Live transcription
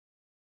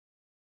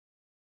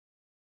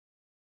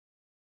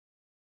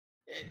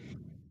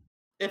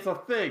It's a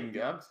thing.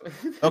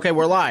 Okay,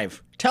 we're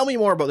live. Tell me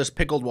more about this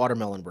pickled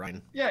watermelon,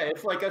 Brian. Yeah,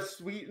 it's like a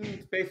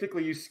sweetened.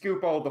 Basically, you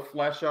scoop all the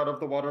flesh out of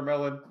the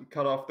watermelon, you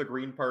cut off the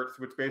green parts,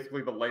 which is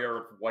basically the layer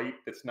of white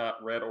that's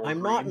not red or green.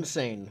 I'm not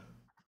insane.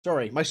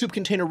 Sorry, my soup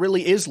container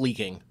really is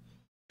leaking.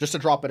 Just a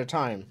drop at a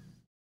time.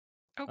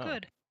 Oh,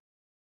 good.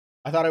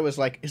 I thought I was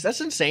like, is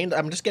this insane?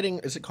 I'm just getting,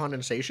 is it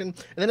condensation?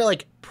 And then I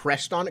like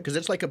pressed on it, because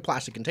it's like a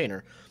plastic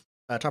container,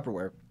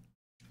 Tupperware.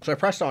 So I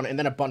pressed on it, and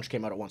then a bunch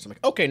came out at once. I'm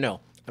like, okay,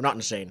 no, I'm not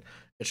insane.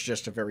 It's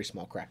just a very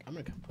small crack. I'm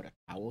going to put a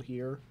towel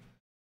here.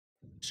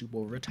 Soup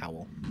over a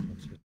towel.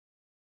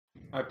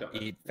 I've done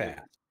it. Eat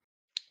fast.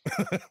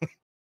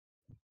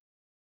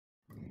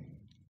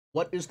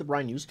 What is the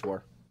brine used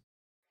for?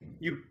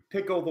 You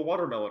pickle the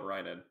watermelon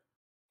rind in.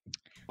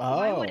 Oh.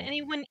 Why would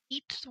anyone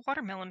eat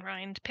watermelon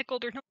rind,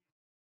 pickled or not?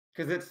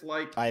 Because it's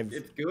like,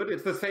 it's good.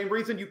 It's the same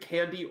reason you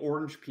candy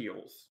orange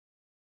peels.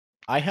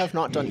 I have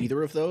not done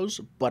either of those,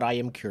 but I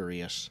am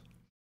curious.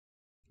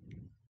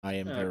 I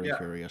am very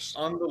curious.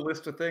 On the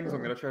list of things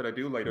I'm going to try to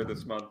do later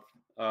this month,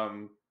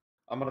 I'm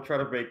going to try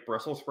to make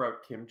Brussels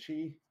sprout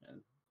kimchi,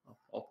 and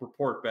I'll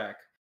report back.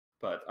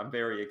 But I'm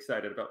very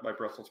excited about my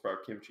Brussels sprout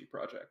kimchi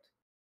project.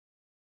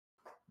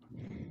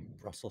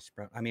 Brussels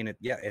sprout. I mean,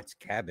 it's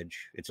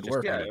cabbage. It's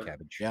just tiny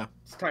cabbage. Yeah,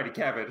 it's tiny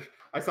cabbage.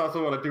 I saw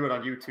someone do it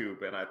on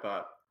YouTube, and I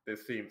thought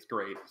this seems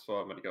great, so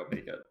I'm going to go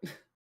make it.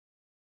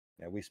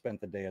 Yeah, we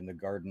spent the day in the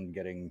garden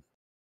getting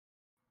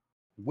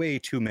way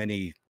too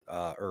many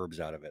herbs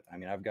out of it. I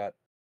mean, I've got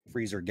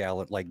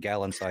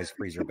gallon-sized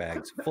freezer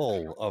bags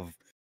full of,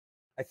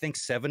 I think,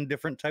 7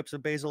 different types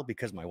of basil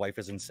because my wife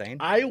is insane.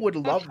 I would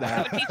love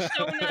that. That would be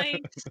so nice.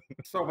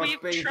 So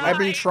much basil. I've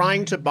been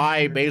trying to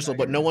buy basil,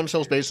 but no one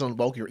sells basil in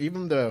bulk here.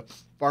 Even the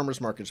farmers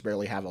markets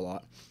barely have a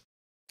lot.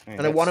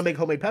 And I want to make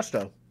homemade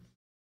pesto.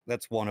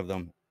 That's one of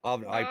them.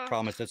 I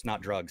promise it's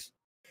not drugs.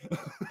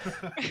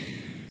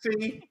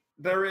 See,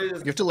 there is...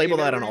 You have to label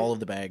that on all of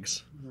the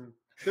bags.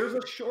 There's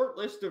a short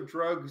list of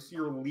drugs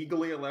you're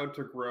legally allowed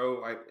to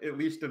grow, at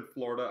least in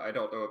Florida. I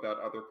don't know about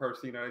other parts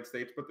of the United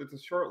States, but it's a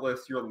short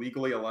list you're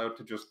legally allowed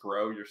to just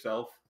grow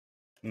yourself.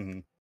 Mm-hmm.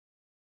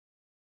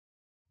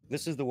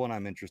 This is the one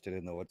I'm interested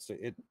in, though. It's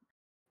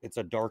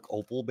a dark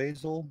opal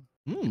basil.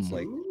 It's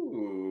like,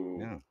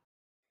 yeah.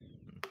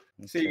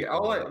 See,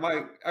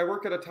 I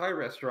work at a Thai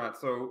restaurant,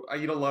 so I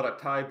eat a lot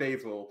of Thai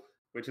basil,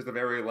 which is a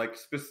very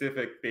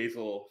specific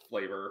basil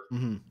flavor.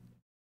 Mm-hmm.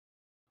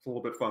 It's a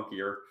little bit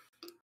funkier.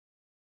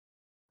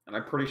 And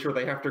I'm pretty sure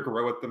they have to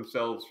grow it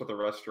themselves for the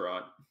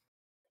restaurant.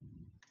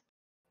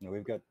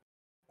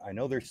 I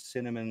know there's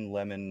cinnamon,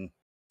 lemon,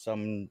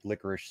 some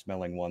licorice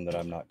smelling one that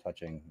I'm not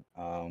touching.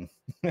 The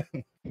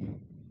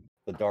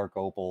dark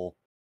opal.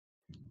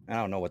 I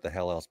don't know what the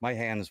hell else. My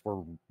hands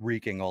were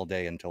reeking all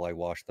day until I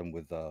washed them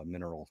with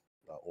mineral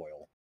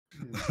oil.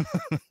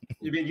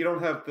 You mean you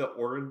don't have the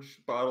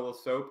orange bottle of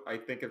soap? I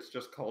think it's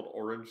just called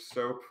orange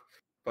soap.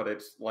 But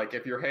it's like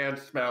if your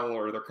hands smell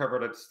or they're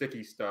covered in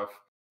sticky stuff,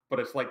 but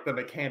it's like the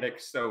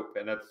mechanic soap,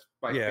 and that's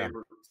my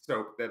favorite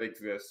soap that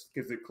exists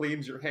because it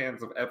cleans your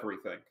hands of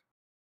everything.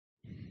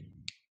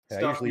 Yeah,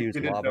 I usually use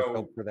lava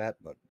soap for that,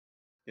 but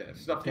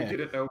stuff you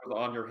didn't know was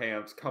on your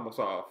hands comes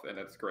off, and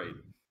it's great.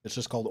 It's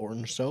just called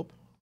orange soap.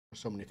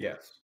 There's so many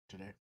things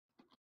today.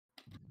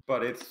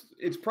 But its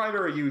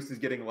primary use is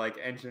getting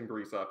engine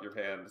grease off your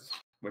hands,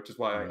 which is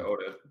why I own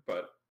it.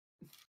 But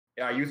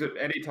yeah, I use it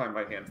anytime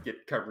my hands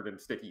get covered in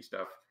sticky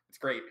stuff. It's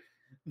great.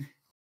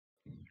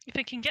 If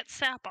it can get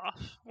sap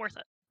off, worth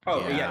it.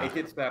 Oh, yeah, it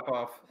gets sap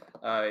off.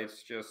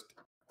 It's just,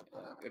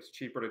 it's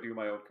cheaper to do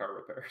my own car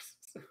repairs.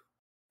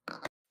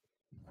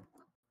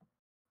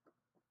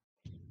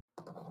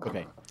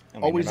 Okay. I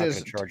mean, you're not going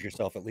to charge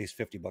yourself at least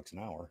 $50 an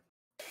hour.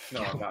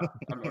 No, I'm not.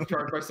 I'm going to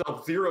charge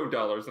myself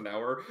 $0 an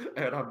hour,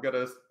 and I'm going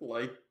to,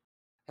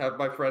 have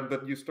my friend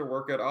that used to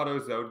work at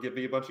AutoZone give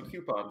me a bunch of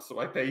coupons, so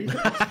I pay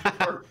even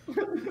more.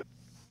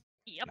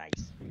 Yep.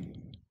 Nice.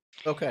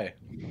 Okay.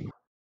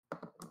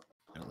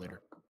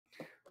 Later.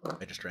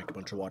 I just drank a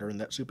bunch of water in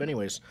that soup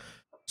anyways.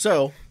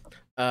 So,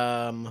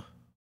 yeah,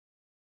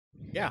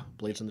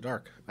 Blades in the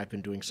Dark. I've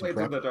been doing some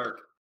Blades in the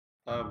Dark.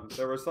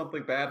 There was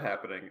something bad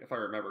happening, if I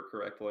remember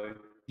correctly.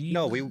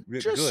 No,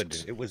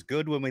 good. It was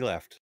good when we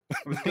left.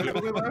 It was good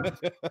when we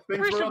left?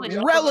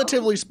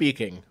 Relatively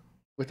speaking,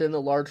 within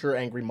the larger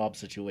angry mob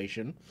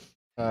situation,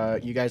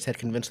 you guys had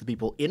convinced the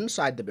people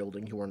inside the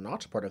building who are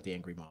not part of the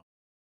angry mob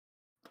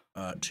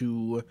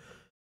to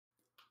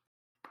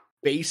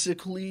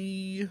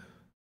basically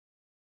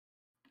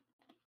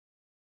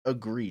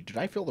agree. Did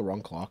I fill the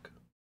wrong clock?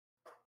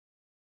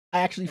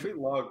 I actually...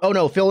 Oh,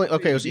 no, filling...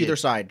 Okay, it was either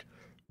side.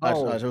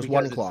 So it was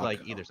 1 o'clock.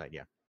 Either side,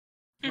 yeah.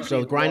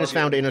 So Grind is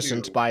found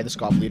innocent by the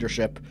Scoff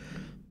leadership.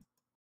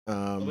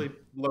 Let me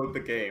load the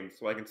game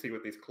so I can see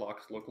what these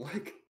clocks look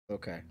like.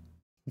 Okay.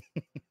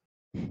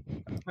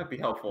 That might be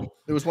helpful.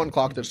 It was 1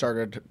 clock that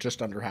started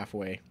just under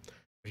halfway.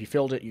 If you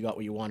filled it, you got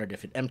what you wanted.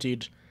 If it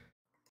emptied,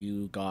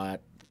 you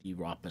got the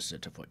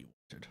opposite of what you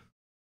wanted.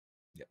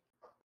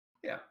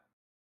 Yeah.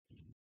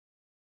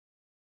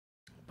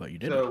 but you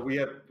did So it. we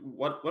have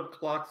what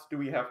clocks do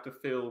we have to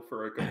fill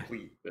for a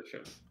complete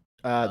mission?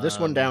 This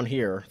one down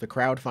here, the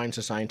crowd finds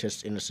the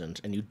scientists innocent,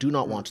 and you do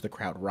not want the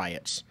crowd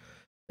riots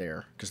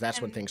there, because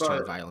that's when And- things turn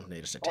But violent and they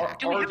just attack.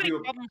 Do we have any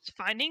Argue- problems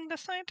finding the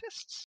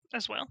scientists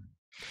as well?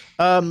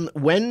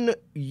 When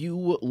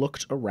you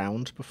looked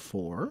around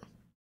before,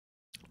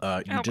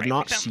 you did right,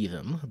 not we found see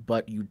them,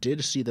 but you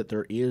did see that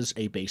there is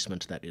a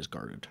basement that is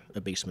guarded.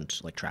 A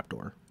basement, like,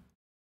 trapdoor.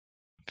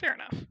 Fair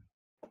enough.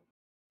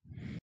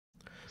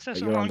 So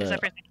You're on long as the-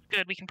 everything's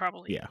good, we can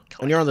probably Yeah, and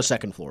collect you're on the it.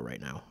 second floor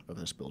right now of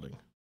this building.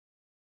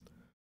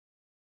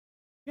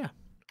 Yeah.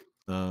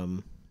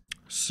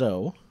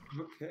 So,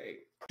 Okay.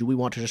 do we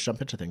want to just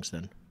jump into things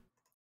then?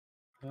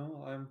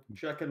 Well, I'm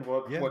checking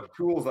what Yeah.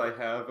 tools I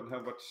have and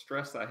how much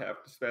stress I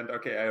have to spend.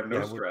 Okay, I have no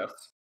Yeah, we're-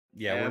 stress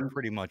Yeah, we're And-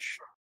 pretty much.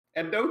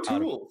 and no of-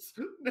 tools.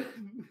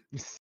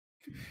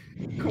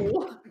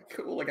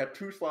 Cool. I got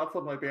 2 slots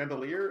on my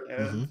bandolier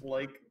and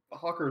like a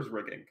hawker's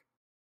rigging.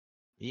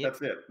 Yep.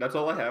 That's it. That's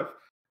all I have.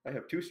 I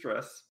have 2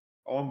 stress.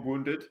 Oh, I'm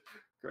wounded.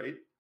 Great.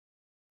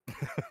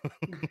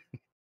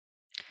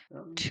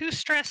 2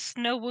 stress,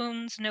 no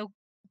wounds, no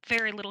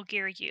very little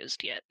gear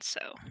used yet. So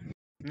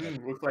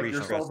Looks like 3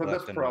 you're stress solving this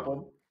left and-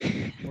 problem.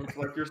 Looks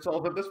like you're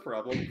solving this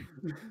problem.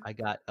 I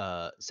got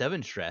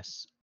 7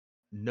 stress,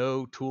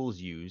 no tools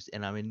used,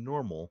 and I'm in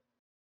normal.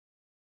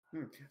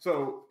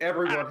 So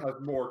everyone has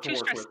more to 2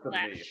 work stress with than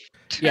me.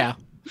 left. Yeah.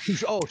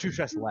 2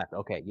 stress left.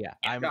 Okay, yeah,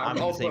 I'm Yeah, in the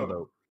same also-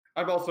 boat.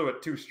 I'm also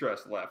at 2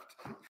 stress left.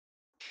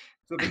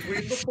 So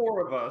between the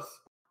 4 of us,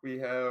 we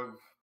have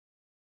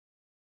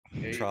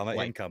 8, Trauma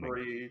like, incoming.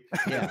 3.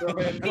 Yeah.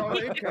 Trauma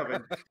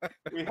incoming.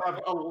 We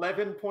have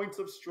 11 points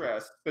of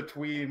stress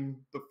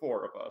between the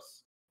 4 of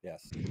us.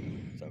 Yes.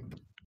 So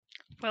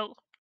Well,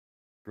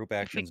 group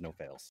actions, no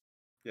fails.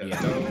 Yeah,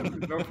 Yeah.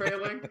 no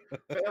failing.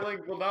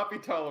 Failing will not be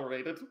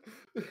tolerated.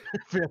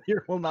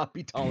 Failure will not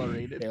be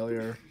tolerated.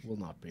 Failure will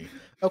not be.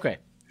 Okay.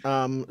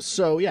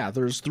 So yeah,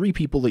 there's 3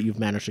 people that you've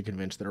managed to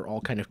convince that are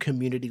all kind of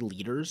community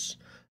leaders.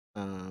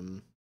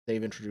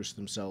 They've introduced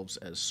themselves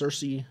as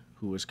Cersei,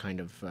 who was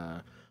kind of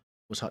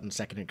was Hutton's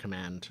second in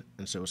command,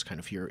 and so was kind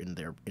of here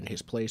in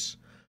his place.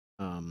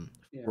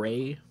 Yeah.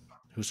 Frey,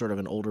 who's sort of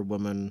an older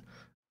woman,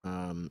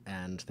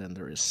 and then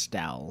there is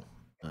Stal,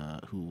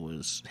 who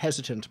was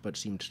hesitant but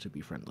seemed to be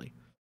friendly.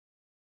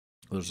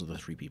 Those are the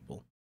 3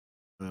 people.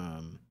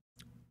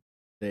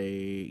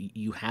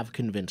 You have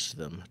convinced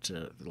them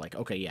to, like,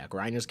 okay, yeah,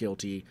 Grine is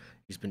guilty.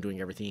 He's been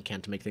doing everything he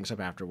can to make things up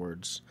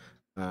afterwards.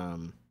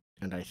 And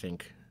I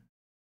think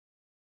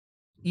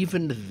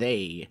even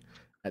they,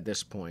 at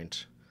this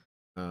point,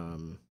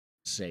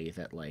 say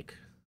that, like,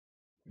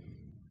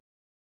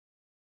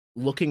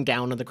 looking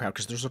down at the crowd,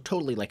 because there's a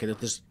totally, like,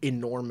 this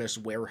enormous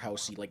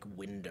warehousey, like,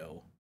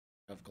 window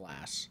of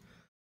glass.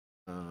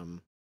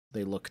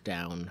 They look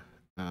down.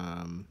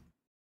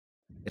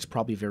 It's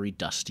probably very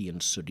dusty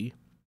and sooty.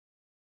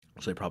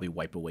 So they probably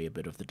wipe away a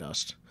bit of the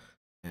dust.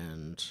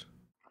 And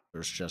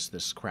there's just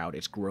this crowd.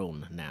 It's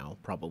grown now,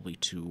 probably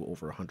to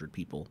over 100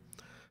 people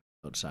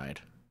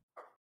outside.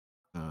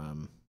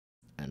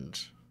 And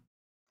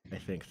I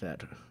think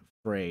that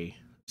Frey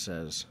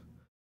says,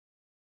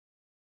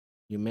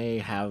 "You may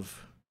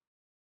have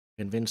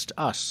convinced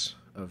us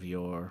of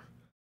your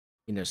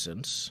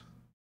innocence,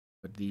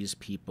 but these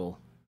people,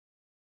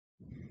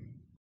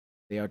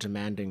 they are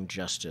demanding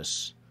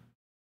justice.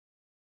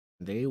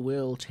 They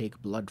will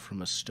take blood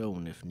from a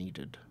stone if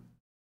needed."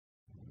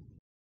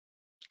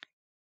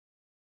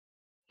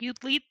 you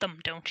lead them,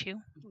 don't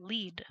you?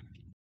 Lead.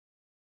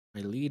 I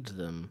lead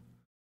them.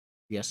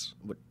 Yes,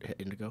 what,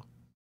 Indigo?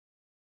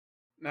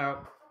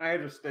 Now, I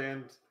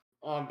understand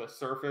on the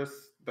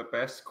surface, the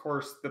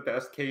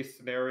best case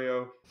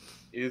scenario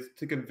is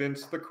to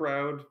convince the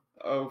crowd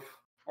of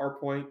our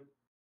point.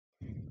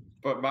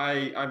 But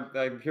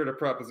I'm here to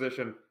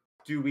proposition,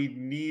 do we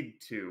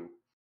need to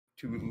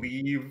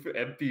leave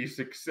and be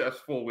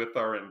successful with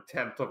our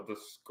intent of the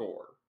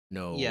score?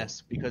 No.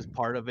 Yes, because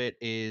part of it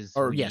is.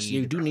 Or we yes,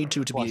 you need do need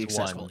to be +1.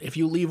 successful. If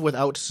you leave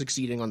without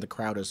succeeding on the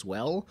crowd as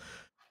well,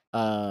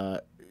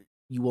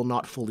 you will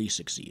not fully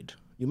succeed.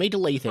 You may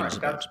delay things a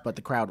bit, but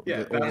the crowd,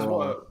 Yeah, the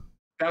overall...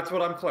 that's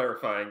what I'm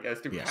clarifying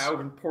as to Yes. how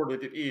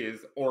important it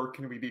is, or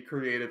can we be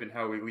creative in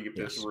how we leave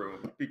this Yes.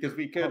 room? Because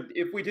we could,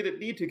 if we didn't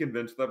need to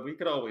convince them, we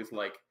could always,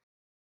 like,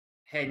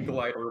 hang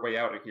glide our way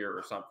out of here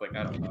or something.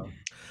 I don't know.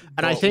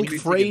 And I Well, think we need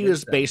to Frey convince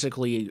is them.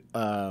 basically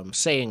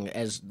saying,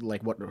 as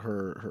like what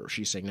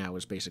she's saying now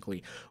is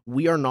basically,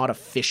 we are not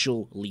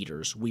official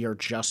leaders. We are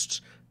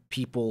just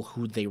people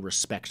who they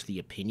respect the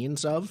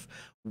opinions of.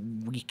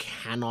 We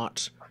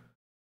cannot.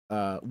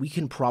 We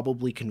can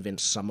probably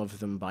convince some of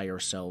them by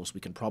ourselves.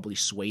 We can probably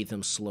sway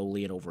them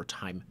slowly and over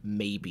time,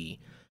 maybe.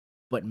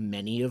 But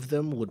many of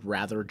them would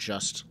rather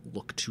just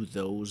look to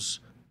those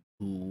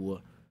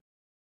who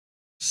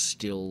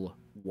still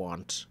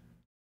want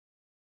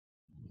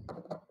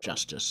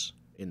justice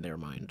in their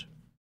mind.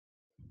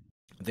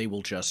 They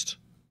will just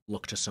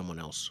look to someone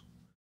else.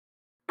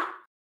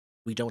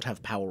 We don't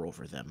have power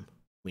over them.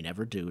 We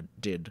never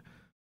did.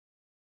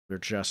 We're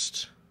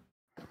just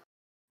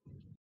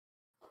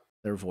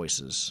their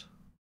voices,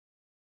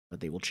 but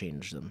they will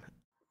change them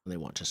when they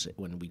want to say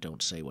when we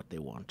don't say what they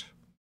want.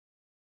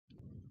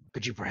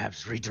 Could you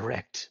perhaps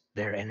redirect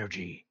their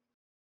energy?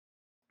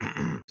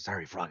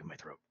 Sorry, frog in my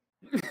throat.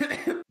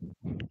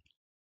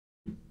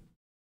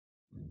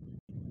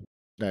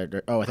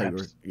 Oh, I thought you were.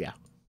 Perhaps- Yeah.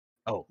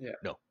 Oh, Yeah.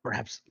 no.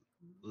 Perhaps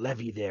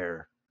levy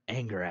their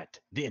anger at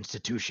the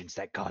institutions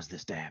that caused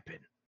this to happen.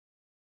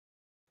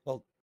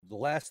 Well, the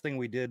last thing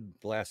we did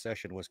the last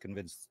session was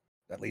convince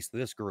at least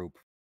this group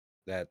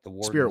that the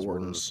wardens Spirit were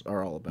wardens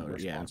are all about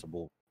it. Yeah.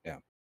 responsible. Yeah.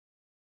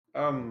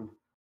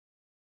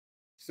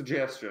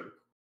 Suggestion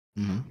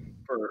Mm-hmm.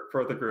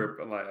 for the group,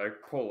 and I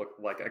pull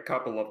like a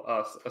couple of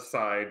us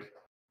aside,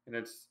 and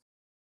it's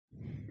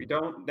we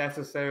don't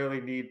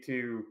necessarily need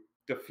to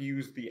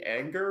diffuse the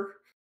anger.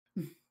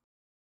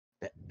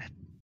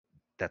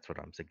 That's what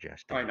I'm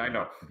suggesting. I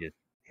know.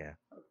 Yeah.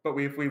 But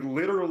if we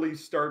literally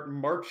start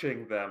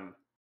marching them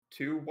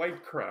to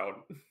White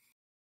Crown,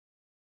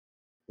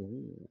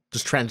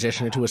 Just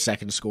transition into a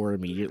second score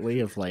immediately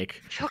of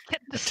like You'll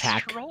get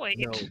Attack. destroyed.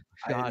 No,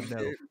 God,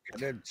 no.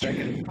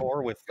 Second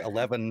score with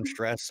 11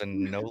 stress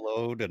and no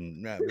load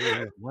and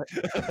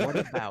What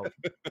about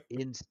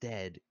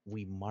instead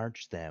we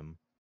march them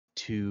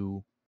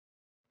to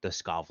the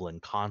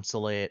Scotland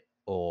consulate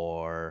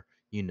or,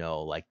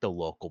 like the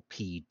local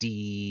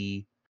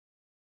PD?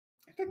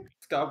 I think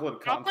Goblin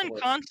Goblin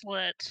Consulate.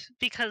 Consulate,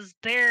 because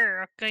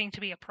they're going to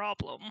be a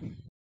problem.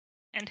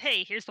 And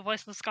hey, here's the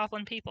voice of the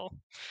Scotland people.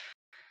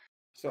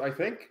 So I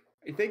think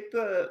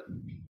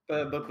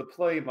the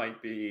play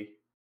might be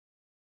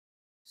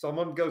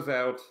someone goes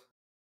out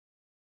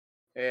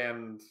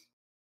and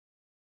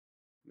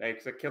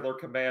makes a killer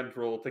command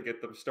roll to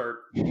get them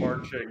start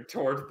marching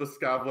towards the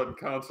Scotland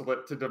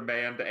Consulate to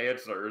demand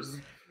answers.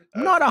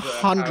 I'm not as to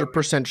how-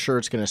 100% sure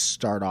it's going to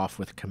start off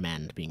with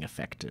command being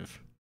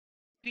effective.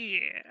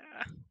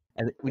 Yeah.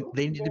 And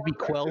they need to be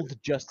quelled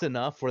just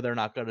enough where they're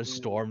not going to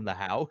storm the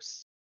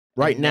house.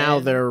 Right And now,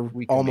 then they're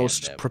we command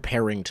almost them.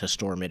 preparing to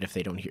storm it if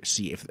they don't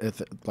see if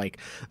like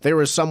there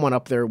was someone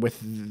up there with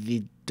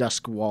the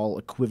dusk wall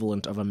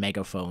equivalent of a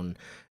megaphone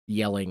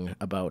yelling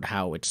about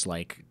how it's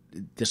like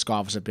the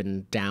Skovs have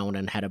been down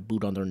and had a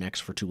boot on their necks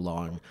for too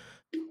long.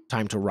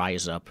 Time to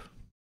rise up.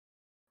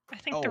 I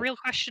think the Oh. real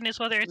question is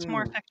whether it's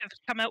more Mm. effective to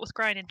come out with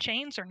grinded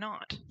chains or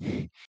not.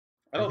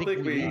 I don't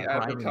think we need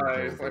grinding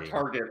advertise a building.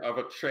 target of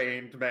a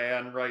chained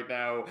man right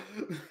now.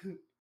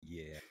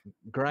 yeah.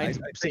 Grind I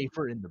think-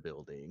 safer in the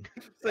building.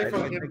 Say I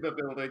from think- in the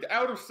building,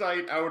 out of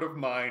sight, out of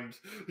mind.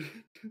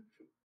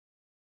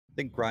 I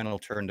think Grine will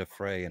turn to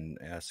Frey and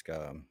ask,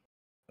 and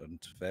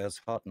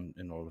where's Houghton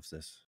in all of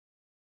this?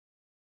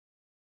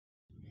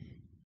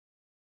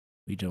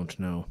 We don't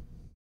know.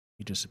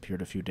 He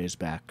disappeared a few days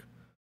back.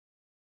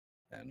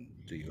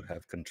 And do you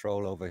have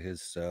control over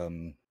his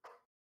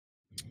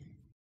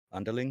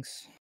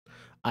underlings?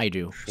 I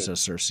do, Sure. says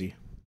Cersei.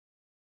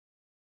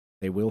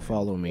 They will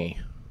follow me.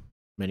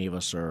 Many of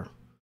us are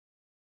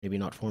maybe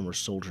not former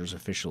soldiers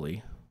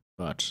officially,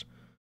 but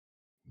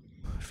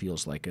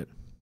feels like it.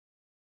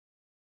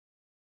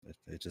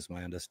 It is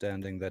my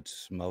understanding that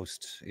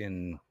most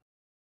in,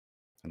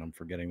 and I'm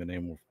forgetting the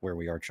name of where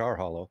we are, Char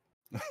Hollow,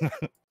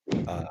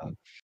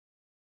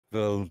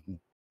 will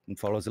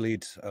follow the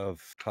lead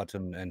of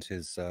Cotton and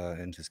his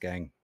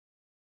gang.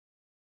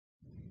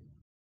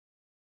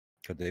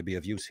 Could they be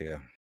of use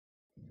here?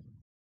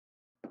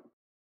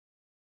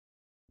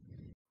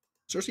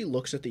 Cersei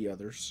looks at the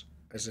others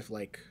as if,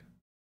 like,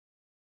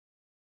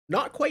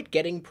 not quite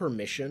getting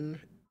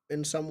permission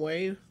in some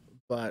way,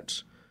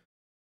 but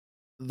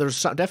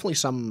there's definitely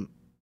some,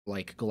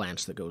 like,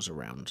 glance that goes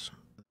around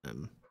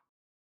them.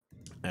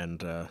 And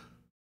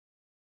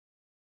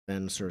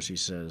then Cersei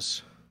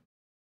says,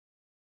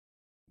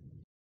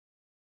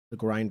 the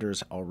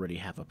Grinders already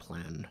have a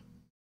plan.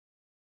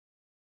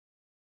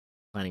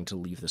 Planning to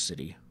leave the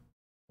city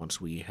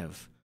once we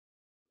have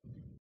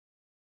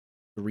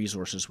the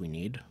resources we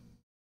need.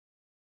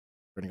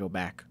 We're going to go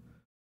back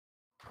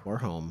to our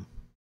home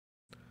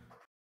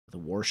with a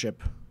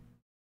warship,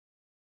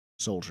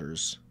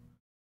 soldiers,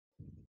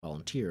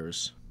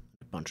 volunteers,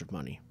 a bunch of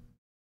money.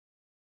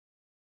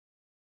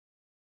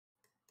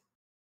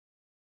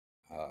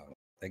 I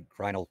think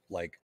Grine will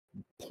like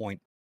point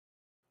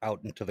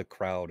out into the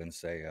crowd and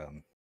say,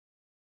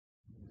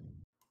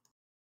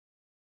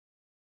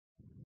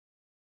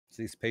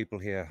 these people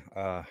here,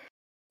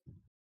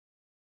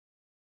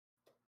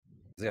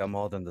 they are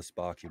more than the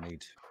spark you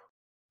need.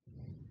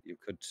 You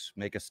could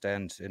make a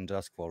stand in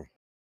Duskwall.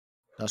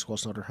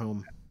 Duskwall's not our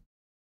home.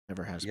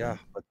 Never has Yeah,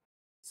 been. but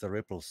the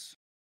ripples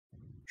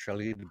shall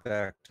lead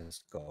back to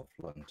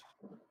Scotland.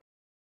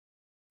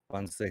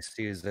 Once they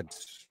see that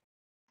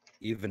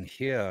even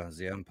here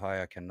the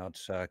Empire cannot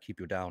keep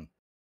you down,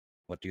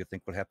 what do you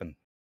think will happen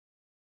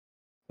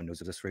when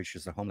news of this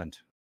reaches the homeland?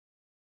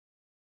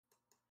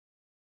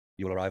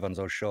 You will arrive on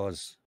those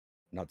shores,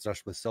 not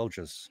just with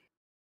soldiers,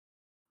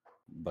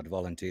 but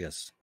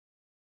volunteers.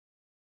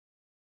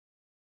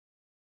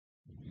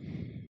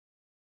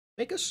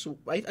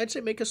 I'd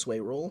say make a sway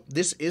roll.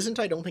 This isn't,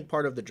 I don't think,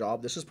 part of the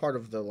job. This is part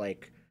of the,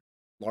 like,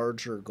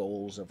 larger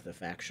goals of the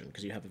faction,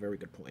 because you have a very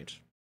good point.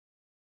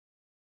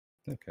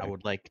 Okay. I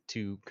would like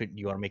to. Could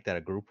you want to make that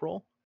a group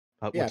roll?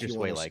 Yeah, What's if your you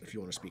sway want to, like? if you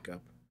want to speak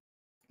up.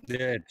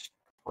 It's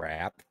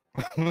crap.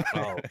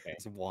 Oh, okay.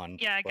 It's 1.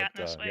 Yeah, I got but,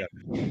 no sway.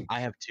 yeah.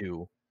 I have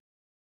 2.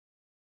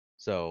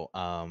 So,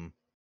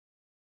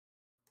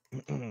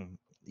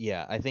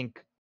 yeah, I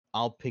think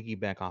I'll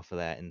piggyback off of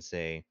that and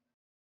say,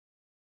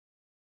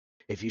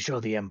 If you show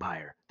the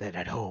Empire that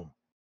at home,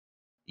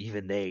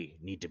 even they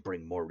need to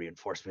bring more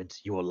reinforcements,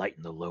 you will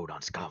lighten the load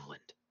on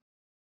Scotland.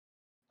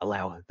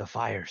 Allow the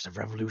fires of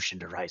revolution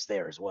to rise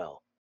there as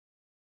well.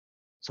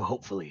 So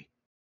hopefully,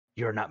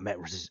 you're not met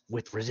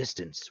with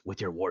resistance with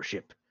your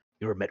warship.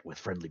 You're met with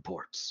friendly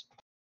ports.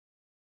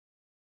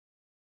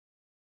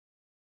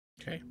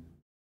 Okay.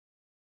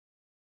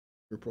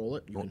 Group roll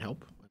it. You can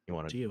help. you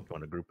want To you.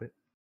 to group it?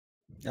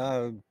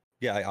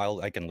 Yeah,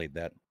 I can lead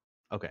that.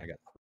 Okay.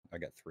 I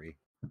got 3.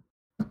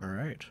 All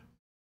right.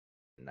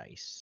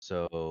 Nice.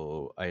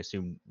 So I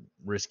assume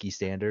risky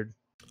standard.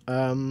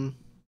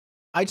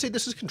 I'd say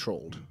this is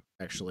controlled,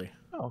 actually.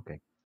 Oh, okay.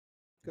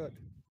 Good.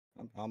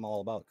 I'm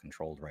all about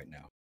controlled right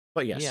now.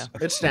 But yes, Yeah.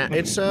 it's yeah,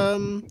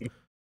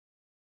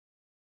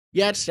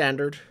 it's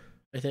standard.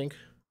 I think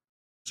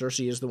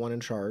Cersei is the one in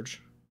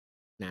charge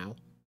now,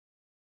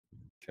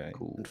 Okay.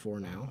 Cool. and for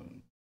now.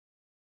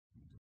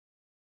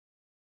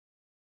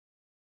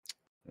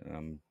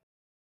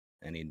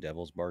 Any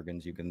devil's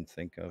bargains you can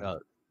think of? I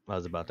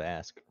was about to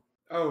ask.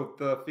 Oh,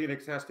 the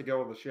Phoenix has to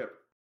go on the ship.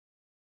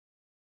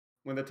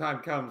 When the time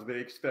comes, they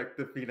expect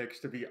the Phoenix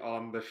to be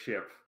on the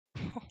ship.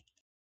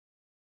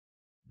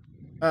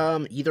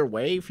 Either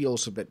way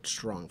feels a bit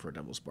strong for a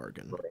devil's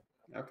bargain.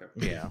 Okay.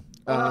 Yeah.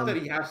 Well, not that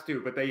he has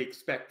to, but they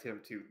expect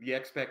him to. The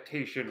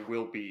expectation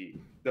will be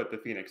that the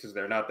Phoenix is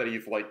there. Not that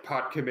he's like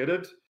pot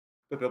committed,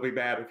 but they'll be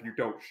mad if you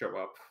don't show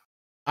up.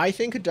 I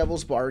think a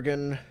devil's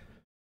bargain.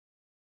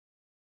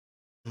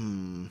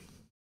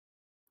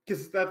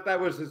 Because that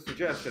was his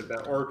suggestion.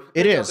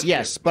 It is,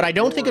 yes, but I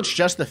don't think it's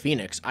just the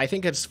Phoenix. I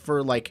think it's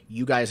for like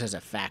you guys as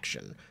a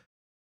faction.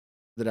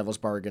 The devil's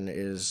bargain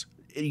is.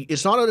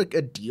 It's not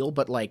a deal,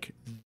 but like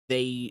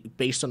they,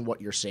 based on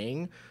what you're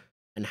saying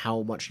and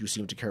how much you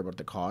seem to care about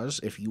the cause,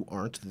 if you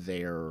aren't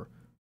there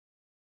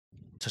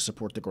to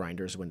support the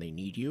grinders when they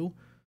need you,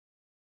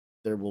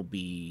 there will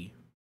be.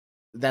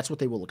 That's what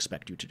they will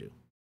expect you to do,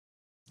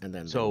 and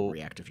then they'll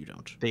react if you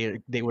don't.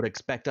 They would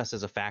expect us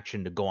as a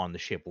faction to go on the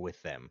ship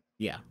with them.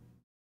 Yeah.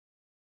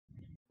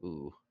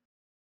 Ooh.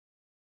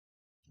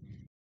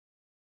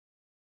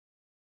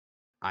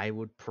 I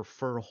would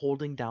prefer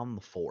holding down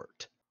the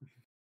fort.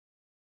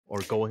 Or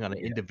going on an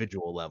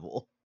individual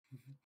level.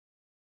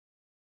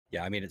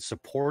 Yeah, I mean, it's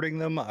supporting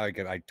them.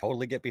 I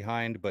totally get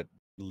behind, but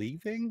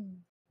leaving?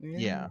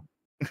 Yeah.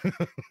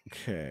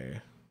 Okay.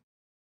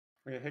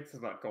 Hicks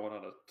is not going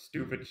on a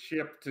stupid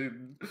ship to.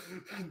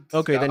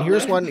 Okay, then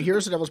here's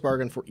a devil's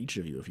bargain for each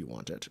of you if you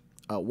want it.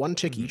 1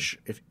 tick each,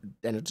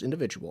 and it's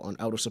individual on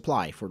out of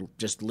supply for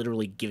just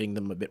literally giving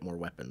them a bit more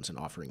weapons and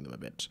offering them a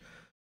bit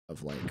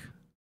of like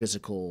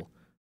physical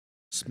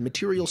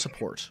material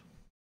support.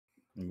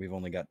 And we've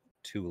only got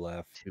 2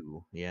 left.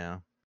 2, yeah.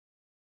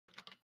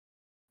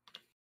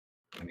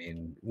 I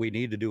mean, we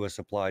need to do a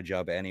supply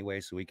job anyway,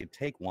 so we could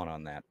take 1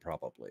 on that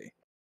probably.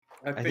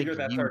 I figure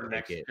that's our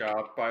next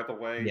job, by the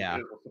way. Yeah,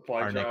 is a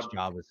supply our job. next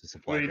job is a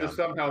supply We need job. to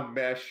somehow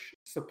mesh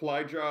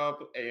supply job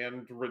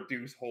and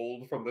reduce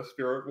hold from the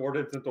Spirit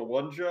Wardens into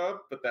 1 job,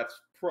 but that's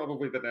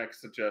probably the next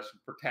suggestion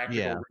for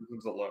tactical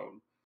reasons alone.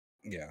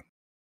 Yeah.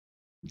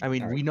 I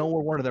mean, we know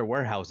where one of their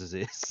warehouses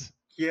is.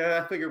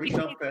 Yeah, I figure we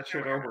dump that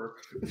shit over.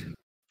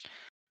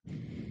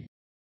 Do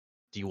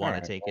you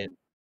want to take it?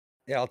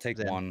 Yeah, I'll take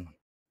 1.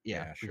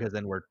 Yeah, sure. because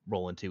then we're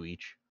rolling 2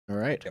 each. All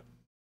right. Yep.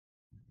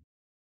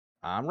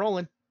 I'm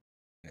rolling.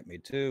 Me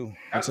too.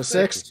 That's a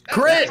 6.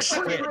 Crit!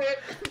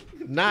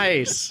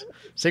 Nice.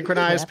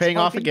 Synchronized, paying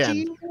off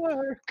again.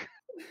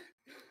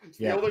 It's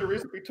the only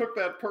reason we took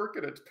that perk,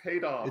 and it's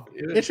paid off.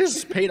 It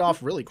just paid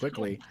off really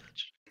quickly.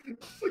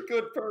 It's a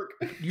good perk.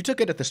 You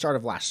took it at the start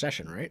of last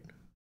session, right?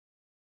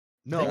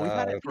 No, we've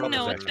had it for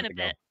No, it's been a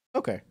bit.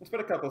 Okay. It's been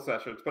a couple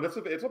sessions, but it's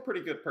a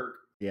pretty good perk.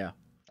 Yeah.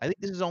 I think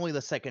this is only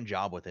the second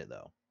job with it,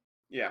 though.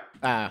 Yeah.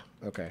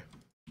 Okay.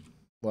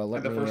 Well,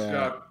 let me. And the first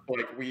job,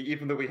 like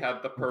even though we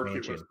had the perk,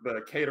 it was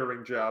the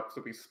catering job,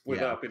 so we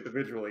split up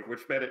individually,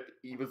 which meant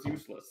he was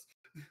useless.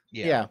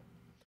 Yeah.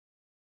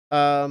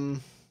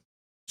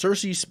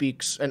 Cersei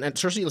speaks, and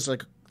Cersei is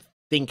like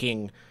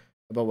thinking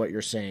about what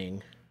you're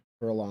saying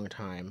for a long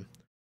time,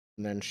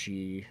 and then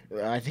she's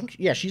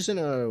in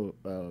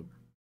a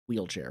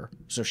wheelchair,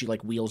 so she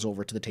like wheels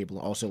over to the table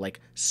and also like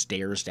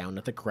stares down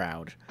at the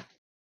crowd,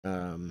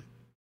 and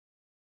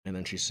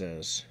then she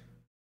says,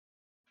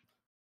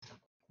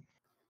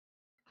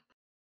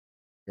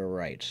 "You're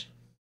right.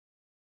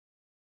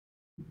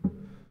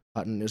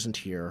 Hutton isn't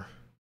here,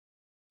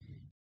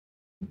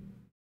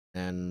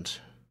 and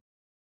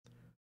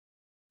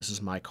this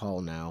is my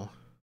call now.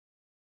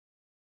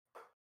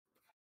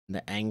 And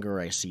the anger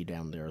I see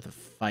down there, the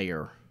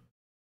fire,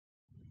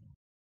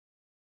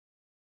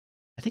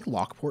 I think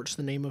Lockport's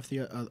the name of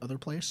the other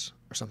place,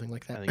 or something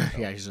like that. I think so.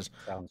 Yeah, he says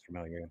Sounds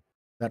familiar.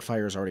 that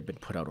fire has already been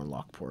put out on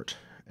Lockport,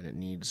 and it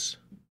needs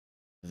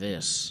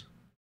this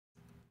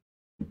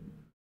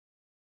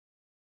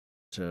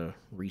to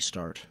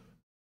restart.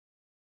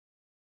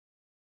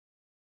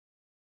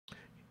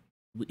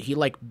 He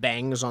like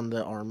bangs on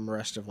the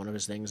armrest of one of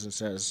his things and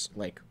says,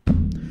 like,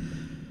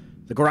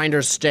 "The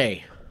grinders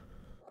stay.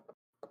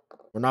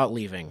 We're not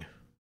leaving.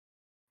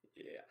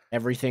 Yeah.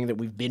 Everything that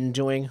we've been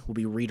doing will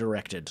be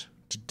redirected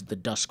to the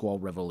Duskwall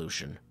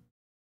Revolution."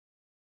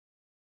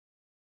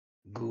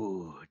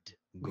 Good.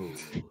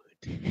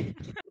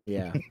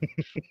 Yeah.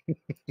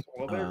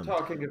 While they're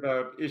talking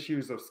about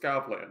issues of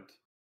Scotland,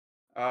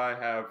 I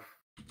have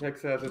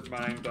Hicks has his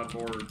mind on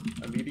more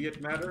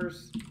immediate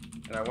matters,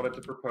 and I wanted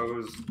to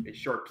propose a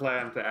short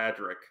plan to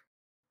Adric.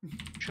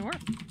 Sure.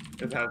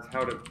 It has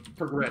how to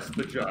progress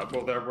the job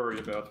while they're worried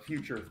about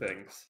future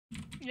things.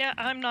 Yeah,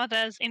 I'm not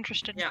as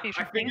interested in Yeah,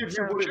 future I figured things.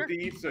 you So wouldn't sure.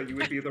 be, so you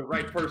would be the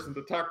right person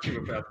to talk to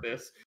about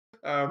this.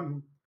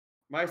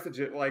 My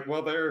suggestion, like,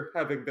 while they're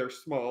having their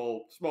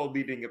small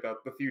meeting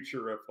about the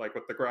future of like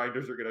what the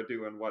grinders are gonna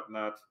do and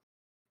whatnot.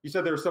 You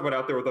said there was someone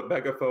out there with a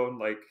megaphone,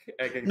 like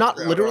egging. Not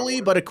the crowd literally,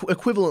 on. but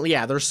equivalent.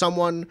 Yeah, there's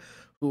someone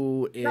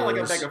who is Not like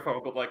a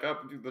megaphone, but like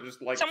they're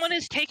just like Someone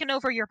is taking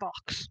over your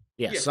box.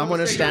 Yeah, Yeah, someone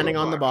someone's is taking over standing the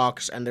on the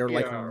box. box, and they're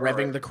like Yeah, revving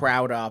alright. the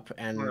crowd up,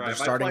 and Alright, they're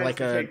my starting plan like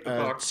is to take the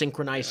a box.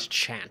 synchronized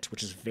chant,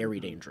 which is very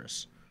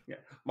dangerous. Yeah,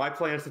 my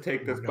plan is to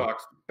take this no.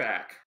 box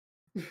back.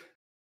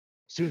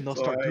 Soon they'll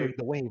So start I- doing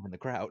the wave in the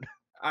crowd.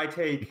 I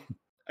take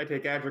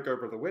Adric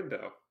over the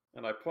window,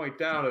 and I point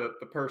down at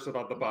the person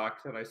on the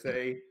box, and I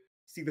say,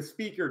 "See the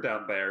speaker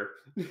down there?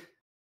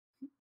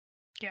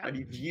 Yeah. I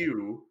need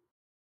you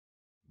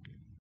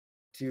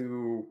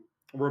to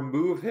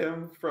remove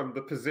him from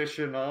the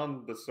position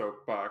on the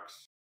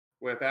soapbox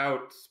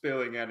without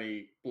spilling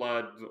any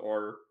blood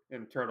or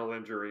internal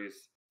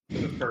injuries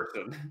to the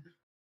person."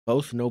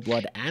 Both no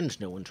blood and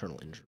no internal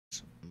injuries.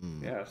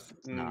 Yes.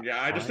 not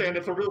Yeah, I understand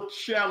it's a real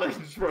challenge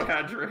for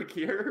Adric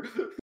here.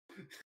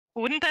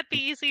 Wouldn't that be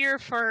easier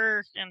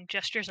for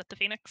gestures at the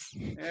Phoenix?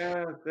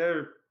 Yeah,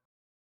 they're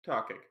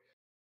talking.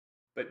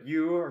 But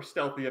you are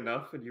stealthy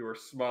enough and you are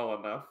small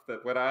enough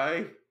that when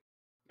I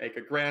make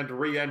a grand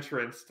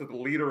re-entrance to the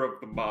leader of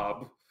the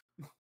mob,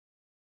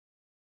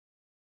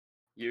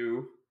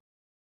 you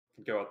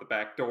can go out the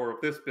back door of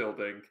this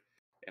building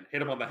and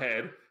hit him on the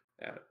head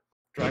and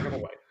drag him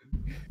away.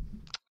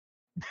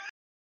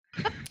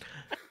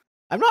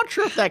 I'm not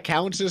sure if that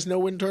counts as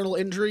no internal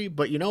injury,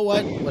 but you know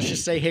what? Let's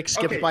just say Hicks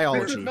skipped Okay,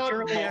 biology.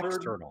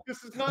 External.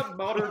 This is not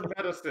modern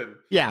medicine.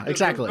 Yeah, There's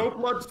exactly. no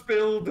blood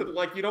spilled, and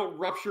like you don't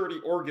rupture any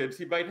organs.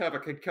 He might have a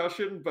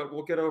concussion, but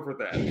we'll get over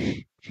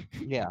that.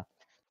 Yeah.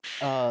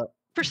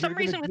 For some You're gonna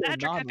reason, with deal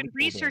Adric, I've been non-lethal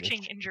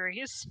researching damage.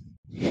 injuries.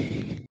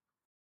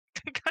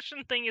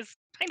 Concussion thing is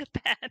kind of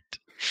bad.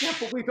 Yeah,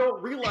 but we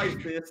don't realize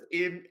this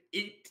in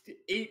 8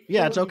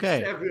 Yeah, it's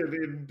okay.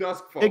 in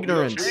Duskfall.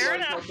 Ignorance. Fair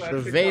enough. The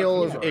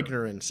veil of ignorance.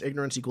 ignorance.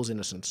 Ignorance equals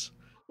innocence.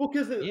 Well,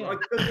 because Yeah. like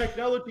the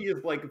technology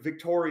is like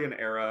Victorian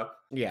era.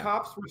 Yeah.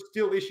 Cops were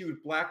still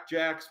issued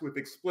blackjacks with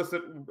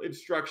explicit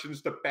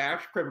instructions to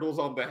bash criminals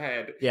on the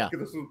head. Yeah.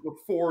 Because this was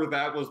before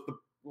that was the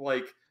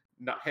like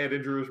not head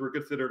injuries were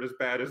considered as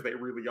bad as they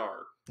really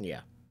are.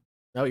 Yeah.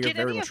 No, you're Did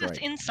very any much of us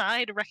right.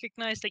 inside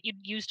recognize that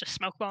you'd used a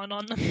smoke bomb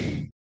on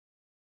them?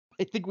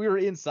 I think we were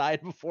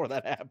inside before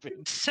that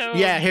happened. So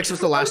Yeah, Hicks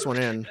was the last one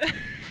in.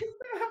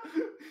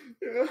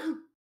 Yeah.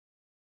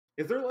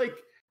 Is there like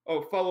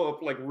follow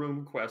up like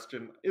room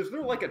question? Is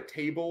there like a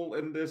table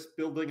in this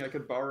building I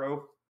could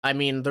borrow? I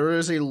mean, there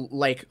is a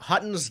like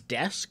Hutton's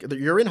desk.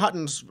 You're in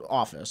Hutton's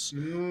office,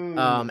 and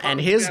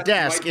Hutton's his desk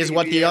desk might is be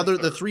what the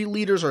answer. three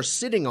leaders are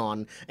sitting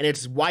on, and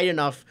it's wide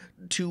enough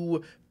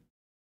to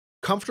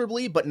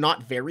comfortably, but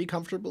not very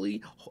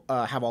comfortably,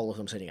 have all of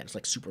them sitting in. It's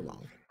like super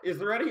long. Is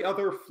there any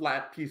other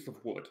flat piece of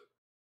wood?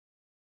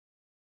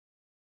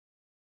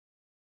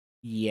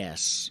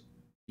 Yes,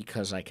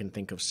 because I can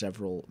think of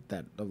several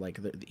that like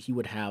he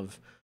would have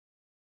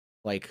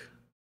like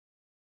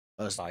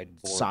a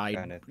Sideboard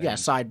kind of thing.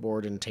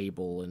 sideboard and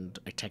table, and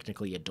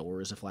technically a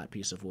door is a flat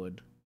piece of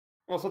wood.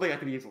 Well, something I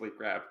could easily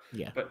grab.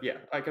 Yeah. But yeah,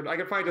 I can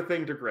find a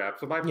thing to grab.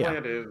 So my Yeah.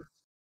 plan is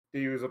to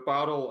use a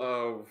bottle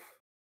of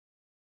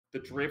the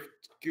drift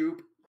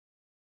goop,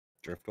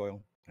 Drift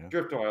oil. Yeah.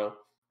 drift oil,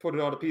 put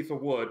it on a piece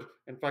of wood,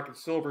 and fucking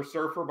Silver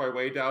Surfer my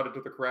way down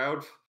into the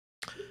crowd.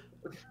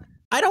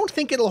 I don't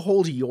think it'll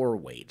hold your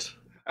weight.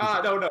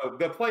 No.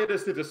 The plan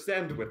is to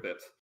descend with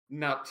it,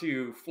 not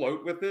to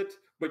float with it,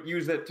 but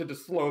use it to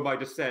just slow my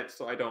descent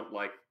so I don't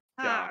like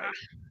die.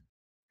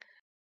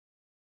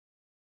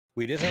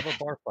 We did have a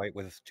bar fight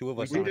with two of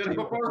us. We on did have a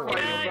table bar before.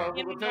 fight Yeah, on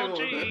the table.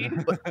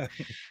 indulging.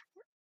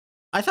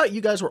 I thought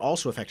you guys were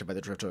also affected by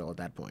the drift oil at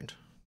that point.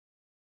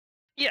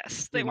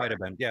 Yes, they You were. might have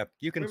been. Yeah,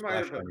 you can We might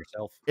splash have it on been.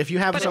 yourself. If you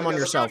have But some on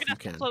it's yourself, strong you enough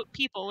can. to float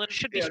people. It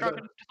should be Yeah, strong the-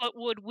 enough to float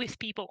wood with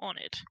people on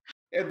it.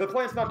 And the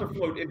plan's not to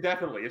float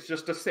indefinitely, it's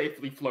just to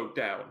safely float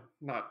down,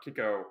 not to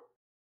go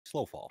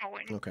slow fall.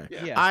 Okay.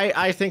 Yeah.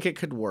 I think it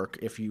could work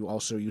if you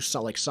also use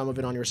some of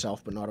it on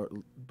yourself, but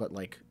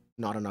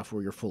not enough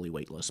where you're fully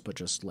weightless, but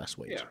just less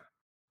weight. Yeah. So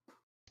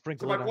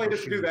Sprinkle my it on plan your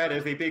is to do shoes. that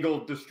as a big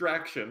old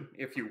distraction,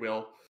 if you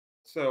will.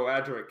 So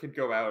Adric could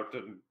go out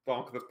and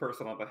bonk this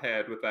person on the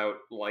head without,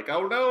 like,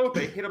 oh no,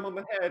 they hit him on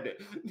the head.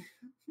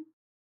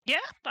 Yeah,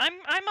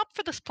 I'm up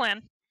for this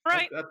plan.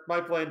 Right. That's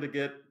my plan to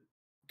get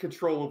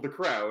control of the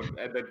crowd,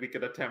 and then we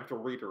can attempt to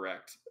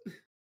redirect.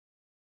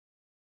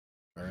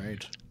 All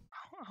right.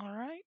 All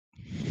right.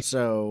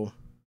 So,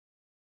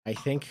 I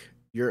think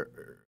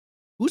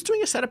who's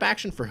doing a setup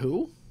action for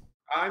who?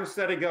 I'm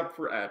setting up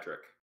for Adric.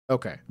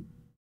 Okay.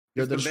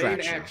 You're the The main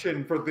distraction.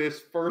 action for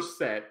this first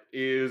set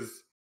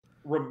is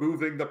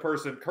removing the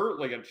person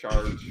currently in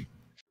charge.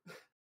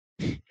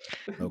 Okay.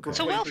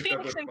 So while Replacing them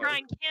Phoenix with and Buzz.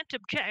 Grind can't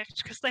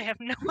object because they have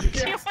no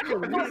idea Yes, what we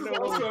goes know on.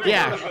 what's going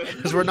Yeah, on.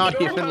 'cause we're not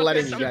We don't even want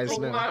letting this you to be guys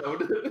so know.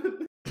 loud.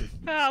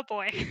 Oh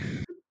boy.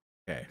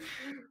 Okay.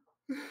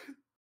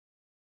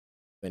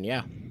 Then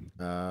yeah.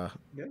 Yeah.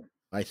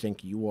 I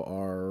think you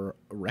are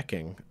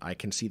wrecking. I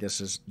can see this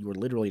as you are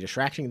literally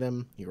distracting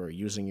them. You are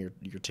using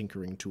your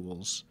tinkering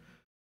tools.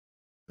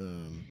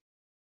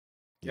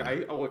 Yeah,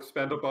 I'll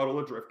expend a bottle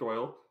of drift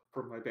oil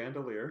from my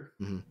bandolier,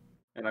 Mhm.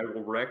 and I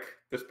will wreck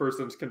this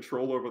person's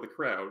control over the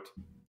crowd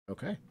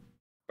Okay.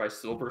 by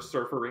Silver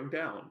Surfering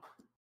down.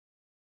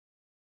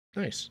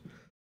 Nice.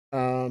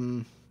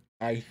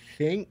 I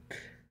think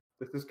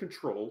This is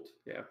controlled,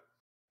 yeah.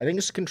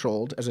 this is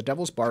controlled as a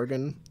devil's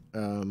bargain.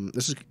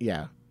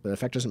 The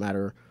effect doesn't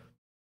matter.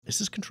 Is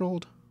this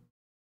controlled?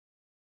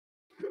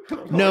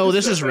 No, I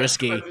this said is that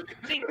risky. because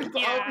It's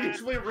Yeah.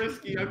 obviously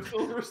risky. I'm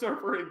Silver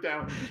Surfering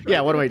down.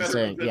 Yeah, what am I Better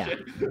saying? Yeah.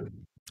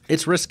 position.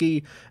 It's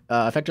risky.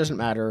 Effect doesn't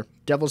matter.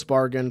 Devil's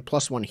bargain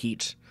 +1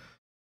 heat.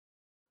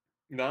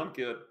 No, I'm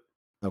good.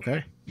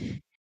 Okay.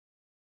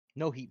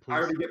 No heat, I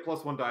already please. get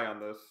 +1 die on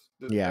this.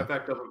 The Yeah.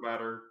 effect doesn't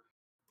matter.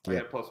 I Yeah.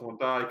 get +1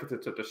 die because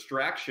it's a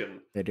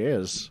distraction. It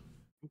is.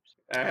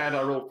 And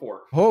I rolled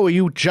 4. Oh,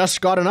 you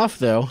just got enough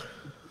though.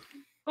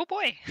 Oh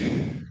boy.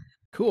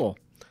 Cool.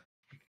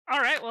 All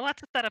right. Well,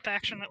 that's a setup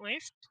action at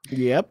least.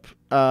 Yep.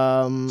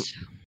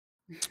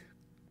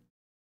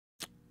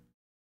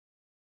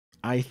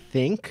 I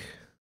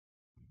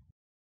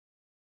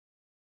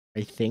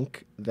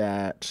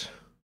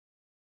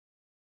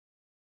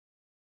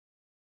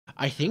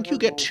think you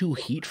get 2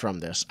 heat from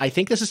this. I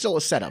think this is still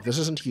a setup. This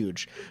isn't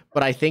huge,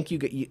 but I think you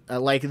get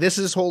this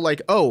is whole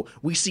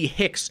we see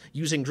Hicks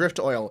using drift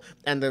oil,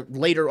 and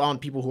later on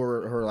people who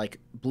are like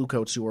blue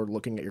coats who are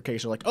looking at your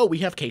case are like, oh, we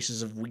have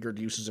cases of weird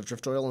uses of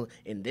drift oil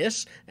in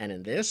this and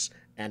in this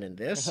and in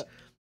this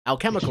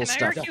alchemical Can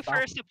stuff. I argue for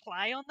a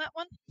supply on that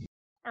one?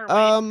 Or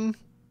wait.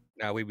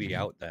 Now we'd be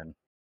out then.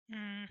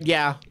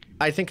 Yeah,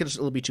 I think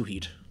it'll be 2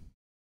 heat.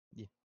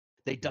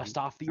 They dust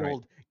off the Alright.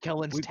 old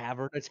Kellen's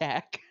Tavern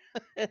attack.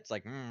 It's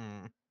like,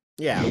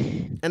 Yeah,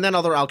 and then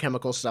other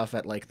alchemical stuff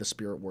at like the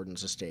Spirit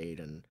Warden's estate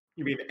and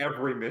You mean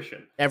every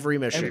mission? every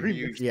mission. Every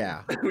mission.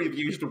 Yeah. We've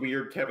used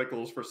weird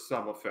chemicals for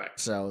some effect.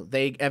 So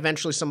they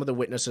eventually, some of the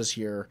witnesses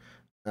here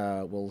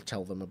will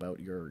tell them about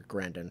your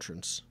grand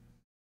entrance.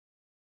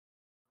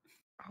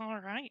 All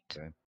right.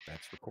 Okay,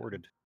 that's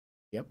recorded.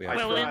 Yep. We have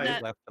Well, 3 in days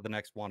that- left for the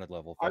next wanted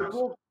level. I folks.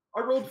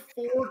 rolled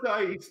 4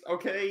 dice,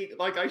 okay?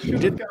 Like, I should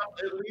have did- got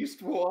at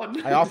least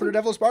 1. I offered a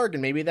devil's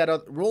bargain. Maybe that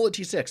roll a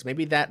t6.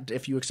 Maybe that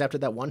if you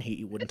accepted that 1 heat,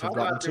 you wouldn't have I'm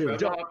gotten not 2.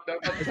 doing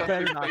It's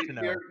better not to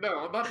know. No,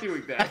 I'm not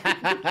doing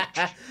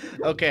that.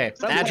 Okay,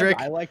 sometimes Adric,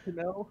 I like to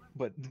know,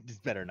 but it's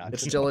better not.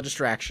 it's to still know. a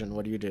distraction.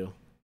 What do you do?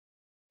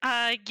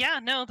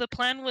 Yeah, no, the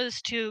plan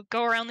was to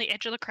go around the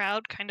edge of the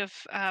crowd, kind of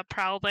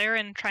prowl there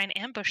and try and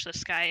ambush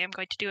this guy. I'm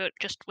going to do it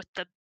just with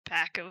the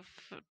back of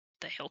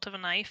the hilt of a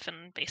knife,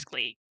 and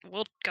basically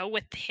we'll go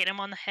with hit him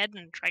on the head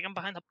and drag him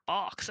behind the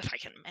box if I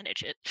can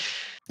manage it.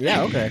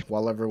 Yeah, okay.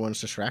 While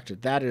everyone's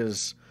distracted. That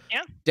is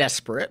Yeah.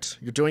 desperate.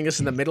 You're doing this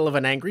in the middle of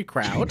an angry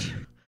crowd.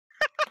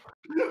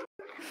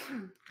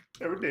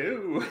 Oh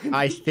no.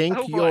 I think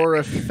Oh, boy. your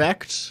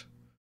effect,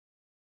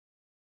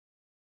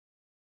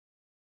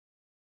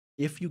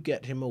 if you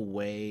get him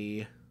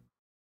away,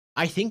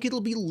 I think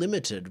it'll be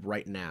limited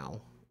right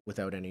now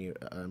without any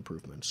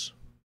improvements.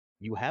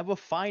 You have a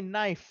fine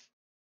knife.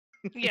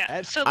 Yeah,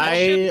 That's- so that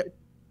should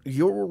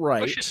You're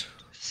right. push it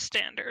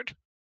standard.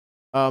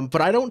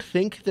 But I don't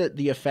think that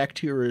the effect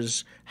here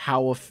is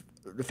how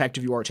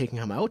effective you are at taking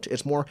him out.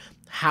 It's more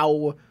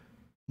how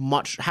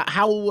much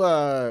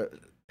how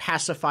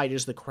pacified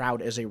is the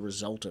crowd as a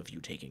result of you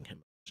taking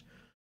him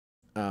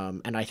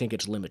out. And I think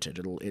it's limited.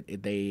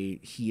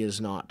 He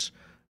is not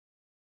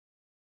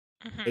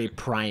Mhm. a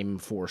prime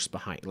force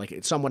behind.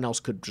 Like someone else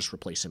could just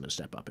replace him and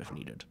step up if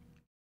needed.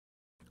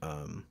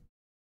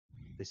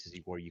 This is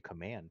where you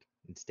command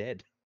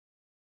instead.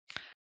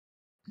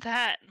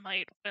 That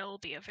might well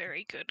be a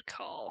very good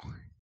call.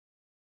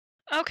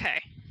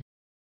 Okay.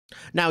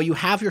 Now you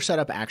have your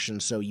setup action,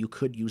 so you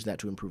could use that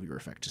to improve your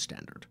effect to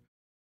standard.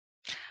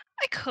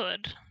 I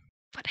could.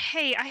 But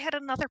hey, I had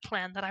another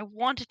plan that I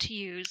wanted to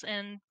use,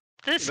 and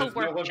This'll No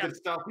work one can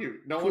just stop you.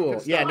 No one Cool. can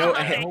stop Yeah, no.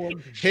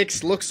 Fine.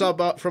 Hicks looks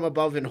up from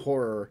above in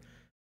horror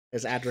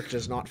as Adric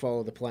does not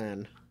follow the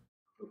plan.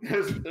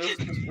 There's just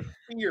a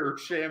fear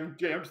jammed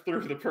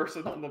through the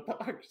person on the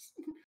box.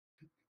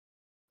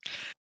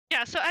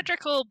 Yeah, so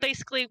Edric will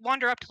basically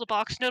wander up to the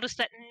box, notice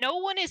that no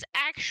one is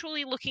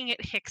actually looking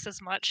at Hicks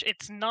as much.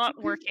 It's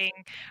not working.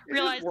 It is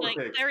Realize, like,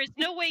 working. there is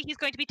no way he's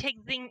going to be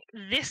taking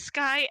this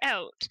guy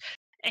out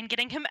and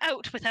getting him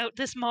out without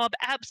this mob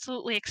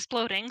absolutely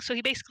exploding. So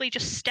he basically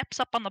just steps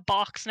up on the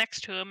box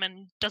next to him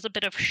and does a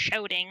bit of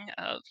shouting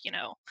of,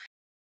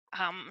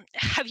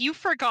 have you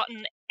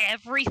forgotten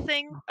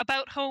everything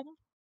about home?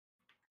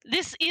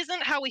 This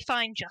isn't how we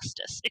find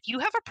justice. If you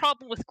have a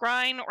problem with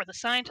Grine or the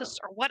scientists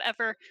or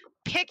whatever,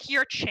 pick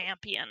your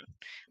champion.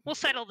 We'll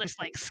settle this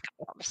like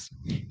scums.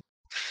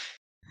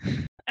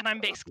 And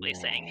I'm basically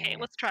saying, hey,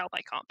 let's trial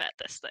by combat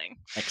this thing.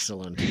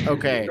 Excellent.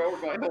 Okay.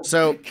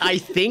 So I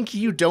think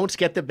you don't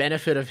get the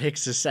benefit of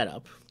Hicks's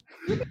setup.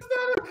 That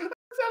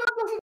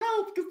doesn't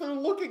help because they're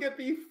looking at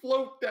me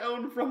float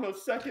down from a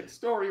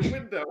second-story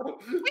window.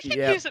 We can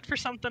Yep. use it for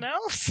something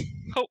else,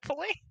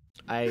 hopefully.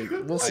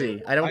 We'll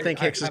see. I don't think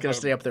Hicks is have going a- to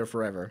stay up there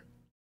forever.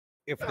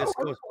 If this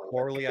goes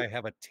poorly, I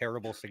have a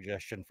terrible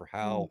suggestion for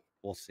how.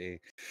 We'll see.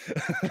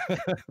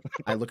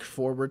 I look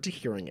forward to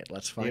hearing it.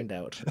 Let's find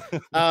out.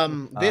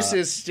 This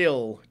is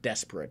still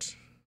desperate.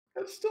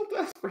 It's still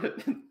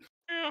desperate.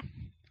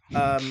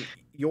 Yeah.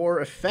 Your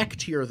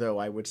effect here, though,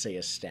 I would say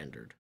is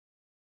standard.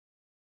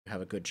 You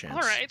have a good chance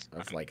Alright.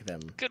 of like them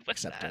Good with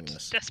accepting that.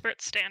 this.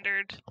 Desperate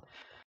standard.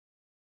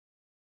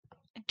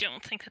 I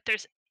don't think that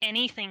there's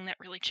anything that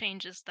really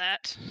changes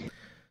that.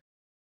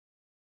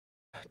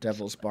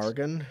 Devil's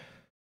bargain.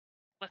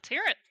 Let's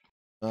hear it.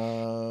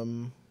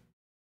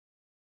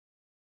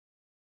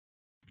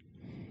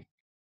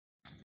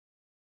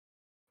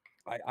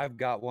 I've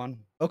got one.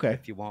 Okay.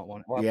 If you want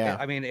one. Well, Yeah.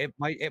 I mean, it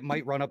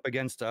might run up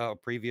against a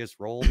previous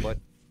roll, but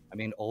I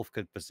mean, Ulf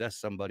could possess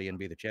somebody and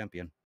be the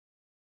champion.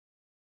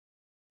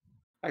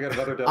 I got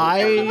another devil.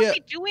 What was he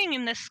doing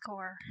in this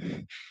score?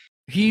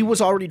 He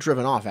was already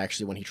driven off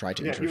actually when he tried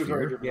to Yeah, he was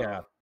already interfere. driven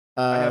off.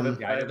 Yeah, I have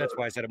yeah. a- That's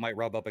why I said it might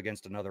rub up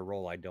against another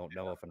roll. I don't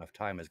know if enough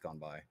time has gone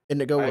by.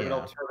 Indigo. I have an Yeah.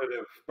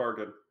 alternative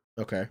bargain.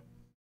 Okay.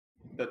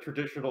 The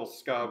traditional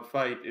Scab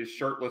fight is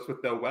shirtless with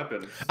no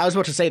weapons. I was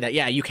about to say that.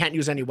 Yeah, you can't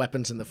use any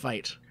weapons in the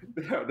fight.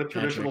 Yeah, the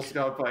traditional Patrick.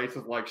 Scab fight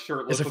is like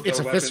shirtless It's a- with it's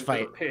no a weapons fist in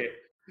fight. a pit.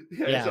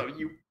 Yeah, Yeah. so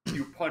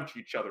you punch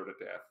each other to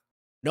death.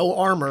 No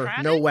armor,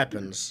 no Tragic?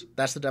 weapons.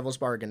 That's the devil's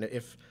bargain.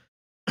 If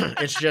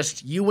it's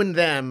just you and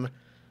them,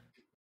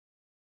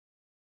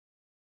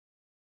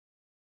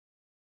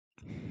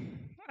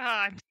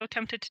 I'm so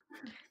tempted to...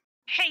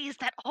 Hey, is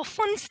that Ulf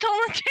one still on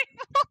the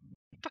table?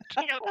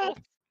 Fucking out Ulf.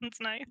 That's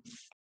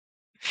nice.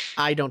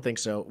 I don't think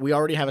so. We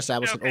already have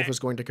established that Okay. Ulf is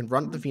going to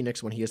confront the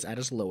Phoenix when he is at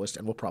his lowest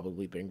and will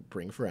probably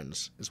bring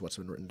friends, is what's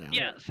been written down.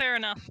 Yeah, fair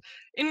enough.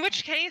 In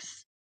which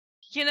case,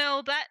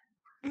 that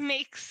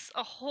makes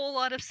a whole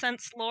lot of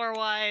sense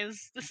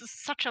lore-wise. This is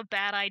such a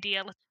bad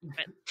idea. Let's do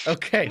it.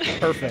 Okay,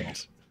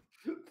 perfect.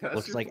 That's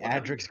Looks your like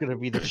plan. Adric's gonna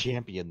be the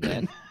champion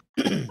then.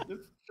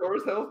 It's sure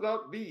as hell's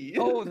not me.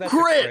 Oh, that's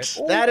Crit!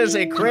 That is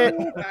a crit.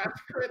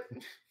 That's crit.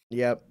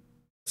 Yep.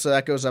 So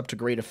that goes up to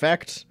great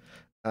effect,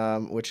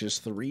 which is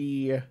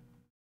 3.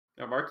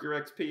 Now mark your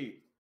XP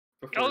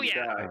before Oh, you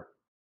yeah. die.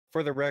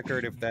 For the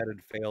record, if that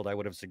had failed, I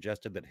would have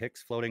suggested that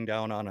Hicks floating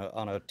down on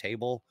a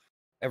table,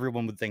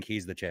 everyone would think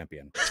he's the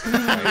champion.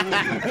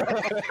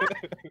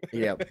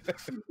 Yep.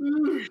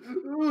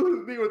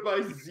 Me with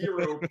my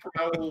 0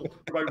 prowl,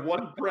 my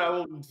 1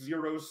 prowl and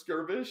 0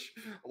 skirmish.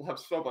 I'll have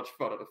so much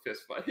fun at a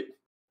fist fight.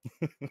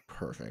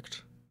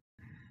 Perfect.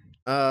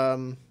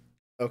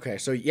 Okay,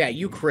 so yeah,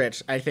 you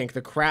crit. I think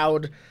the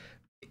crowd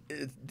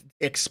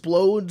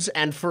explodes,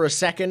 and for a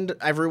second,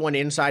 everyone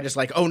inside is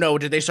like, "Oh no,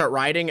 did they start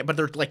rioting?" But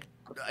they're like,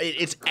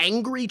 it's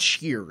angry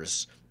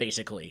cheers,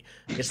 basically.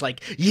 It's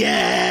like,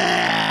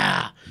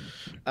 "Yeah!"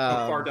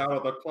 How far down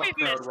on the We've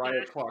crowd missed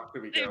riot it. clock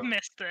do we They've go?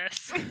 missed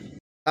this.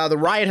 The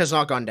riot has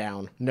not gone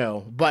down,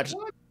 no, but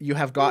What? you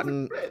have It was a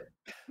gotten. crit.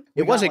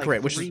 It We was got, a like,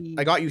 crit, which is 3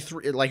 I got you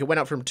 3. Like it went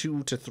up from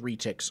 2 to 3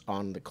 ticks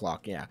on the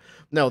clock. Yeah,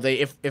 no, they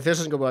if this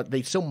doesn't go well,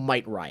 they still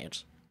might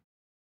riot,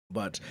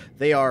 but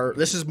they are.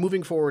 This is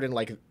moving forward, and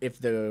like if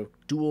the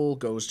duel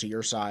goes to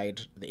your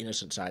side, the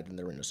innocent side, then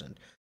they're innocent.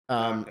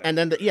 Okay. And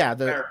then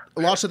Fair.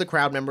 lots of the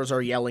crowd members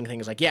are yelling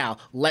things like, "Yeah,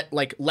 let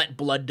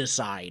blood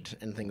decide,"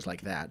 and things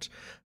like that.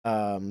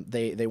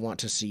 They want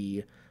to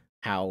see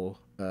how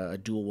a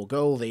duel will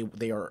go.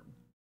 They are.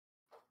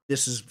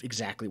 This is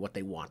exactly what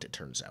they want. It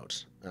turns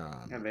out.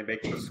 And they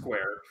make the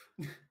square.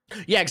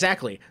 Yeah,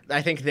 exactly.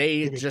 I think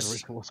they Maybe just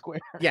ritual square.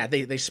 yeah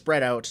they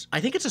spread out.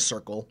 I think it's a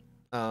circle.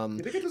 You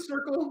think it's a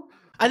circle?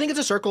 I think it's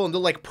a circle, and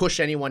they'll like push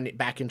anyone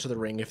back into the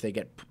ring if they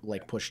get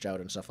like pushed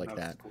out and stuff like Not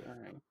that.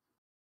 squaring.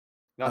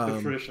 Not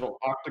the traditional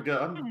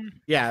octagon.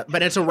 Yeah,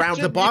 but it's around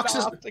the box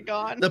is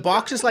octagon. the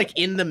box is like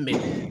in the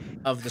middle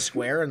of the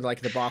square, and like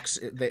the box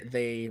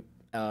they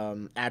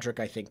Adric,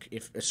 I think,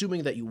 if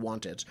assuming that you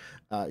want it,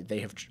 they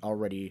have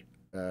already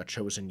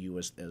chosen you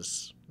as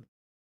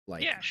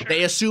Like, Yeah, sure.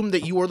 they assume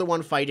that you are the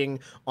one fighting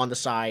on the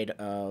side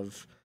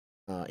of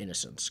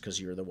innocence because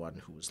you're the one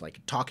who was like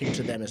talking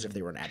to them as if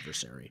they were an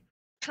adversary.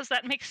 Because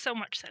that makes so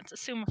much sense.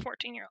 Assume a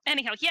 14-year-old.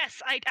 Anyhow,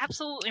 yes, I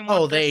absolutely want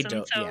Oh, this. they And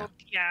don't. so,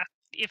 yeah,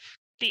 if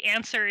the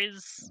answer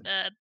is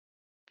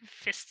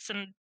fists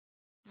and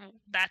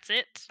that's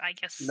it, I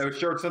guess. No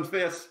shirts and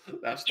fists.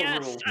 That's the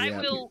Yes, rule. I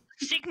Yeah. will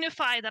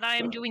signify that I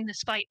am doing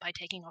this fight by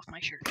taking off my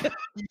shirt.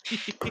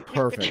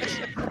 Perfect.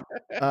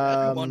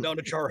 Come on down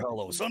to Char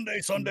Hollow. Sunday.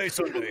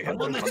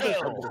 Hell in the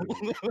cell.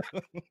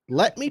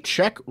 Let me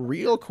check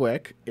real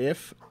quick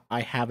if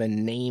I have a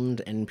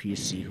named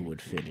NPC who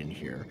would fit in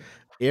here.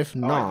 If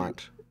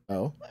not, I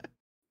don't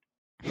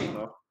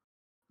know.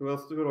 Who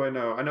else do I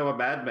know? I know a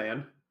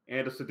madman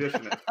and a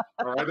seditionist.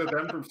 Are either of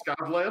them from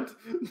Scotland?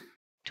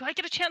 Do I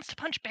get a chance to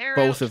punch Bear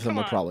both out? of them Come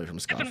are on. probably from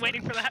I've Scotland. been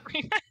waiting for that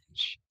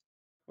rematch.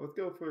 Let's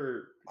go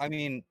for. I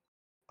mean,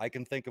 I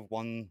can think of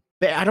one.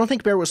 I don't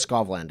think Bear was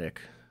Scotlandic.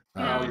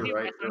 No, You're he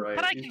right. wasn't, You're right.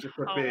 but I He's can just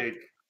a hope. big.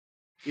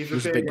 He's a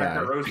He's a big big guy.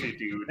 Akarosi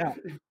dude. Yeah.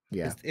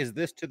 Yeah. Is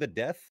this to the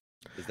death?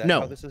 Is that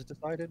No. how this is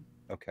decided?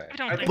 Okay. I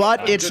don't I think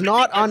But so. it's I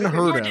not think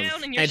unheard You're of.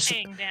 down and you're It's,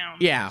 staying down.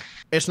 yeah,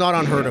 it's not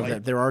unheard of like-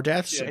 that there are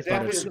deaths, Yeah, but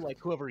death it's is- Like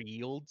whoever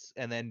yields,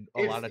 and then a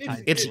It's- lot of it's-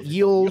 times it's people just don't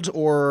yield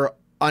or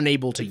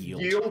unable to It's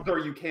yield. yield or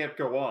you can't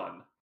go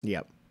on.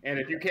 Yep. And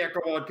if you can't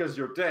go on because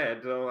you're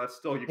dead, well, that's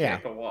still you Yeah.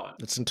 can't go on.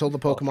 It's until the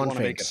Well, if you Pokemon want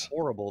to make it fades.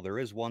 horrible, there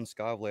is one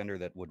Scovlander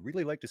that would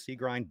really like to see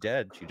Grind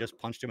dead. She just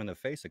punched him in the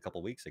face a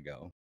couple weeks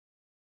ago.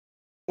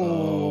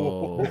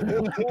 Oh.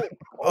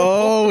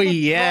 Oh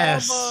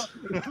yes.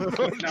 No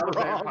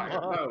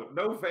vampire.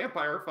 No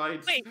vampire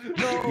fights. Wait,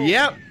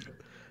 Yep.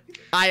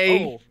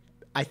 I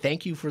Oh,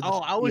 thank you for the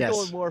I was yes.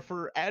 going more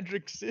for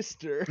Adric's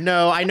sister.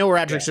 No, I know where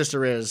Adric's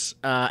sister is,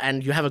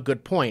 and you have a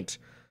good point.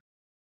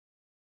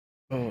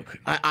 Oh,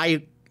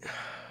 I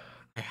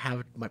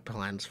have my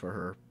plans for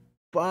her,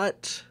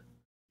 but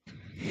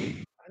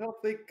I don't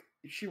think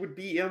she would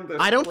be in the.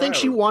 I don't think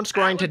she crowd. wants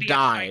Grind to would be a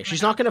die. fight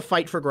She's now. not going to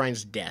fight for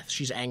Grind's death.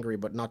 She's angry,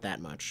 but not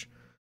that much.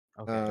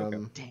 Okay.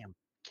 Damn,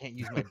 can't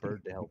use my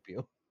bird to help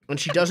you. And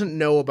she doesn't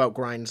know about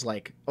Grind's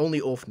like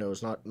only Ulf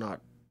knows, not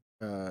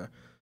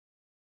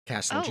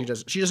Caslin.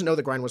 Oh. She doesn't know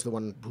that Grind was the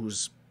one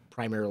who's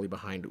primarily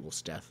behind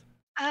Ulf's death.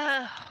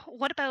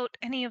 what about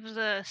any of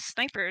the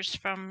snipers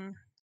from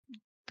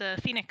the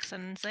Phoenix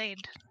and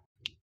Zaid?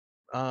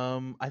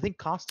 I think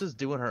Costa's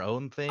doing her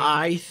own thing.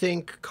 I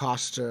think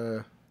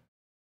Costa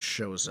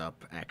shows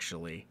up,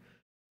 actually.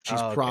 She's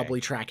Oh, okay.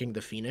 probably tracking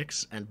the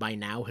Phoenix, and by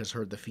now has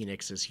heard the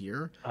Phoenix is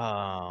here,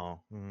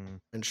 Oh.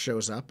 and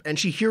shows up. And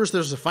she hears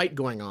there's a fight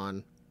going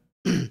on.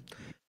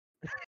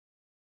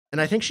 And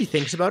I think she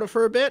thinks about it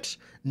for a bit,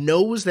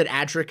 knows that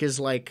Adric is,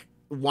 like,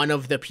 one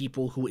of the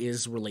people who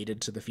is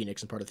related to the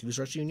Phoenix and part of the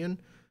Fusewrights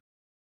Union.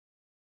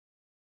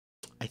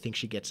 I think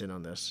she gets in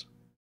on this.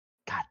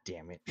 God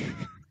damn it.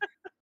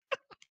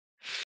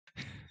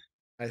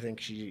 I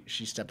think she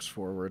steps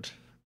forward.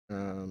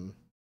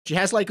 She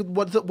has like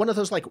one of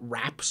those like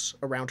wraps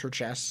around her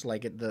chest,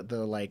 like the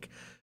like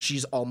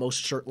she's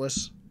almost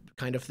shirtless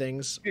kind of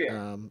things.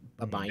 Yeah.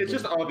 A binding. It's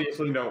just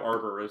obviously no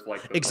arbor is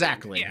like the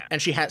Exactly. Yeah.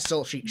 And she has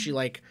still she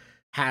like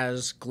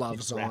has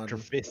gloves Wrapped on. her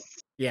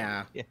fists.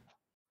 Yeah.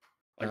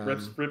 Like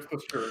rips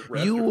the shirt.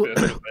 wraps You your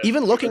fist,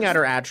 even looking at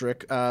her,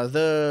 Adric,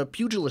 the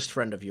pugilist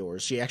friend of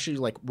yours, she actually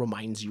like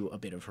reminds you a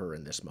bit of her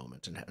in this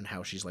moment and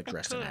how she's like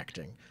dressed and good.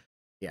 acting.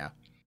 Yeah.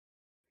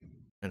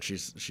 And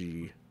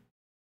she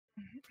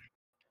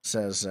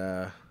says,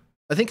 I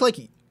think like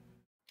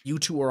you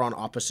two are on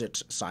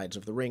opposite sides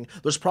of the ring.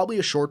 There's probably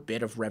a short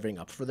bit of revving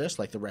up for this,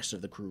 like the rest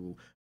of the crew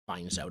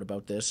finds out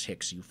about this.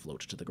 Hicks, you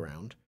float to the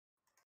ground.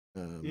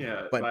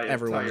 Yeah, but my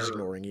everyone's entire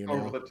ignoring you now.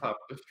 over the top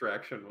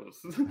distraction was.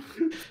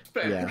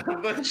 Yeah.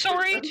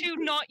 Sorry to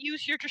not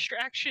use your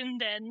distraction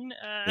then.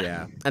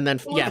 Yeah, and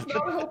then Well, yeah, it's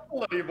not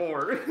helpful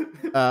anymore.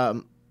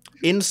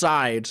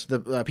 inside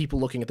the people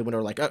looking at the window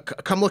are like,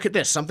 come look at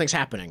this, something's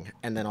happening.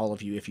 And then all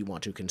of you, if you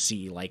want to, can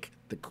see like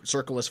the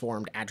circle is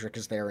formed, Adric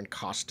is there, and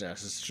Costa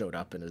has showed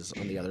up and is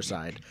on the other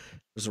side.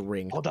 There's a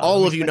ring. Hold on, All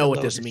let me of you spend know a what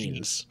load this to see.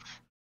 means.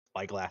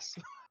 Spyglass.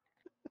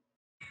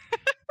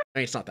 I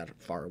mean, it's not that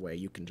far away.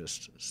 You can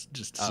just see.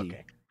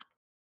 Okay.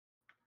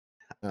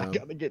 I Um,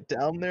 gotta get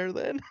down there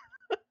then.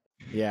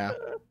 yeah.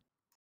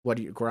 What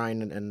do you,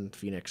 Grind and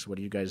Phoenix? What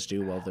do you guys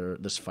do while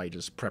this fight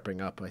is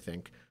prepping up? I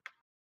think.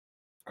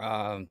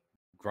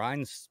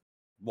 Grind's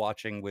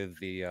watching with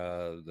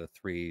the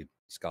three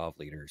Scov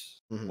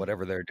leaders. Mhm.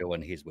 Whatever they're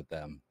doing, he's with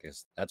them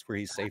because that's where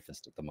he's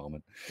safest at the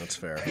moment. That's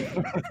fair.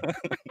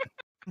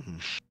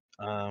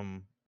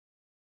 Mhm.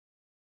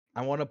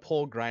 I want to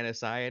pull Grind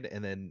aside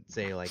and then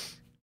say like,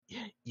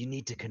 you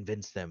need to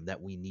convince them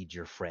that we need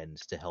your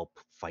friends to help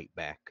fight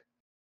back.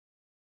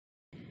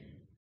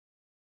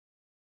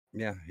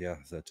 Yeah,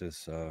 that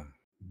is. I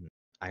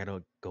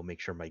gotta go make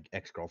sure my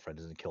ex-girlfriend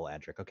doesn't kill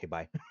Adric. Okay,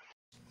 bye.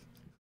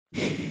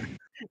 As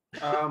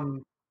Just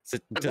long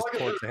as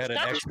towards the head of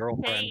That's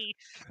ex-girlfriend. safe.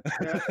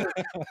 Yeah, as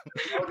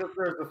long as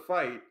there's a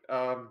fight,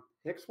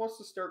 Hicks wants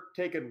to start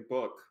taking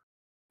book.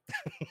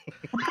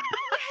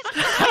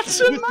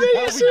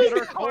 That's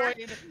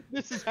amazing.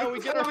 This is how we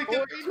get How our we coin.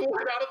 get the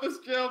coin out of this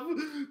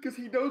gem because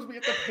he knows we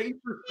have to pay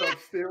for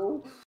stuff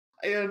still,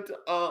 and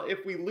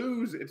if we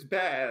lose, it's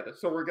bad.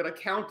 So we're gonna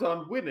count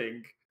on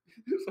winning.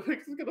 So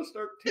he's gonna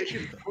start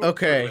taking.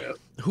 Okay,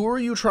 who are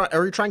you trying?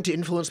 Are you trying to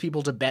influence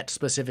people to bet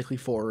specifically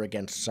for or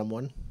against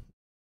someone?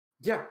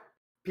 Yeah,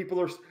 people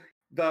are.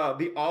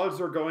 The odds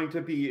are going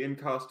to be in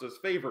Costa's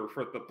favor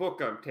for the book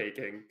I'm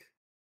taking.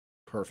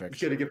 Perfect.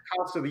 He's gonna give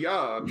Costa the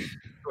odds,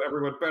 so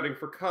everyone betting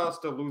for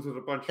Costa loses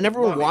a bunch. And of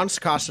everyone money. wants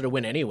Costa to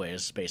win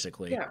anyways,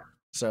 basically. Yeah.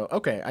 So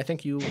okay, I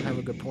think you have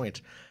a good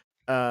point.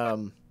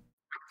 3-1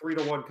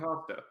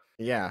 Costa.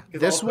 Yeah, 'Cause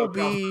this also will be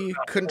Costa's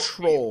got 14.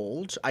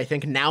 controlled. I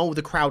think now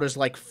the crowd is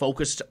like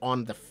focused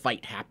on the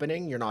fight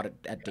happening. You're not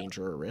at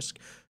danger or risk.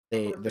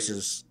 This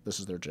is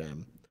their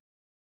jam.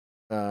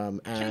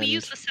 And Can we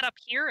use the setup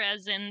here,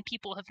 as in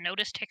people have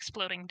noticed Hicks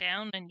floating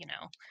down, and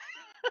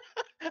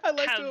I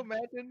like to have-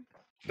 imagine.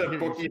 The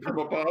bookie from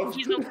above.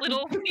 he's a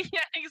little,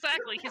 yeah,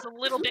 exactly. He's a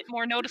little bit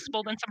more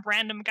noticeable than some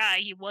random guy.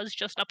 He was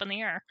just up in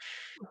the air.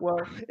 Well,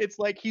 it's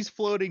like he's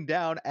floating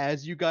down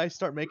as you guys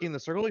start making the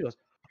circle. He goes,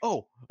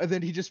 "Oh," and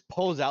then he just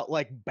pulls out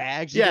like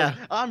bags. He Yeah.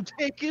 goes, "I'm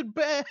taking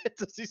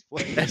bets," as he's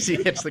floating. as he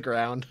hits the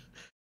ground.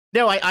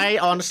 No, I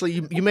honestly,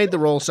 you made the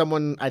roll.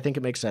 Someone, I think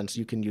it makes sense.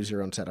 You can use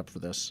your own setup for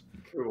this.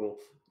 Cool.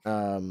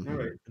 All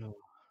right.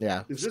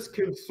 Yeah. Is this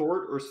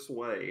consort or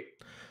sway?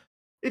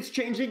 It's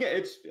changing.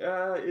 It's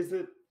is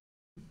it?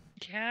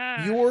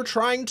 Yeah. You're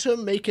trying to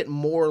make it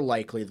more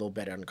likely they'll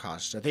bet on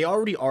Costa. They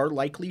already are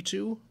likely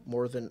to,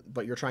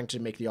 but you're trying to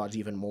make the odds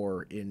even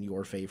more in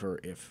your favor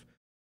if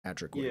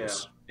Adric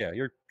wins. Yeah,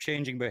 you're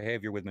changing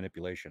behavior with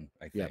manipulation,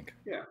 I Yeah. think.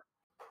 Yeah.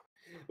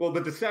 Well, the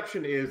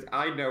deception is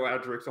I know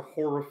Adric's a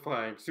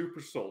horrifying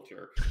super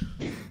soldier.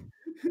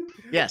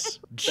 Yes,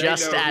 They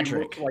just know he Adric.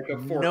 looks like a No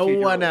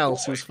 14-year-old one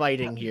else boy. who's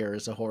fighting here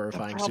is a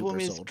horrifying The problem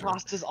super is soldier.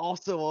 Costa's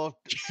also a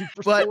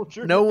super But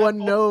soldier. no one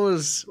now.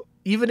 knows.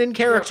 Even in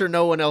character,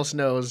 no one else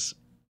knows.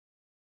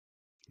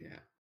 Yeah.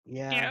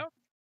 Yeah, Yeah.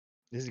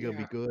 this is gonna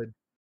be Yeah. good.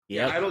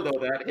 Yeah, Yep. I don't know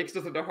that. Hicks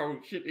doesn't know how.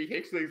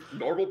 Hicks is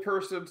normal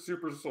person,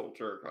 super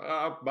soldier.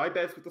 My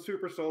bet's with the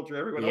super soldier.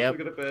 Everyone else Yep. is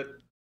gonna bet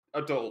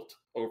adult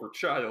over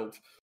child.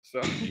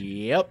 So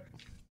Yep.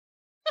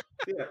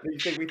 yeah,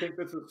 we think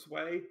this is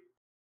sway.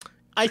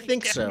 I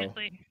think so.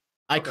 Definitely.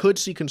 I Okay. could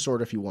see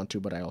consort if you want to,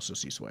 but I also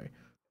see sway.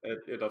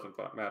 It doesn't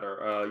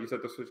matter. You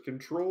said this was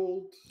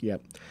controlled.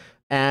 Yep. Gonna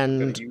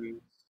And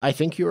use- I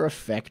think your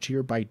effect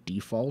here by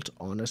default,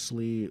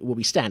 honestly, will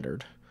be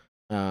standard.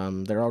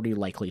 They're already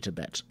likely to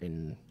bet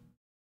in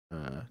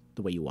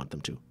the way you want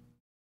them to.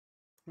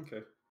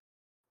 Okay.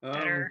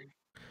 Better.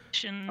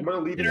 I'm gonna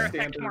leave it Better affect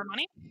standard. more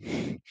money.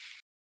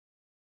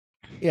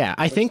 Yeah,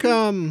 I Let's think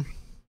do-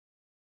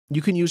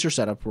 you can use your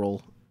setup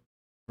roll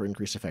for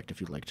increased effect if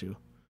you'd like to.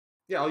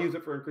 Yeah, I'll use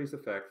it for increased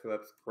effect. So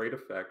that's great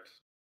effect.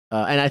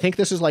 And I think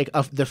this is like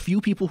the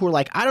few people who are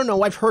like, I don't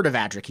know, I've heard of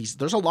Adric.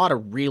 There's a lot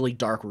of really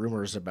dark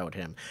rumors about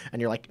him,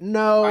 and you're like,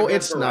 no, I meant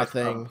it's the rest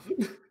of nothing.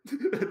 them.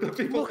 The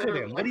people Look that at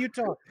are him. What like- are you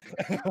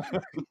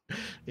talking?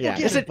 Yeah,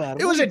 Forget about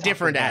it. it What was are a you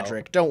different talking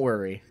about? Adric. Don't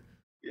worry.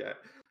 Yeah,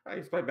 I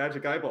use my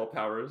magic eyeball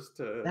powers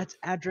to. That's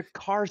Adric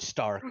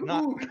Karstark,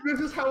 not Ooh, this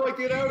is how I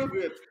get out of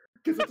it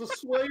because it's a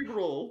sway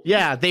roll.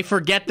 Yeah, they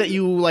forget that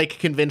you like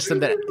convinced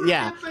them that.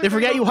 Yeah, they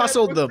forget made you a bet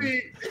hustled with them.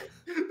 me.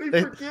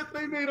 They forget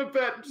they made a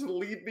bet and just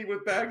leave me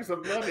with bags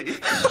of money.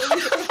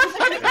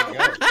 There you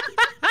go.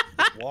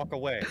 Walk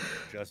away.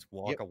 Just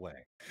walk Yep. away.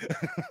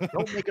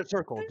 don't make a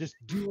circle. Just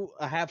do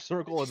a half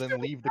circle and then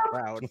leave the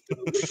crowd.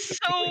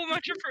 So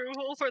much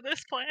approval for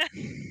this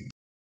plan.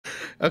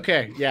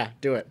 Okay, yeah,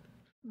 do it.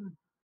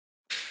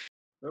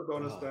 No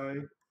bonus Oh.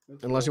 die.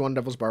 That's Unless you cool. want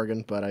Devil's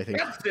Bargain, but I think.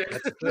 That's six.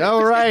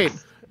 All right,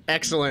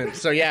 excellent.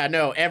 So yeah,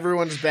 no,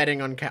 everyone's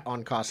betting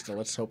on Costa.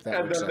 Let's hope that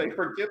And works then out. they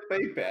forget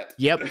they bet.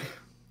 Yep.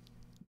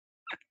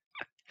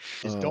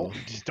 Just Oh.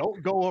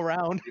 don't go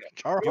around Do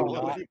Charles.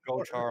 not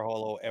go Char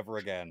Hollow ever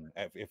again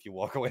if you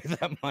walk away with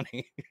that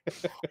money.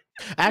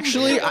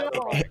 Actually,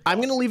 I'm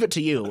going to leave it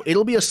to you.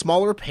 It'll be a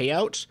smaller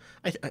payout.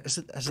 Is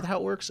it how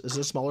it works? Is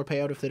it a smaller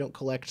payout if they don't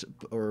collect,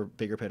 or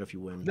bigger payout if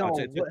you win? No,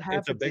 It's what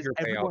happens a bigger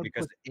is payout everyone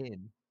because puts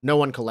in. No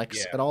one collects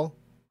Yeah. at all.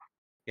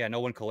 yeah, no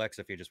one collects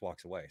if he just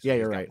walks away. So Yeah,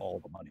 he's you're got right. all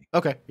the money.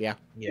 Okay, yeah.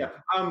 Yeah.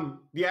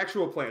 The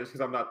actual plan is,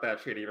 because I'm not that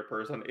shady of a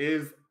person,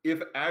 is if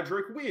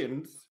Adric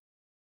wins,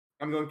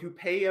 I'm going to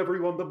pay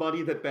everyone the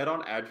money that bet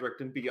on Adric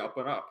and be up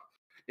and up.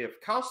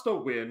 If Costa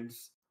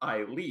wins,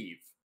 I leave.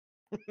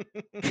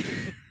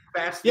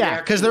 That's the Yeah,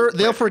 because actual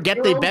they'll plan.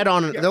 forget they bet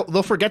on Yeah.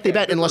 they'll forget they Yeah,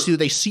 bet they're- unless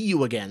they see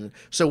you again.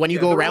 So when you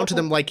Yeah, go they're around to also-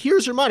 them like,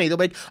 here's your money, they'll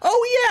be like,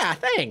 oh yeah,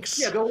 thanks.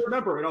 Yeah, they'll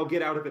remember and I'll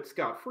get out of it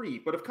scot-free.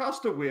 But if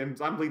Costa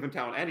wins, I'm leaving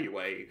town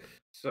anyway.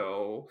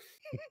 So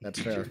That's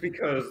fair. just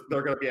because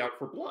they're going to be out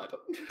for blood.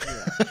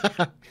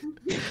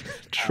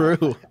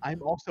 True.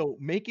 I'm also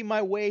making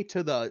my way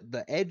to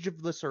the edge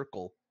of the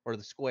circle or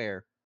the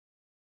square.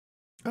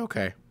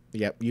 Okay.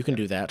 Yep, you can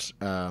do that.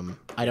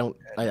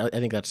 I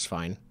think that's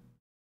fine.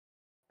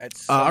 At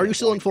Are some you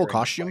still in point full during the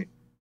costume? fight-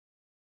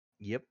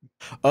 Yep.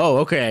 Oh,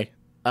 okay.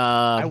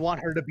 I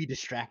want her to be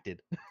distracted.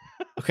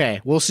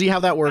 Okay, we'll see how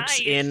that works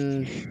Nice.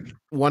 in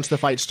once the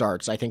fight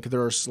starts. I think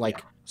there's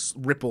like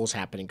ripples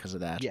happening because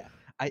of that. Yeah,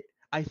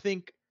 I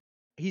think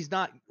he's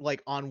not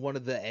like on one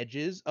of the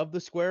edges of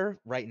the square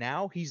right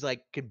now. He's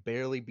like can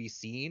barely be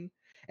seen,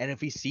 and if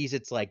he sees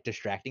it's like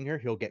distracting her,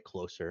 he'll get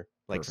closer,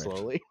 like Perfect.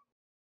 slowly.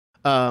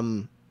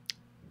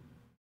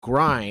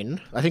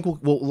 Grine, I think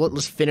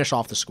let's finish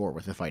off the score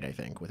with the fight. I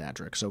think with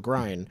Adric. So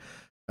Grine,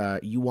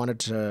 you wanted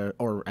to,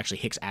 or actually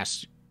Hicks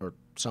asked, or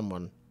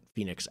someone,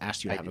 Phoenix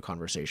asked you to have a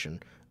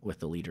conversation with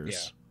the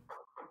leaders.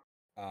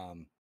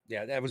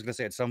 Yeah, I was gonna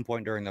say at some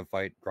point during the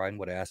fight, Grind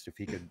would ask if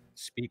he could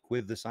speak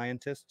with the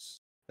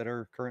scientists that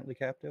are currently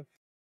captive.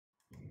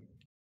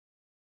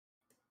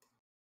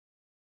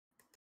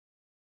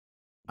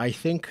 I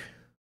think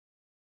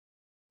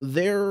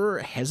they're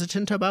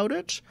hesitant about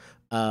it,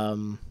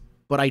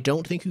 but I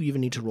don't think you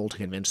even need to roll to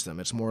convince them.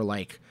 It's more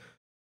like,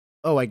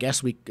 oh, I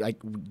guess we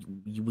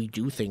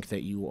do think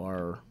that you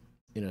are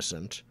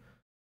innocent.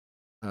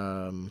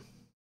 I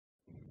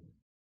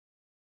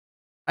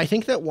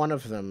think that one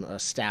of them,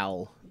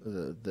 Stal,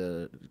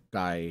 the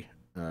guy,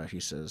 he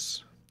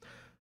says,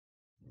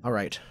 "All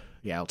right,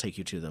 yeah, I'll take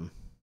you to them."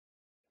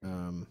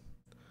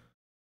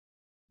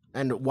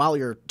 And while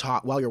you're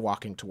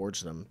walking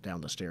towards them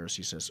down the stairs,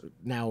 he says,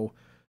 "Now,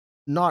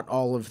 not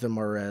all of them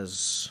are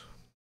as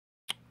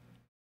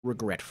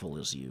regretful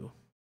as you.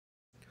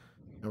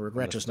 Now,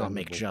 regret does not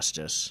make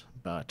justice,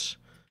 but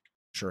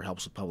sure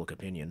helps with public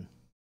opinion."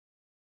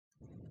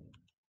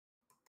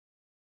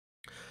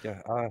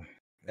 Yeah.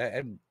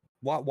 And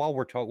while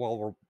we're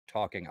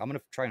talking, I'm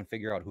gonna try and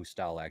figure out who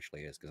Stahl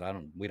actually is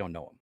because we don't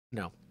know him.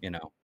 No. You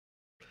know.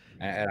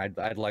 And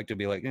I'd like to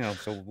be like,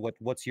 so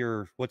what's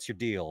your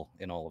deal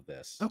in all of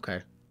this?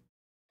 Okay.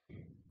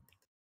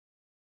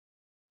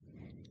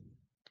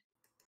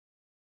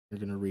 You're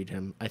gonna read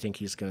him. I think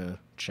he's gonna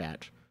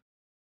chat.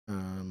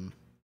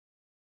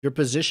 Your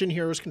position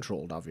here is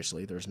controlled,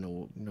 obviously. There's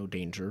no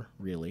danger,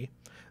 really.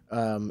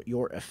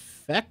 Your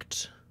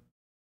effect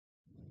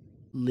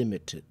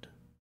limited.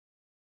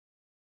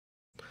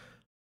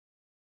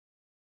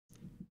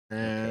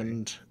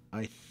 And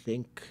okay.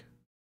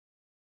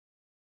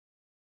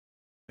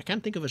 I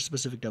can't think of a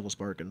specific Devil's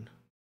Bargain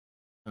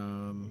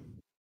for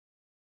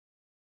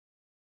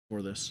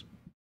this.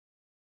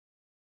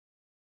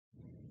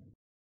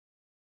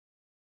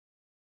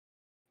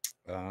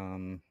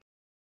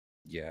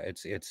 Yeah,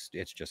 it's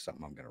just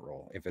something I'm gonna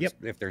roll.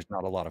 If there's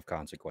not a lot of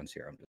consequence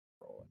here, I'm just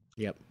rolling.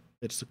 Yep,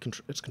 it's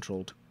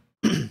controlled.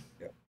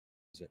 Yep.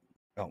 Is it?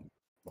 Oh,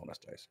 bonus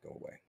dice go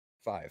away.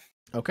 5.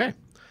 Okay.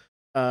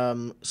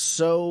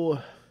 So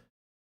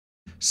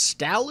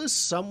Stal is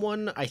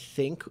someone, I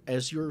think,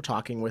 as you're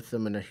talking with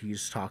him and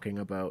he's talking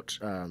about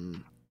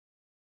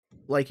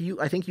I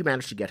think you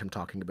managed to get him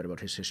talking a bit about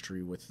his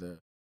history with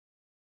the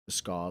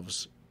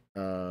Scovs.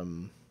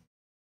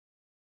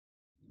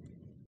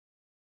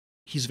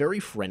 He's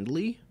very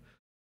friendly,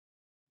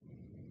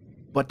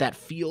 but that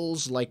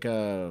feels like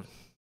an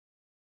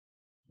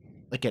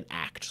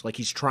act. Like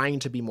he's trying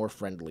to be more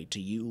friendly to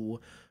you,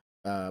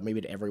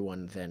 maybe to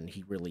everyone than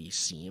he really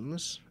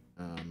seems.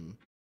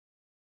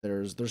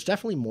 There's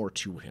definitely more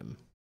to him.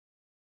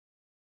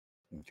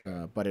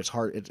 Okay. But it's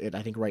hard.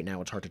 I think right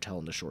now it's hard to tell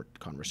in the short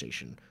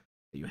conversation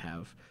that you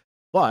have.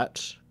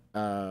 But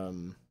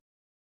I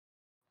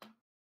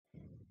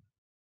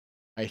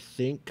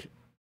think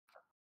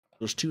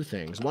there's two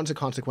things. One's a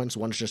consequence.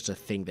 One's just a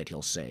thing that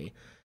he'll say.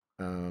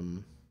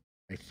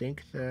 I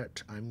think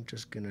that I'm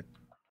just gonna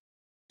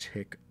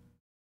tick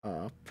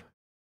up.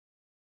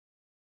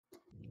 I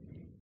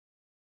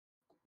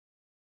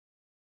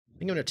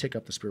think I'm gonna tick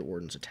up the Spirit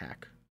Warden's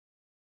attack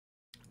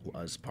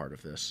as part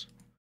of this.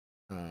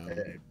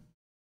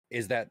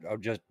 Is that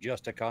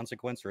just a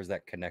consequence, or is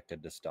that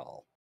connected to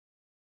Stahl?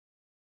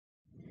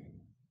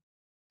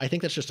 I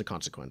think that's just a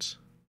consequence.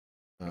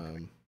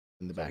 In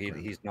the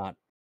background, he's not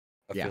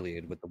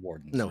affiliated with the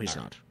Wardens. No, he's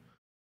not.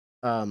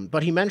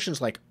 But he mentions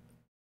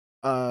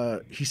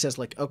he says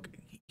okay,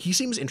 he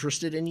seems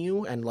interested in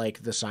you and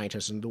like the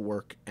scientists and the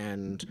work,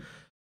 and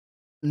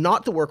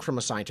not the work from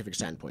a scientific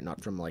standpoint,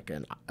 not from like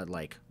a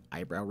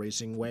eyebrow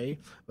raising way,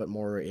 but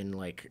more in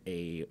like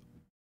a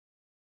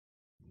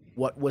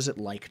what was it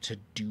like to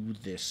do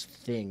this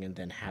thing and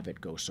then have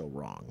it go so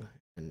wrong?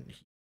 And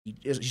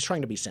he's trying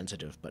to be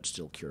sensitive but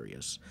still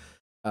curious.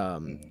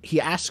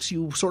 He asks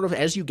you sort of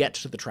as you get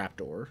to the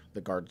trapdoor,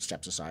 the guard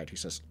steps aside. He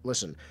says,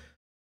 "Listen,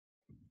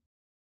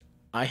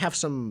 I have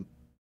some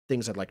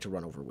things I'd like to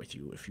run over with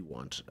you if you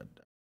want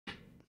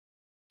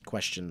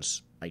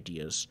questions,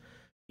 ideas,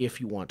 if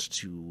you want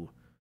to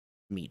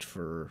meet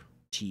for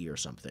tea or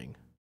something."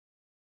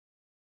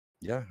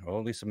 Yeah,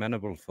 always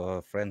amenable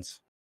for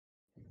friends.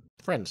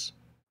 Friends.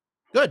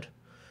 Good.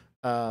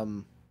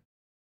 Okay.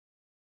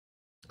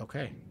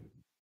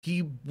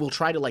 He will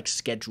try to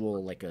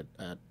schedule a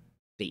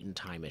date and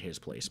time at his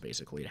place,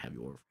 basically, to have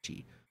you over for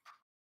tea.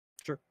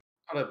 Sure.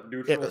 On a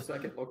neutral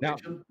second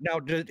location. Now,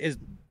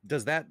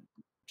 does that,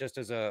 just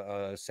as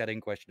a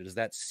setting question, does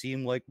that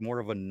seem like more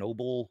of a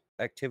noble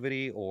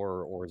activity,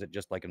 or is it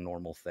just like a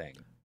normal thing?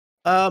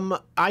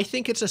 I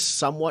think it's a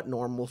somewhat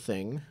normal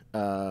thing.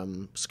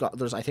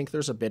 I think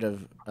there's a bit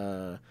of,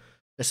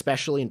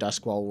 especially in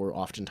Duskwall, where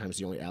oftentimes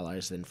the only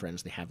allies and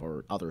friends they have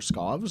are other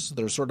Scavs.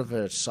 There's sort of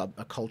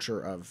a culture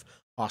of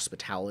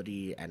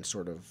hospitality and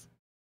sort of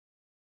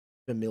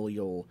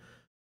familial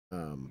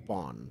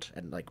bond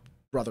and like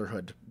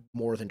brotherhood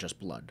more than just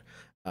blood.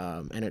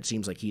 And it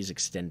seems like he's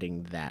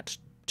extending that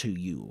to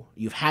you.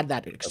 You've had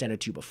that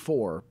extended to you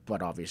before,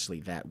 but obviously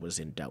that was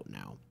in doubt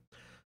now.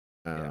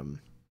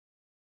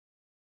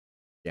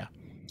 Yeah.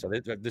 So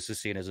this is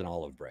seen as an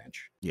olive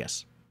branch.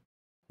 Yes.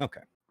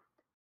 Okay.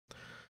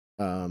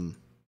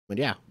 But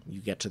yeah,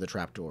 you get to the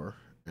trapdoor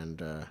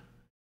and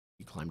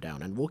you climb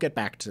down, and we'll get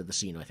back to the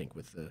scene I think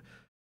with the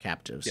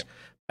captives. Yep.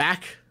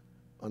 Back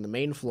on the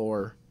main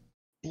floor.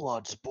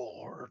 Blood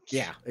sports.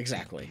 Yeah,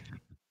 exactly.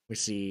 We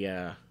see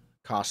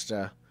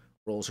Costa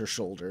rolls her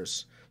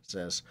shoulders,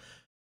 says,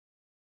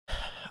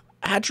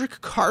 "Adric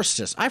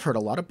Karstus, I've heard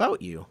a lot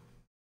about you."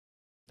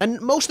 And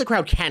most of the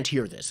crowd can't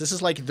hear this. This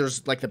is like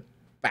there's like the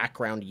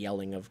background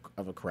yelling of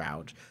a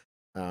crowd.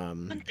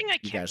 One thing I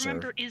can't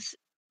remember is,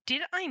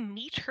 did I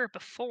meet her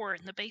before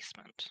in the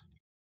basement?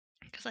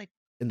 Because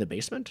in the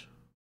basement?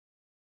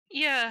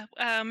 Yeah,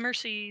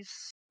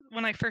 Mercy's.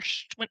 When I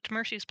first went to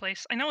Mercy's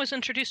place, I know I was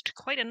introduced to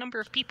quite a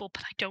number of people,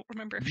 but I don't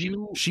remember if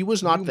she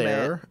was not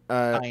there.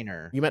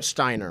 Steiner. You met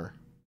Steiner,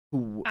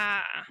 who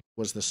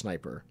was the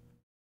sniper.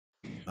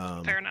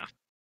 Fair enough.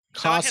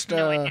 Costa, so I have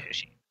no idea who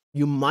she.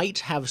 You might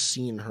have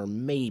seen her,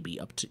 maybe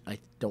up to, I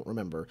don't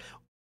remember,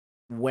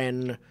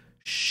 when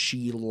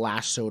she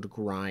lassoed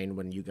Grind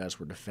when you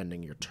guys were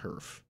defending your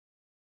turf.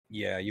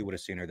 Yeah, you would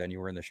have seen her then. You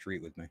were in the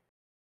street with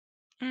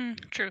me.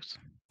 Truth.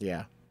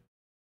 Yeah.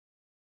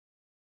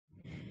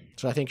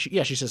 So I think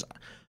she says,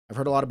 "I've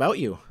heard a lot about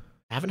you.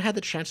 I haven't had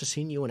the chance to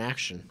see you in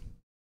action.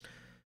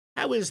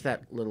 How is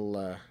that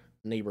little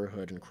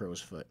neighborhood in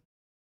Crowsfoot?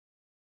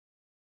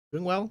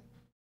 Doing well?"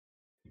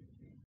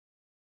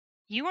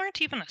 You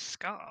aren't even a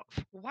Scav.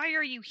 Why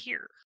are you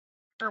here?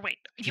 Or wait,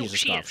 she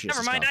is.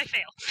 Never mind, I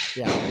fail.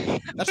 Yeah,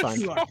 that's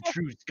fine. You are a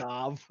true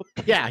Scav.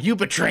 Yeah, you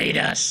betrayed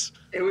us.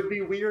 It would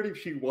be weird if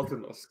she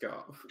wasn't a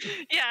Scav.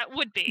 Yeah, it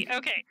would be.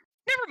 Okay.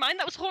 Never mind,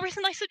 that was the whole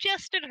reason I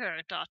suggested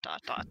her. ...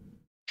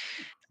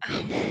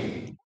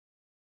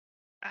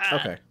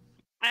 Okay.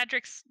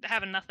 Adric's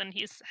having nothing.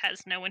 He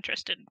has no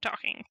interest in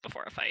talking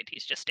before a fight.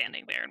 He's just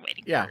standing there and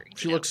waiting. Yeah,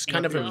 she looks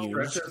kind of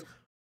amused.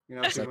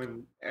 You're not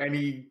doing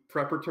any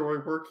preparatory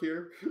work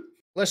here?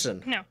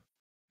 Listen. No.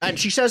 And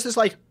she says this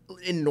like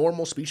in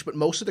normal speech, but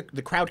most of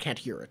the crowd can't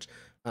hear it.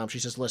 She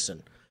says,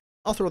 "Listen,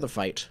 I'll throw the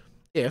fight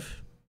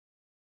if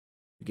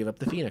you give up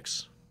the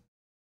Phoenix."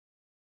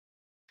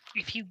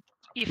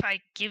 If I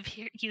give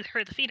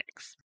her the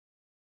Phoenix,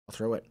 I'll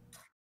throw it.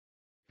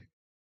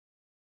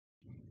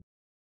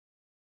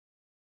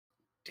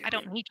 I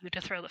don't need you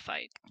to throw the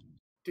fight.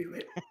 Do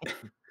it.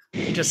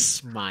 He just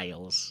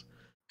smiles.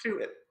 Do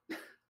it.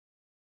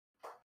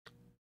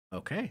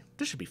 Okay,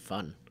 this should be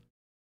fun.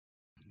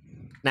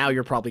 Now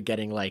you're probably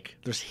getting like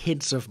there's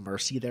hints of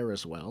Mercy there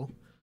as well.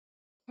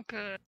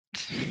 Good.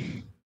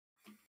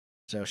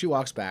 So she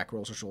walks back,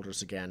 rolls her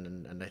shoulders again,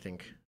 and I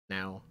think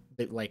now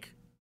they like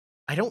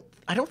I don't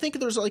think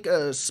there's like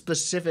a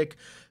specific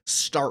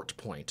start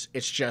point.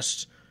 It's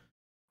just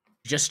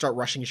start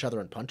rushing each other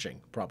and punching.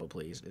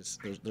 Probably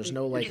there's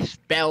no like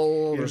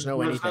bell. There's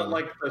no anything. It's not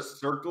like the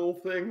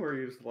circle thing where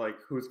he's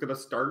like, "Who's gonna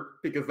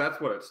start?" Because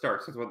that's what it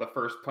starts. Is when the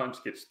first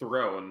punch gets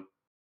thrown.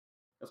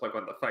 That's like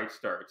when the fight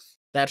starts.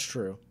 That's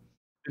true.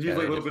 It's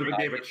usually a little bit of a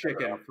game of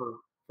chicken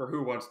for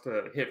who wants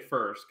to hit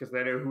first, because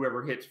they know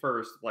whoever hits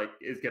first like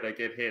is gonna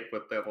get hit,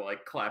 but they'll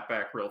like clap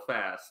back real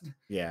fast.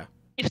 Yeah.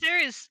 If there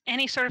is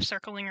any sort of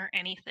circling or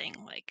anything,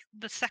 like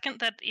the second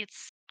that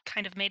it's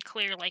kind of made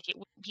clear like it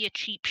would be a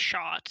cheap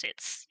shot,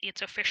 it's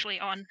officially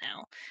on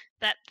now.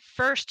 That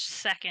first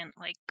second,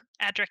 like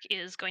Adric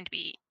is going to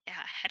be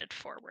headed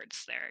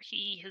forwards there.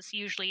 He has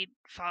usually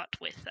fought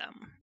with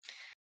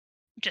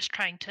just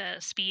trying to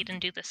speed and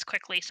do this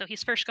quickly, so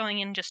he's first going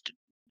in just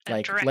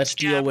like direct let's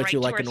deal with right you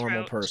like a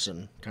normal throat.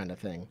 person kind of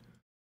thing.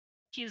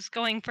 He's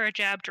going for a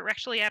jab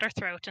directly at her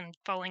throat and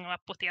following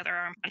up with the other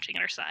arm, punching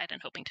at her side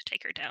and hoping to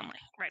take her down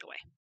right away.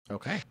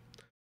 Okay.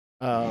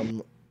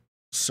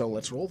 So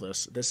let's roll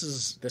this. This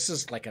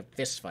is like a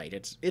fist fight.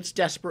 It's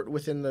desperate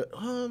within the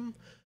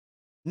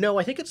no,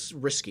 I think it's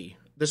risky.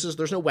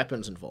 There's no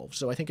weapons involved,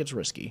 so I think it's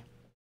risky.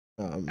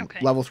 Okay.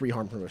 Level 3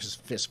 harm versus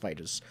fist fight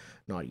is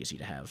not easy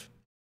to have.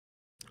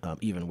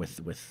 Even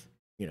with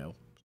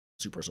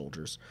super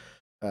soldiers.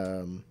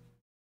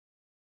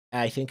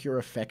 I think your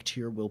effect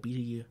here will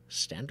be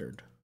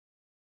standard.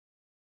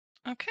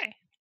 Okay.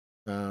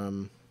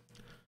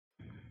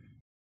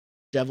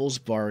 Devil's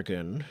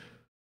Bargain.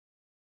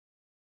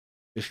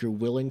 If you're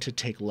willing to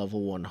take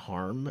level 1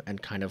 harm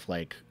and kind of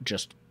like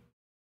just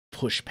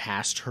push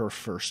past her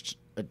first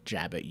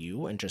jab at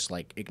you and just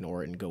like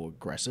ignore it and go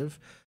aggressive,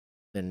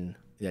 then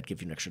that'd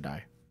give you an extra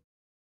die.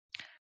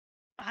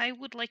 I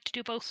would like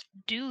to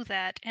do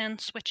that and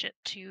switch it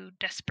to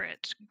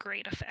Desperate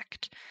Great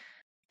Effect,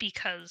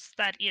 because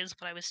that is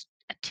what I was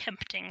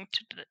attempting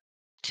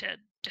to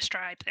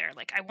describe there.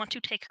 Like, I want to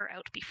take her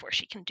out before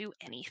she can do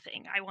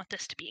anything. I want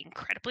this to be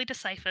incredibly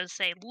decisive.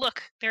 Say,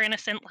 look, they're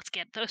innocent. Let's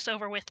get this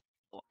over with.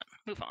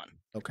 Move on.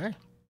 Okay.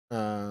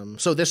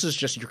 So this is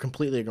just, you're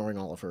completely ignoring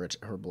all of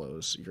her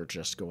blows. You're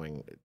just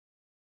going.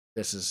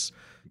 This is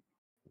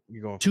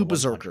You're going for two the One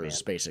Punch berserkers,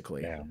 Man.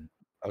 basically. Yeah,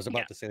 I was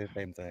about to say the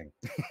same thing.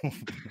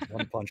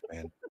 One Punch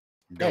Man.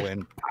 Okay. Go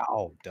in,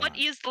 pow, done. What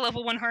is the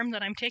level 1 harm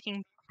that I'm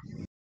taking?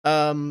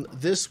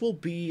 This will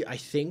be, I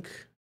think,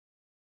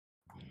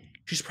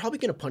 she's probably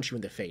going to punch you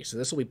in the face, so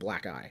this will be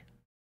black eye.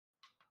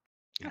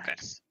 Okay.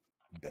 Nice.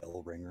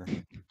 Bell ringer.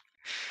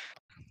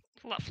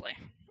 Lovely.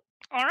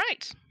 All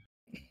right.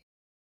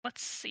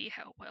 Let's see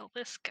how well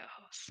this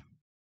goes.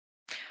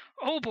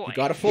 Oh boy. You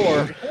got a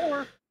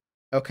 4.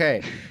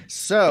 Okay,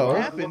 so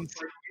What happens?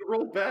 You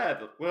rolled bad.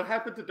 What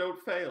happened to don't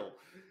fail?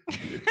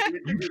 You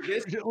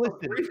missed a Listen,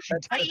 brief-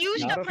 I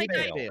used not up a my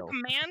fail.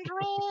 command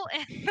roll,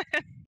 and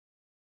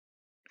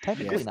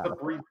Technically missed not. a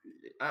brief-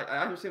 I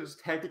understand it's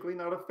technically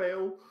not a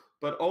fail,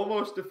 but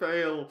almost a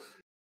fail.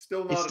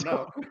 Still It's not still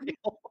enough. a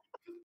fail.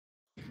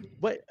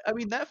 But I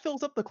mean, that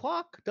fills up the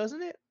clock,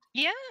 doesn't it?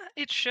 yeah,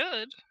 it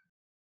should.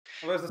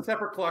 Well, there's a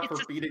separate clock It's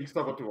for a- beating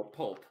someone to a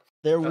pulp.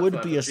 there That's would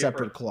not be a a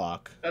separate different-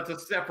 clock. That's a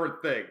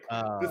separate thing.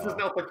 This is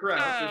not the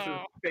crowd.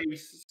 Oh. This is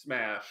face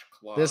smash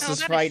clock. This Oh, is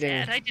that fighting-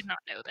 sad. I did not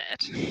know that.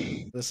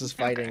 This is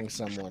Okay. fighting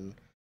someone.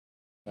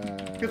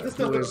 Because this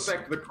who doesn't is-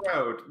 affect the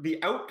crowd.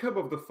 The outcome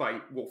of the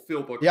fight will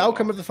fill the the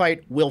outcome of the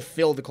fight will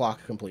fill the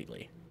clock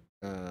completely.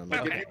 Like,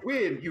 Okay. if you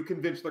win, you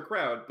convince the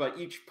crowd, but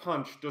each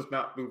punch does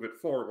not move it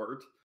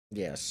forward.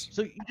 Yes.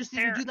 So you just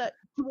need to do that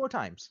 2 more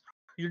times.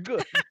 You're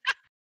good.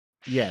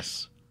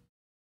 Yes.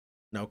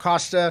 No,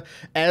 Costa,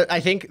 I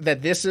think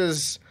that this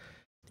is...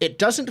 It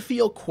doesn't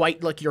feel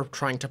quite like you're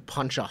trying to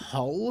punch a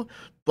hull,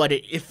 but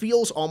it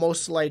feels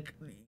almost like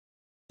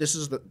this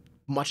is the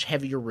much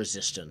heavier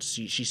resistance.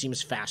 She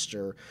seems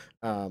faster.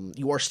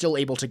 You are still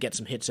able to get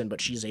some hits in, but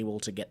she's able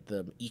to get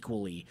them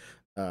equally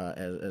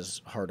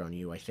as hard on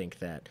you. I think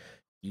that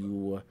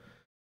you...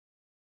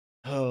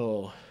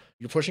 Oh,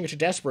 you're pushing it to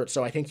desperate,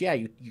 so I think, yeah,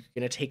 you're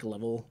going to take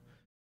level...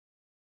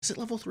 Is it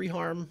level 3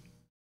 harm?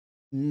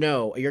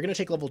 No, you're going to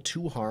take level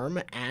 2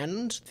 harm,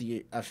 and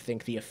I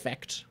think the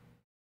effect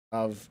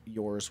of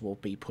yours will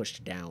be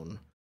pushed down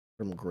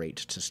from great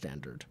to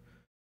standard.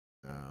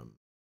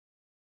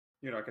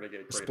 You're not going to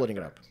get great Splitting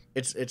it up.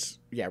 effects. It's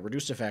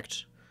reduced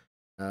effect.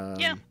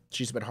 Yeah.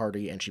 She's a bit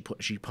hardy, and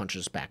she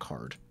punches back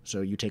hard.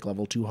 So you take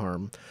level 2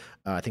 harm.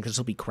 I think this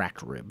will be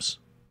cracked ribs.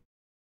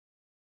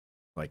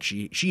 Like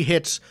she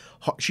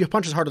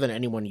punches harder than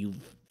anyone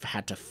you've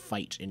had to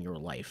fight in your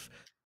life.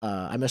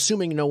 I'm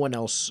assuming no one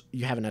else,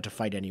 you haven't had to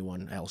fight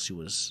anyone else who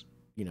was,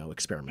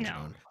 experimented No.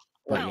 on.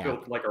 Or But yeah.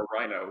 built like a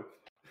rhino.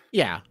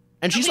 Yeah.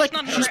 And At she's least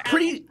like, not she's her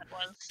pretty, animal that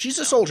was, she's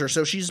a so. soldier,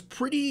 so she's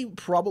pretty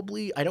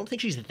probably, I don't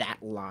think she's that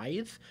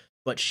lithe,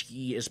 but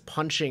she is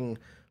punching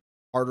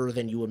harder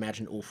than you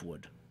imagine Ulf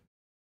would.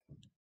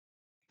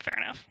 Fair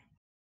enough.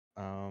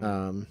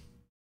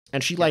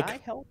 And she Can I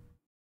help?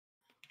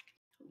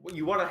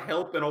 You want to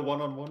help in a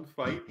one-on-one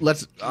fight?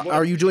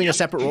 Are you doing a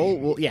separate roll?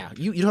 Well, yeah,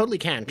 you totally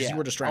can, because Yeah, you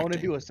were I distracting. want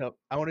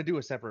to do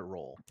a separate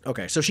roll.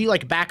 Okay, so she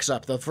backs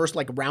up. The first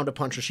round of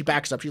punches, she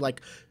backs up. She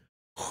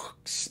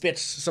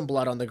spits some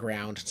blood on the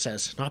ground and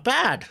says, "Not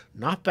bad,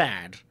 not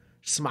bad."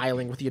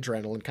 Smiling with the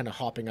adrenaline, kind of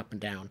hopping up and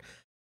down.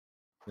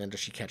 And then does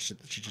she catch it?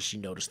 She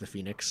noticed the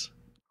phoenix.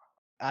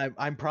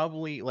 I'm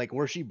probably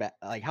where's she back?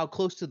 How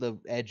close to the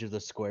edge of the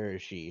square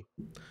is she?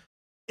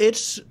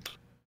 It's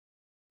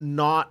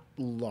not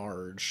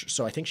large,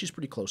 so I think she's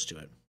pretty close to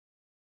it.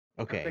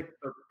 I Okay. think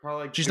they're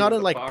probably She's doing not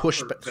in the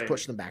boxer thing.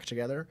 push them back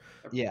together.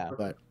 Yeah,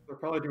 but They're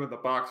probably doing the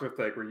boxer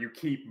thing where you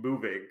keep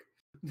moving.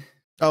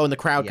 oh, and the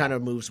crowd Yeah. kind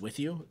of moves with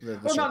you.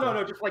 The Oh, circle?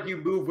 no, just you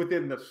move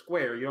within the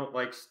square. You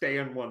don't stay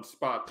in one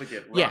spot to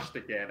get Yeah. rushed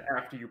again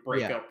after you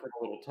break Yeah. up from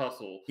a little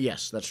tussle.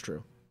 Yes, that's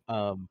true.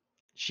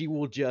 She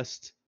will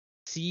just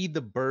see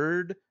the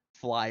bird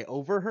fly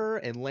over her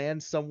and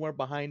land somewhere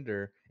behind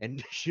her,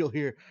 and she'll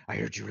hear, "I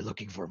heard you were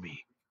looking for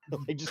me."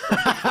 Just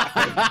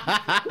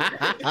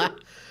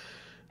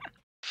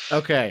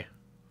Okay.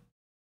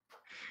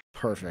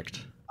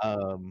 Perfect.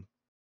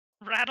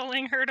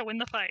 Rattling her to win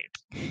the fight.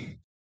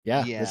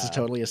 Yeah, this is Yeah.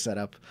 totally a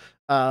setup.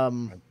 I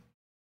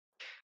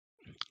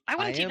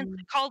wouldn't I even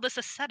am- call this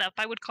a setup.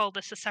 I would call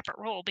this a separate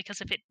roll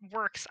because if it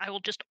works, I will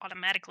just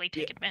automatically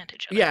take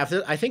advantage of it. Yeah,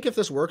 I think if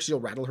this works, you'll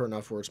rattle her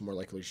enough where it's more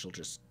likely she'll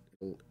just.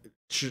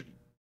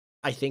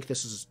 I think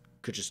this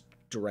could just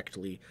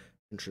directly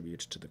contribute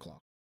to the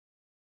clock.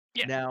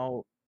 Yeah.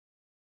 Now,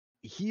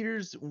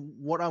 here's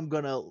what I'm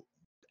gonna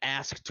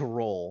ask to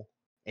roll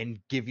and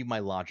give you my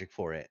logic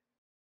for it.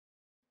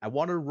 I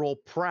want her to roll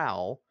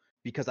prowl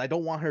because I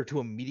don't want her to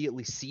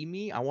immediately see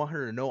me. I want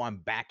her to know I'm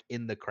back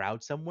in the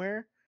crowd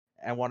somewhere.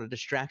 I want to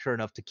distract her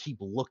enough to keep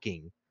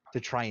looking to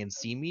try and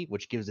see me,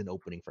 which gives an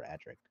opening for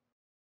Adric.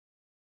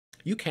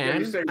 You you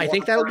can. say I one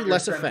think that'll part be of your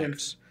less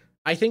sentence- effect.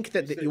 I think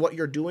that you say- what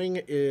you're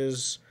doing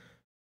is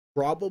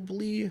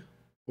probably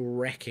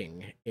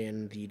wrecking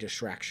in the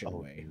distraction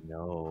way.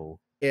 No.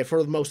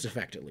 For the most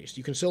effect, at least.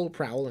 You can still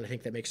prowl, and I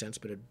think that makes sense,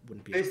 but it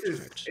wouldn't be This as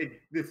much is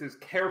effect. this is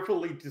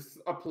carefully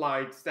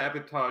applied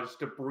sabotage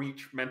to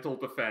breach mental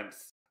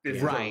defense. This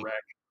is a Right.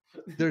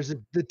 wreck.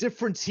 The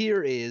difference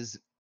here is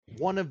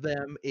one of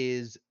them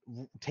is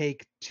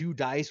take 2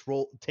 dice,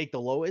 take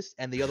the lowest,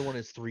 and the other one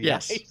is 3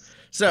 Yes. dice.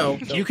 So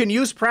you can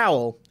use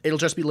prowl. It'll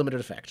just be limited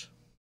effect.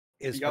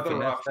 Is The other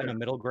finesse option- then a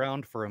middle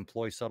ground for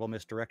employ subtle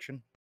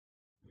misdirection?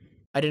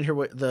 I didn't hear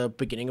what the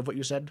beginning of what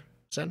you said,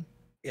 Sen.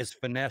 Is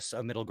finesse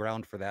a middle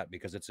ground for that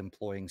because it's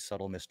employing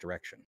subtle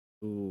misdirection?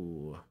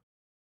 Ooh.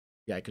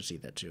 Yeah, I could see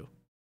that too.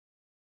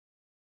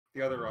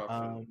 The other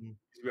option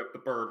is you have the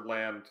bird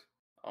land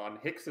on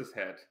Hicks's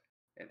head,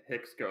 and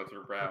Hicks goes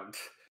around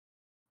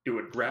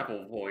doing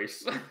gravel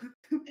voice.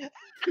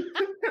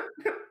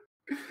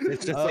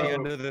 It's just the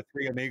end of the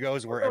Three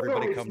Amigos where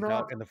everybody it's comes not.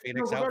 out in the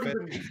Phoenix outfit.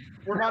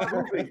 We're not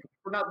moving.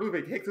 We're not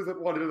moving. Hicks is at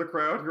one end of the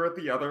crowd, you're at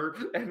the other,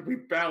 and we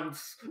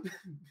bounce.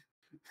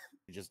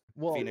 Just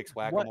Well, Phoenix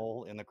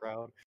whack-a-mole in the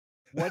crowd.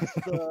 What's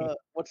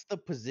the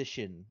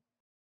position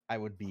I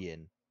would be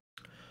in?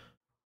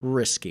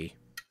 Risky.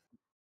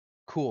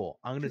 Cool.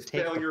 I'm gonna Just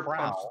take the failure punch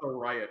prowl. the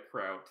riot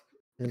crowd.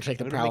 You're gonna take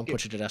the I'm gonna prowl and make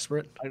put you to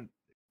desperate?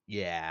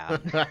 Yeah.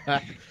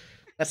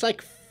 That's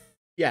like,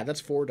 yeah,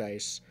 that's 4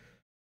 dice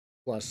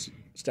plus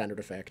standard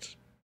effect.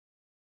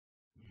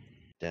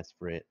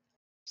 Desperate.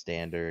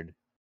 Standard.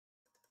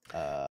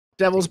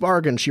 Devil's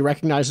bargain. She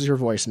recognizes your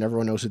voice, and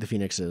everyone knows who the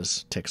Phoenix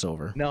is. Ticks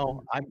over.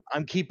 No,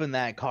 I'm keeping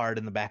that card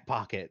in the back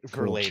pocket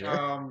for Cool. later.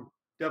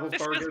 Devil's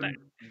This was bargain.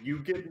 You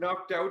get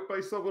knocked out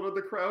by someone in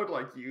the crowd,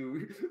 like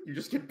you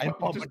just get. I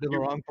bump into the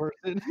wrong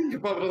person. You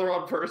bump into the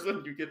wrong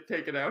person. You get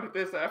taken out of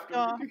this after.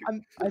 No,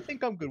 I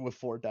think I'm good with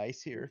 4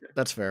 dice here.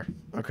 That's fair.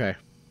 Okay.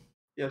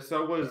 Yeah,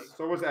 so was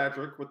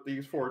Adric with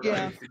these 4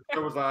 Yeah. dice.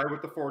 So was I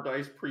with the 4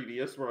 dice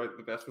previous, where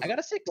the best was I got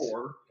a 6.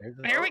 4.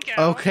 There we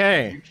go.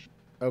 Okay.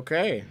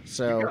 Okay. You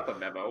So got the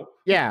memo.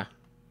 yeah.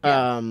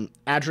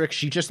 Adric,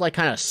 she just like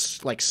kind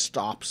of like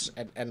stops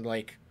and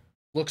like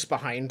looks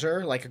behind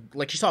her, like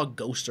she saw a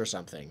ghost or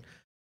something.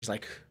 She's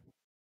like,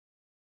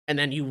 and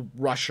then you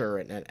rush her,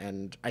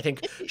 and I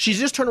think she's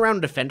just turned around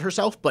and defend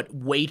herself, but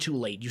way too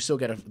late. You still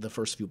get the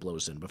first few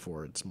blows in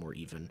before it's more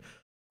even.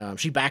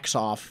 She backs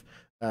off,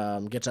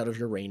 gets out of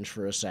your range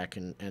for a sec,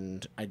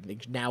 and I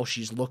think now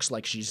looks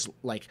like she's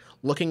like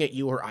looking at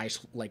you. Her eyes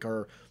like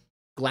are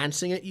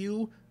glancing at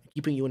you,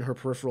 keeping you in her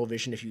peripheral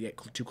vision if you get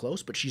too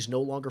close. But she's no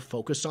longer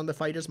focused on the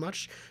fight as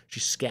much.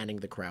 She's scanning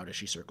the crowd as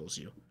she circles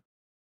you.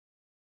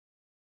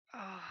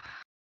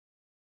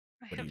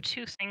 I do have you-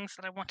 2 things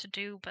that I want to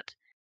do, but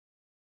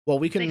Well,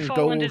 we they can fall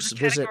go into the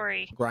visit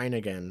category. Grine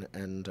again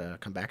and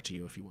come back to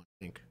you if you want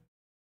to think.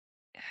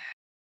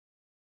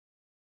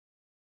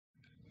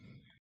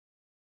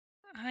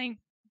 I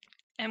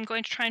am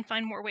going to try and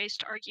find more ways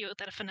to argue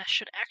that a finesse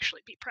should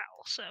actually be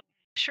prowl. So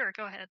sure,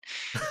 go ahead.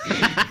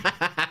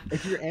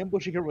 If you're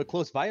ambushing her with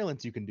close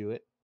violence, you can do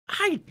it.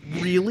 I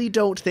really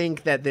don't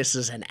think that this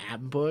is an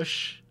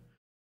ambush.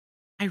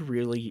 I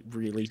really,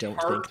 really don't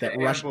Hard think that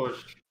to rush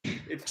ambush.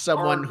 It's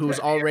someone hard who's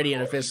to already in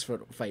a ambush. fist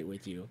fight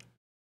with you.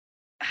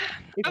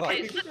 Okay,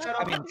 Like, let's,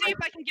 I mean- let's see if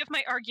I can give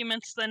my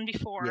arguments then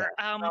before.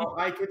 No,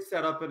 I can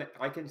set up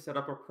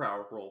a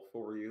prowl roll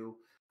for you.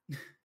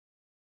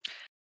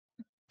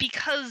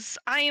 Because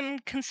I am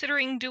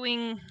considering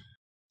doing,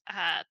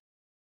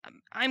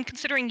 I'm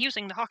considering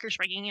using the Hawker's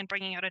rigging and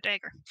bringing out a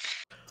dagger.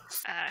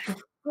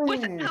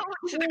 Without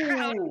the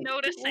crowd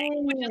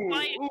noticing, which is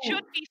why it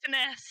should be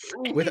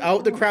finesse.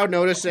 Without the crowd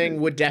noticing,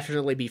 would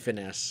definitely be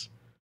finesse.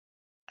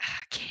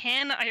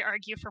 Can I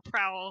argue for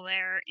prowl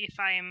there if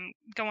I'm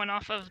going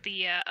off of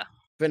the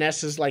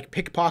Finesse is like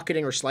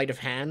pickpocketing or sleight of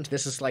hand.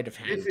 This is sleight of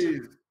hand.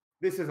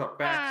 This is a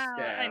I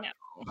backstab,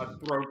 know. a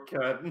throat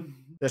cut.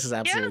 This is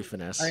absolutely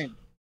finesse. I mean,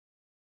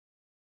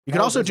 You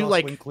could also do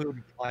like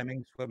include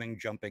climbing, swimming,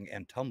 jumping,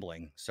 and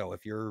tumbling. So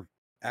if you're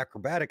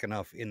acrobatic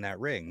enough in that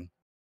ring,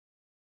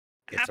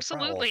 it's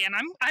Absolutely, and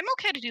I'm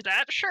okay to do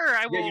that. Sure,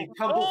 I will. Yeah, you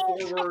tumble roll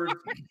forward.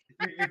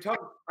 You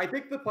tumble. I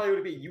think the play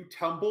would be you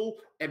tumble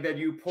and then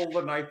you pull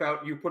the knife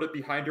out, you put it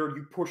behind her, and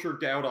you push her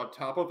down on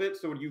top of it.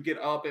 So when you get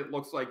up, it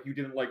looks like you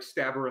didn't like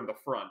stab her in the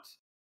front.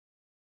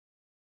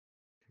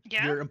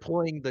 Yeah. You're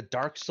employing the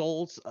Dark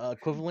Souls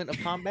equivalent of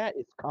combat.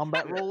 It's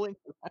combat rolling.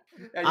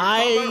 And you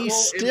I combat roll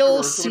still into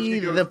her, so when see she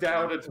goes the-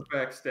 down into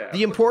backstab.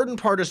 the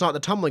important part is not the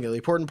tumbling. The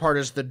important part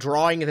is the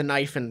drawing the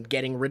knife and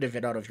getting rid of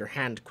it out of your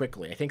hand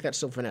quickly. I think that's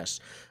still finesse.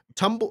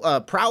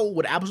 Prowl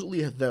would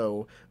absolutely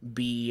though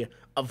be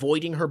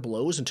avoiding her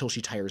blows until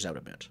she tires out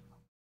a bit.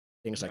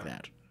 Things like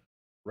that.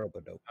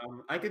 Robo-dope.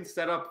 I can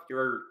set up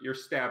your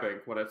stabbing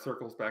when it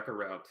circles back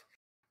around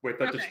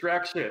with a Okay.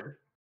 distraction.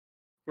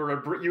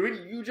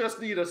 You just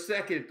need a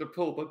second to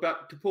pull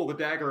the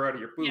dagger out of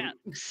your boot. Yeah.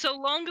 So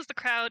long as the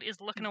crowd is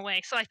looking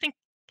away. So I think.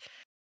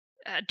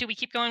 Do we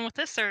keep going with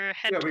this or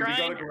head Yeah, to we go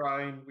grind? to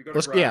grind. We go to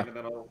Let's- grind, yeah. and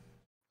then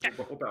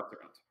we'll bounce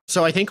around.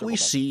 So I think we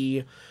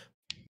Circle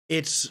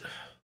back. see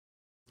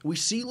we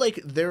see like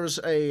there's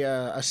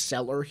a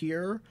cellar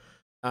here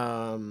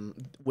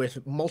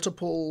with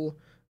multiple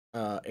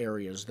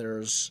areas.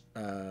 There's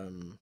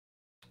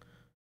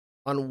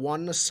On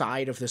one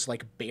side of this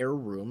like bare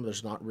room,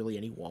 there's not really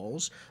any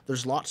walls.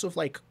 There's lots of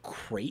like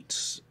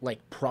crates, like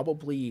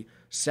probably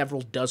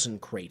several dozen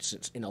crates.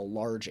 It's in a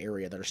large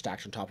area that are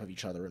stacked on top of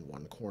each other in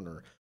one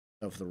corner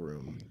of the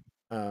room.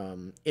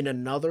 In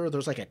another,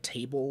 there's like a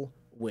table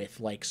with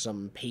like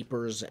some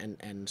papers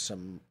and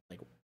some like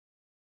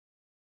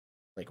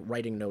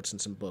writing notes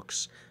and some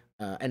books.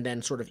 And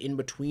then sort of in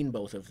between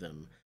both of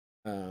them,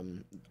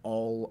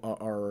 all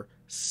are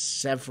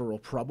several,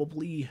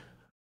 probably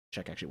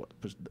check actually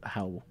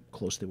how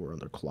close they were on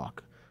their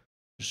clock.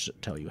 Just to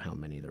tell you how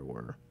many there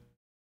were.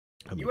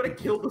 You want to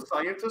kill the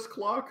scientist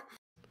clock?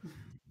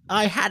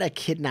 I had to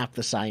kidnap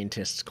the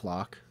scientist's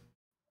clock.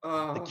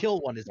 The kill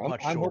one is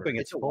much I'm shorter. hoping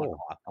it's a one full,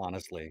 clock.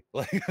 honestly.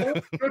 Well,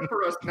 good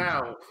for us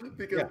now,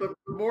 because Yeah. the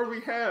more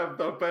we have,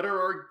 the better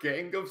our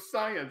gang of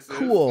science is.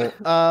 Cool.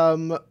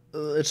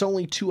 It's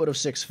only 2 out of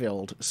 6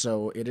 filled,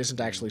 so it isn't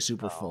actually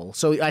super full.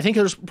 So I think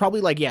there's probably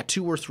like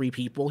 2 or 3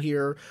 people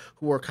here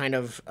who are kind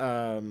of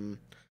I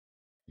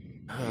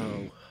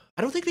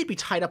don't think they'd be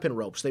tied up in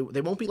ropes. They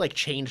won't be like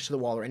chained to the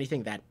wall or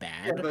anything that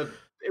bad. Yeah,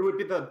 it would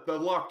be the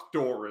locked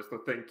door is the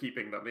thing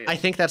keeping them in. I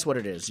think that's what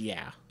it is.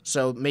 Yeah.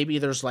 So maybe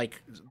there's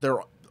like there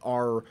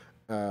are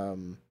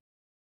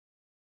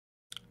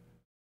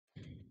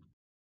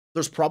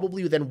there's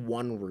probably then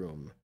one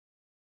room.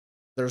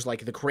 There's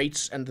like the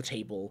crates and the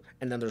table,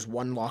 and then there's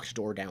one locked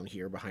door down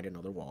here behind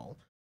another wall.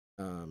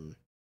 And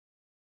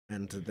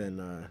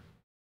then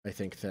I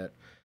think that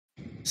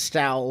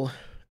Stal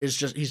is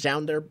he's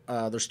down there.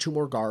 There's 2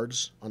 more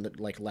guards on the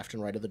like left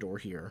and right of the door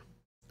here,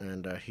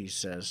 and he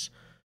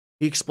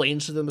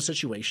explains to them the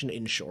situation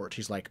in short.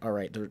 He's like, "All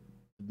right, the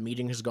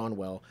meeting has gone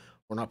well.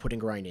 We're not putting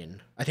Grind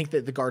in." I think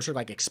that the guards are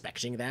like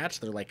expecting that.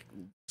 They're like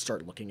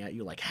start looking at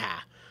you like,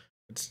 "Ha!"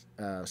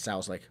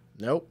 Sal's like,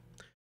 "Nope.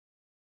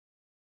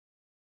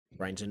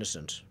 Grind's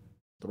innocent.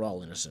 They're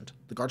all innocent."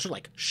 The guards are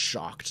like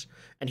shocked,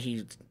 and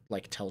he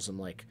like tells them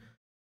like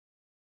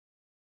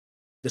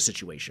the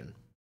situation,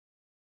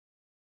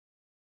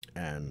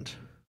 and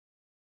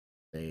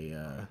they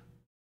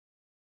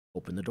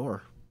open the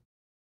door.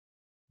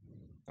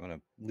 I'm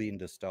gonna lean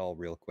to Stahl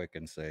real quick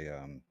and say,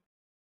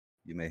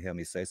 you may hear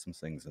me say some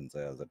things in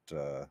there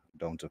that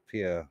don't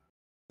appear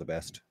the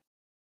best,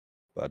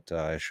 but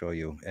I assure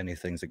you,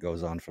 anything that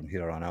goes on from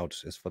here on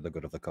out is for the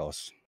good of the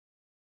cause.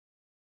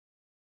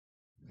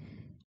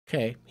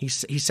 Okay, he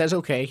says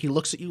okay. He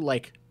looks at you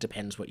like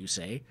depends what you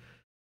say.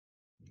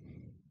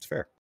 It's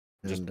fair.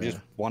 Just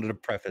wanted to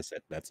preface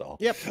it. That's all.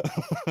 Yep.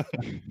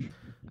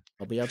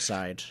 I'll be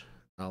outside.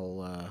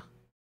 I'll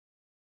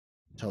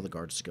tell the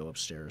guards to go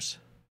upstairs.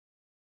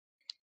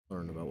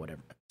 Learn about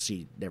whatever.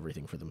 See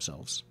everything for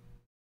themselves.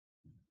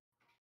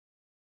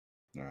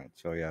 All right.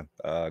 So yeah,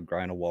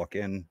 Grind will walk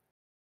in,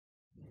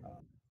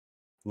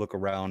 look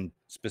around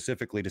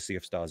specifically to see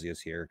if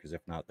Stasia's here, because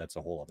if not, that's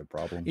a whole other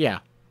problem. Yeah,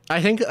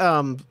 I think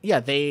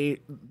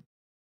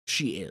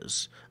she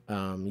is.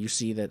 You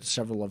see that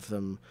several of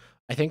them.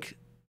 I think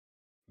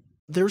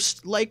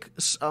there's like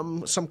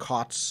some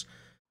cots,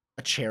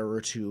 a chair or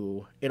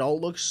two. It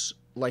all looks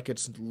like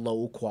it's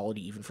low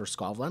quality even for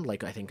Scotland.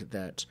 Like I think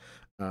that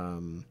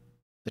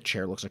the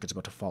chair looks like it's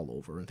about to fall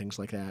over and things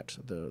like that.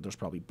 There's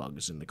probably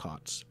bugs in the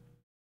cots.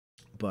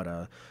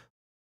 But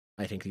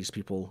I think these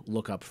people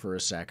look up for a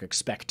sec,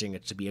 expecting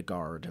it to be a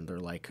guard, and they're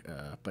like,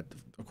 but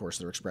of course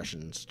their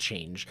expressions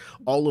change.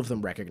 All of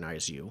them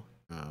recognize you,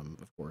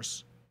 of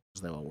course,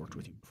 because they all worked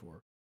with you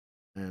before.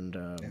 And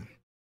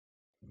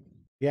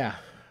yeah,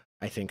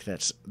 I think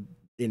that's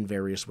in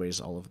various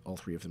ways. All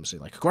 3 of them say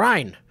like,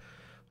 "Grind."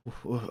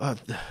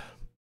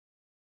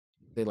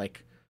 They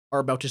like are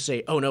about to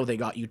say, "Oh no, they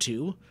got you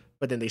too,"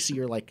 but then they see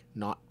you're like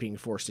not being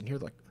forced in here.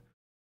 Like,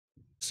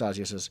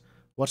 Stasia says,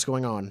 "What's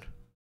going on?"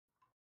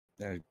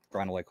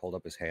 Grind will like hold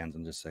up his hands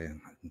and just say,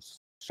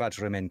 "Try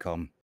to remain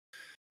calm.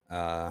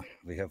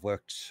 We have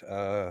worked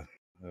a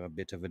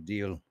bit of a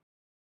deal.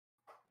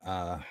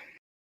 The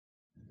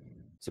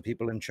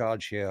people in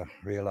charge here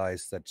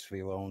realized that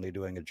we were only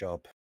doing a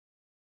job,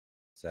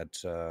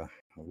 that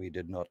we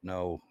did not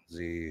know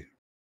the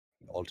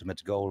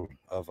ultimate goal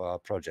of our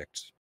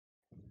project.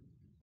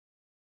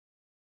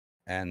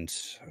 And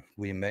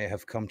we may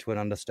have come to an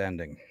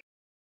understanding,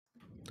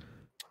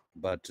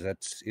 but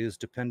that is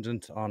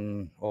dependent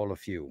on all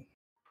of you."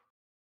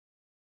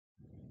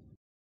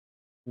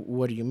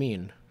 What do you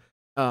mean?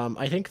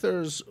 I think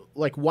there's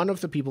like one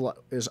of the people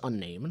is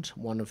unnamed.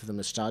 One of them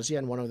is Stasia,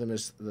 and one of them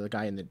is the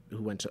guy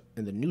who went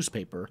in the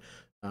newspaper.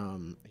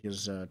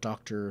 Is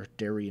Dr.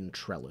 Darian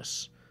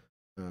Trellis.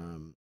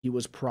 He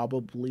was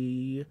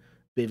probably,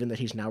 given that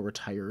he's now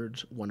retired,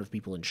 one of the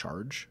people in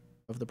charge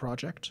of the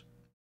project.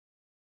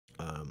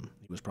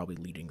 He was probably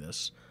leading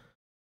this.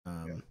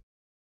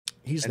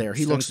 He's there.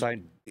 He looks.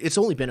 It's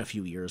only been a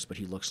few years, but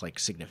he looks like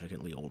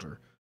significantly older.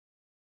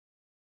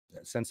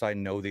 Since I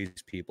know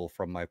these people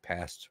from my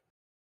past,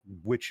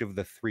 which of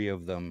the 3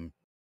 of them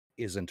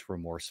isn't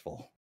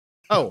remorseful?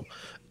 Oh,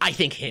 I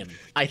think him.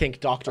 I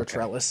think Dr.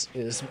 Trellis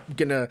is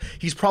gonna...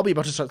 He's probably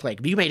about to start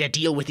like, "You made a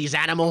deal with these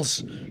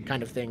animals,"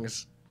 kind of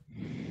things.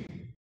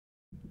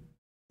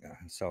 Yeah,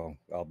 So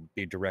I'll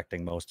be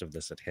directing most of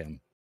this at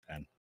him,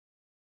 and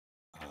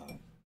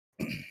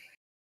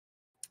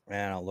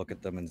and I'll look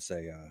at them and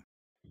say,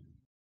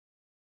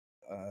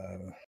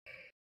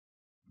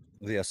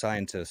 "We are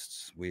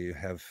scientists. We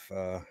have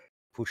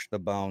pushed the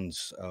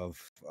bounds of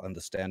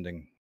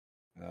understanding.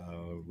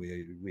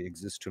 We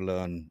exist to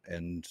learn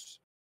and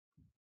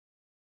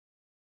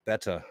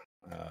better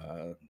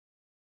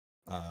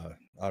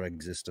our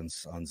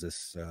existence on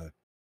this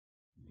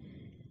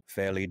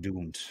fairly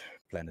doomed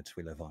planet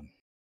we live on.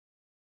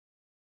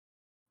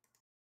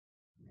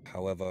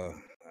 However,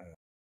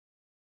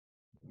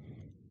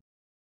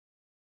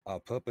 our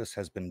purpose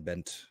has been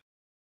bent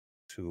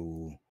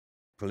to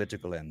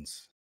political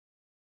ends.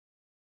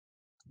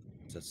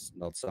 That's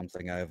not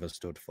something I ever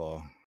stood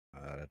for.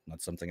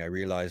 Not something I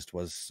realized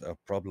was a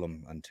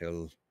problem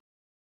until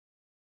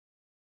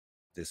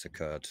this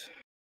occurred.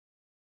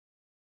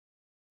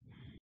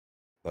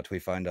 But we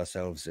find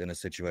ourselves in a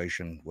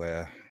situation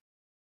where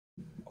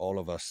all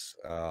of us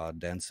are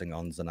dancing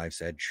on the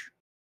knife's edge.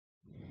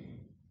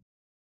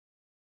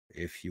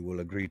 If you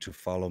will agree to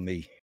follow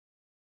me,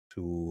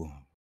 to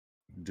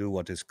do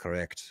what is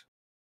correct,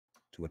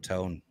 to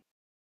atone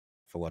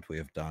for what we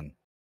have done,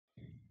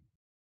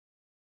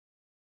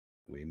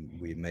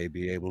 we may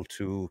be able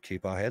to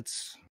keep our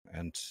heads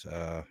and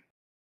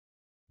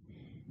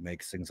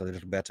make things a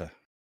little better.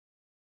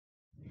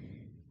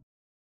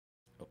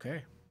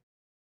 Okay.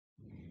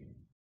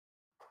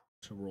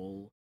 To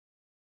roll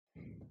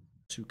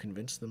to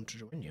convince them to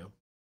join you.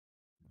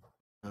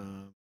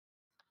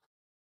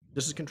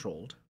 This is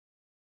controlled.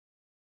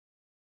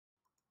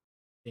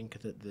 I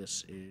think that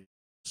this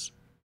is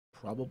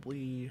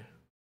probably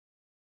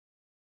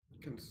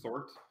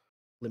Consort.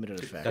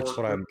 limited effect. That's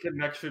what I'm-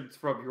 Connections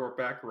from your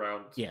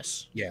background.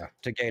 Yes. Yeah,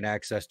 to gain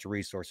access to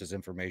resources,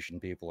 information,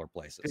 people, or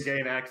places. To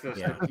gain access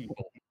Yeah. to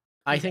people.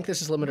 I think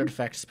this is limited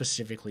effect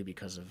specifically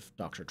because of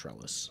Dr.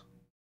 Trellis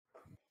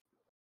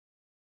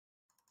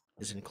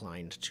is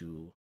inclined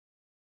to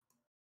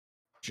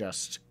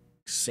just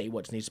say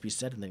what needs to be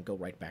said and then go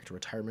right back to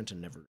retirement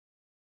and never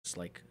just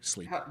like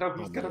sleep. No, he's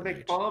calmly gonna at make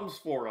night. bombs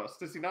for us.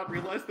 Does he not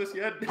realize this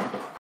yet?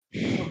 Oh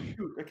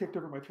shoot! I kicked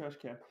over my trash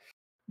can.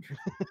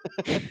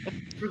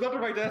 It was under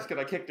my desk and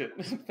I kicked it.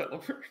 It fell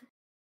over.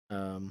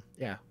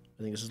 Yeah,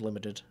 I think this is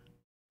limited.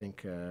 I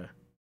think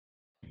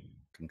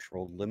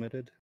Controlled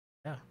limited?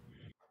 Yeah.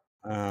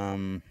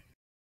 And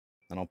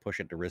I'll push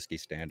it to risky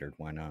standard.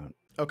 Why not?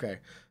 okay.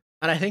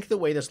 And I think the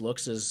way this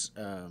looks is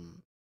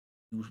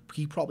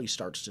he probably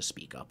starts to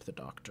speak up, the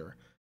doctor.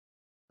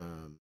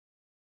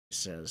 He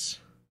says,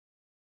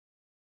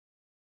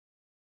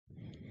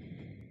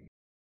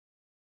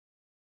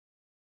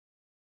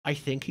 I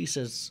think he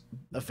says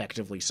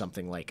effectively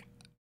something like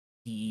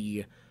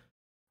he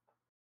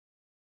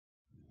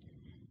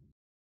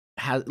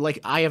has, like,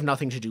 I have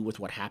nothing to do with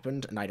what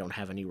happened and I don't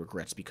have any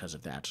regrets because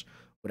of that.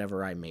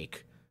 Whatever I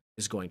make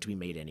is going to be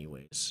made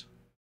anyways.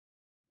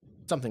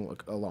 Something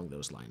like along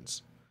those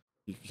lines.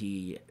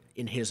 He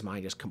in his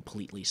mind is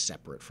completely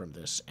separate from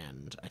this,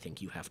 and I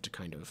think you have to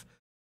kind of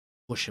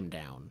push him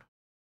down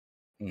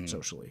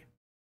socially.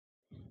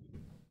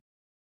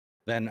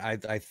 Then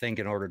I think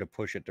in order to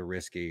push it to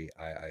risky,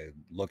 I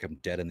look him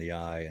dead in the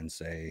eye and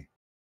say,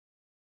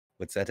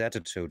 with that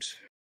attitude,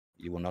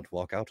 you will not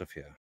walk out of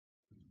here.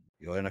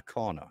 You're in a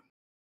corner,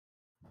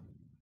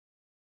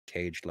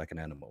 caged like an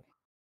animal.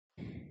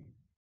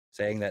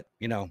 Saying that,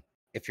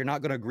 if you're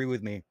not going to agree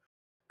with me,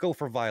 go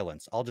for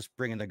violence. I'll just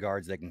bring in the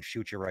guards. They can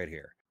shoot you right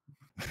here.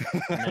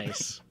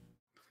 Nice.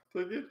 So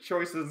your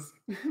choices.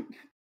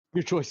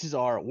 Your choices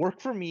are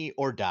work for me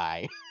or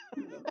die.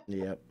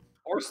 Yep.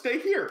 Or stay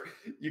here.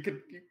 You get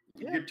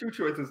two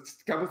choices.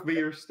 Come with me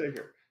or stay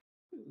here.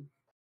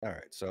 All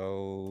right,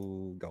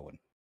 so going.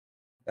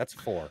 That's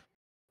 4.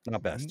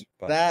 Not best,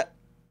 but That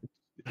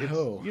It's,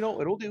 it'll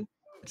do.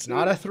 it's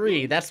not a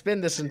 3. That's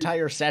been this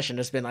entire session.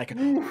 It's been like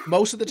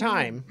most of the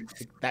time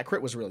that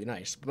crit was really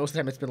nice. But most of the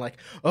time it's been like,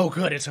 oh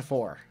good, it's a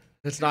 4.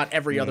 It's not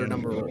every other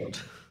number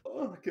rolled.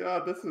 Oh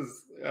god, this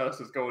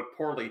is going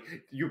poorly.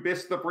 You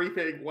missed the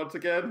briefing once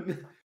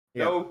again.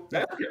 Yeah. No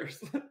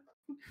failures.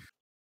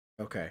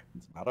 Okay.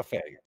 it's not a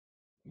failure.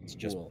 It's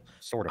just Cool.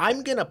 sort of.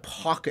 I'm gonna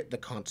pocket the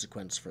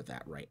consequence for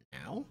that right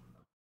now.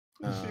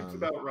 Seems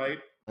about right.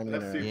 I'm That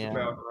gonna, seems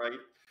about right.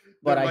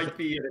 But There I might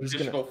be an he's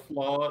additional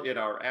flaw in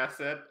our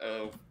asset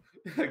of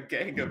a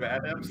gang of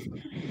adepts.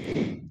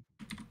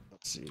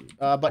 let's see.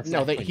 But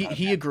no,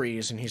 he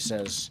agrees and he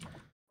says,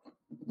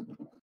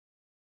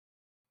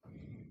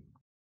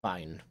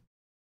 "Fine,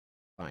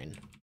 fine.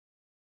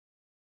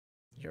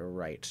 You're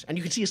right." And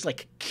you can see it's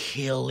like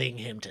killing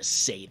him to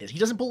say this. He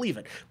doesn't believe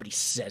it, but he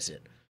says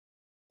it.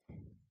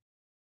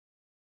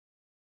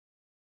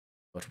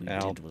 What we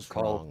did was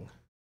wrong.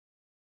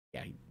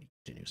 Yeah, he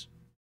continues.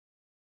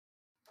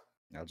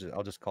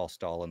 I'll just call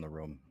Stahl in the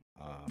room.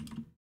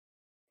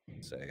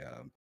 Say,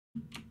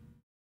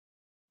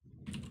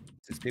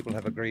 these people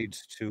have agreed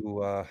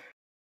to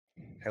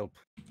help.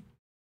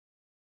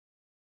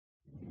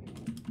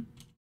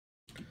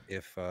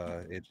 If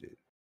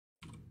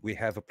we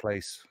have a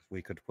place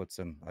we could put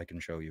them, I can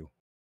show you.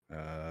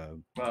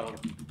 Well,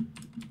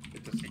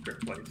 it's a secret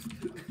place.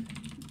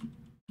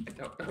 I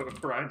don't know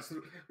if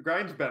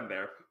Grind's been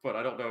there, but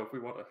I don't know if we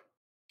want to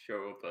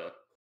show the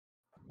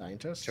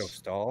Scientists?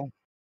 Stall.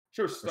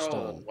 Stall.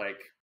 Stalin. Like,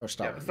 Or yeah,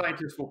 Stalin. the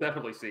scientists will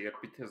definitely see it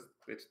because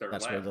it's their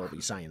That's lab. where there'll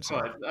be science.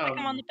 But Stick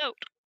him on the boat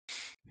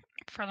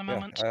for the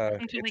moment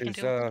until we it can is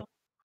deal with a it.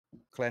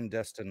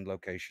 clandestine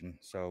location,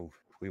 so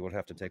we will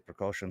have to take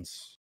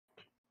precautions.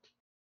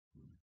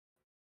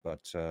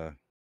 But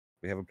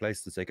we have a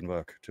place that they can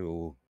work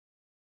to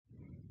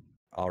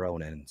our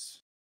own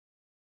ends.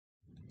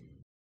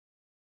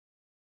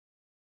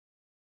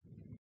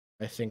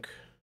 I think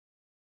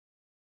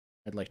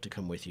I'd like to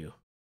come with you.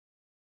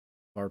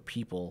 Our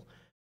people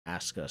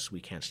ask us, we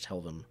can't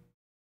tell them.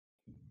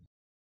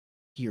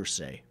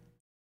 Hearsay.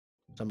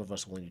 Some of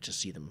us will need to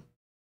see them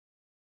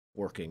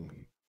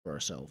working for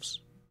ourselves.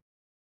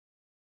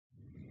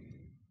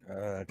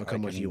 I'll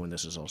come with you when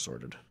this is all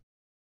sorted.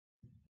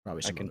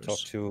 Probably some I can others.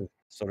 talk to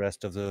the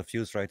rest of the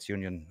Fusewrights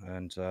Union,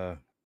 and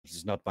this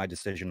is not my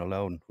decision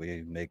alone.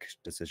 We make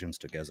decisions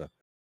together.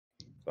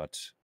 But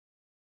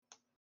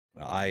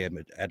I am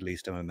at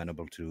least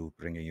amenable to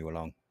bringing you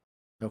along.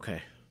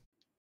 Okay.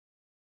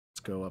 Let's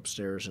go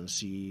upstairs and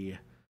see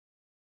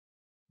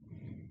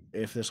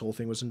if this whole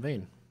thing was in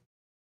vain.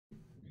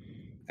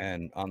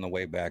 And on the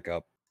way back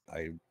up,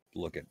 I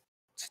look at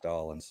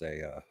Stahl and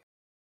say,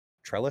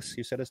 Trellis,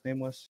 you said his name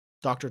was?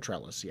 Dr.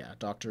 Trellis, yeah.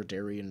 Dr.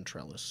 Darian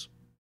Trellis.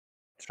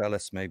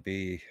 Trellis may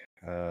be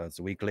the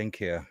weak link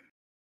here.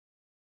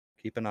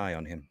 Keep an eye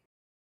on him.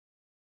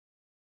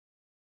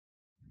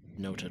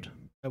 Noted.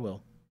 I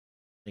will.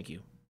 Thank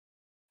you.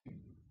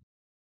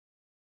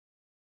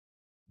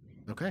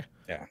 Okay.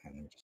 Yeah,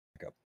 and just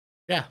back up.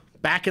 Yeah,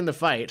 back in the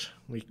fight.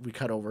 We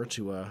cut over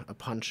to a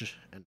punch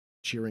and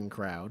cheering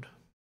crowd.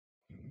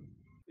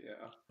 Yeah.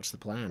 What's the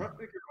I'm plan? trying to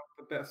figure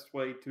out the best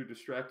way to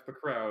distract the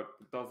crowd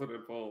that doesn't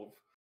involve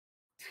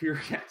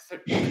tear gassing.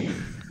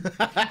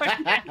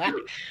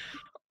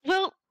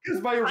 Well,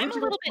 Because my I'm a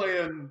original little bit-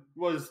 plan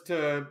was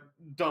to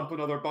dump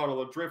another bottle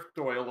of drift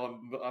oil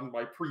on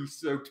my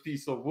pre-soaked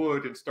piece of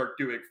wood and start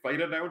doing fight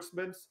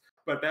announcements,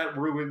 but that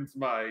ruins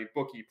my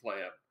bookie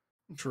plan.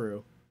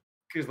 True.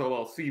 Because they'll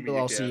all see me They'll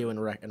all again. see you and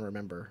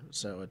remember.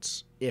 So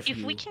it's if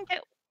we can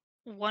get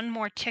one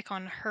more tick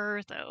on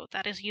her, though,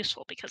 that is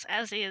useful because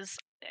as is,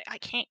 I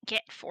can't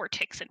get 4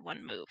 ticks in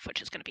one move,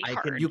 which is going to be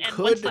hard. You and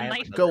once could the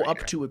knife go is up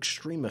there- to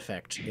extreme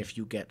effect if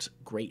you get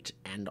great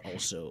and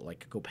also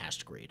like go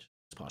past great.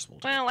 It's possible.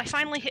 to Well, get I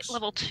finally hit ticks.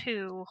 level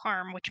 2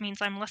 harm, which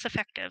means I'm less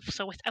effective.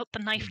 So without the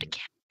knife to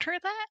counter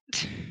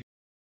that,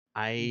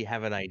 I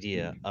have an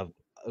idea of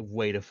a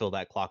way to fill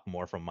that clock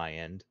more from my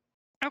end.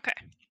 okay.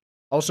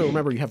 Also,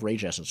 remember you have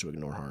rage essence to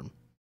ignore harm.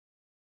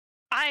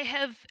 I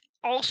have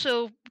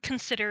also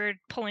considered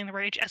pulling the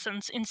rage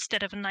essence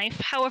instead of a knife.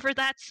 However,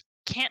 that's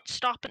can't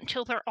stop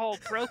until they're all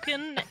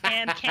broken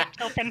and can't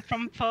tell friend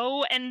from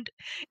foe. And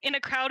in a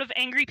crowd of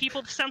angry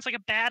people, this sounds like a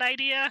bad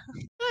idea.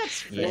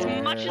 That's Yeah.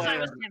 As much as I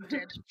was Plan.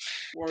 tempted.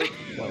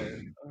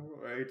 All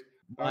right.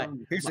 My-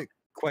 Here's a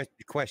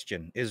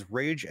question. Is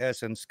rage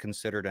essence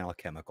considered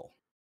alchemical?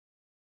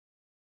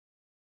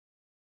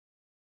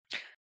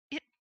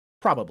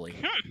 Probably.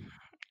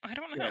 I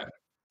don't know. Yeah.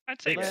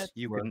 I'd say Let's yes.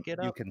 You look it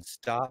you up. can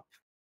stop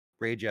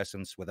rage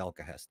essence with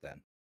alkahest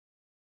then.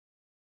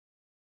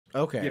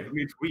 Okay. Yeah,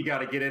 which we got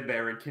to get in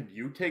there. And can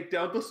you take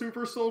down the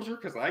super soldier?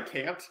 Because I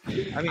can't. I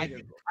mean, I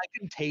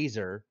can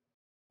taser.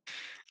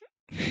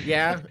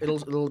 Yeah,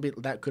 it'll be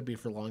that could be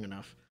for long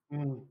enough.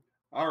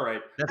 All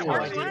right. That's Well,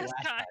 what I Hard did last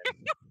last time.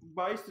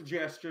 my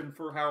suggestion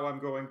for how I'm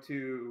going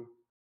to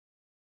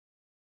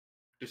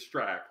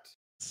distract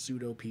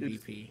Pseudo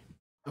PvP.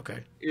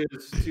 Okay.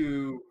 is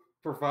to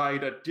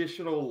provide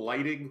additional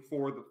lighting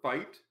for the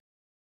fight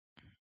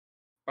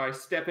by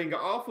stepping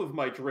off of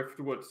my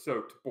driftwood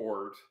soaked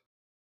board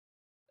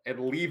and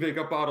leaving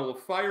a bottle of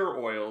fire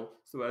oil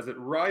so as it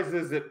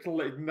rises it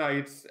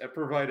ignites and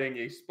providing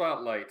a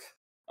spotlight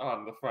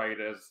on the fight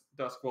as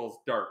dusk falls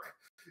dark.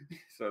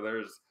 So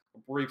there's a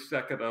brief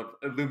second of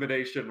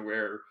illumination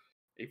where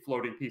a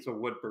floating piece of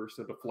wood bursts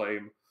into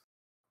flame.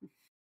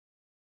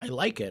 I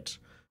like it.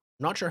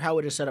 Not sure how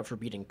it is set up for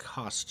beating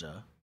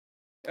Costa.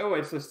 Oh,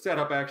 it's a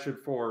setup action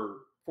for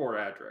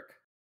Adric.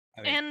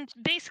 I mean, And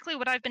basically,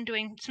 what I've been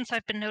doing since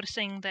I've been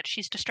noticing that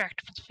she's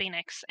distracted from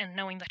Phoenix and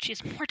knowing that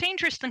she's more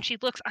dangerous than she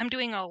looks, I'm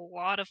doing a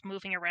lot of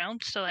moving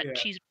around so that Yeah.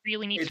 she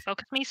really needs to It's-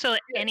 focus me. So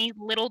that yeah. any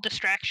little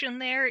distraction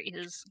there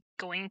is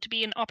going to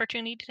be an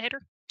opportunity to hit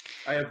her.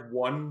 I have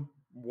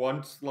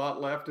one slot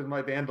left in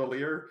my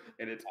bandolier,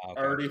 and it Okay.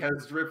 already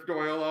has drift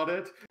oil on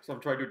it. So I'm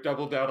trying to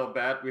double down on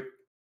that with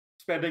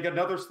spending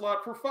another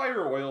slot for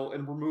fire oil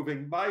and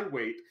removing my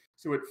weight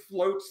so it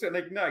floats and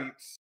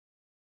ignites.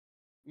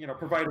 You know,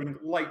 providing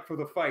light for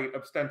the fight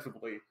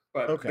ostensibly.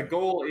 But Okay. the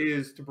goal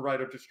is to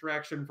provide a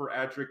distraction for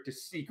Adric to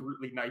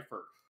secretly knife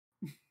her.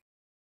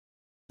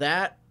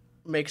 That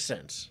makes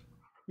sense.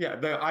 Yeah,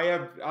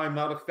 I'm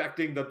not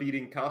affecting the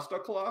beating Costa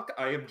clock.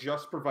 I am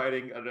just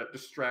providing a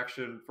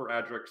distraction for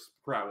Adric's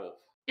prowl.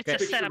 It's a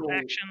setup Fictional-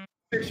 action.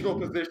 Fictional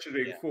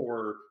positioning Yeah.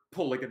 for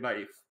pulling a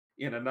knife.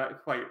 in a knife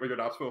fight where you're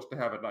not supposed to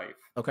have a knife.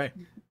 Okay.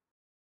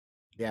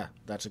 Yeah,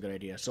 that's a good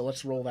idea. So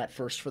let's roll that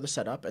first for the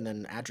setup, and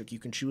then Adric, you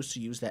can choose to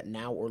use that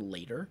now or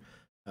later,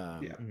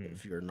 Yeah.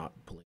 if you're not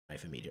pulling the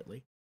knife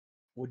immediately.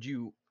 Would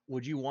you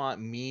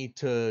want me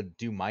to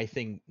do my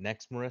thing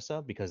next,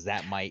 Marissa? Because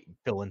that might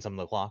fill in some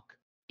of the clock.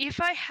 If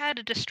I had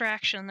a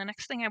distraction, the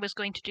next thing I was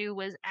going to do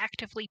was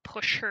actively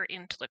push her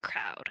into the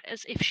crowd.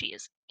 As if she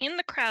is in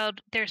the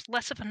crowd, there's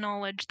less of a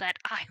knowledge that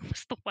I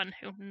was the one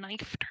who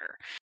knifed her.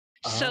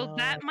 So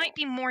that might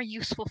be more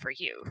useful for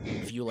you.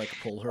 If you like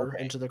pull her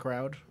Okay. into the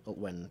crowd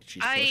when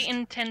she's I pushed.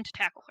 intend to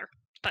tackle her,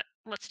 but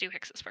let's do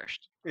Hix's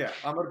first. Yeah,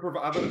 I'm gonna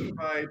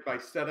provide my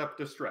setup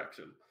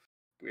distraction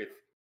with.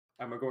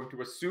 I'm going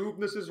to assume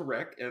this is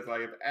wreck, as I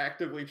am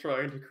actively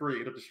trying to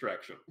create a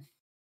distraction.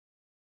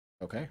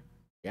 Okay.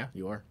 Yeah,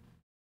 you are.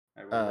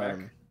 I will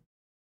wreck.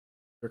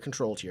 You're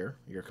controlled here.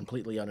 You're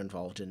completely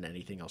uninvolved in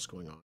anything else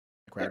going on.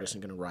 The crowd isn't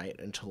going to riot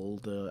until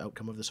the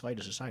outcome of this fight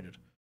is decided.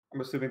 I'm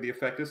assuming the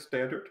effect is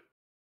standard.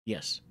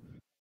 Yes.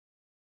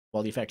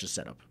 Well, the effect is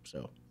set up,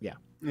 so yeah.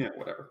 Yeah,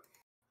 whatever.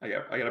 I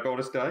got a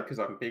bonus die because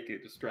I'm making a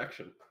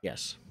distraction.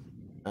 Yes.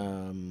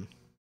 Roll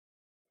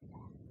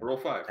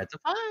 5. That's a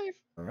 5.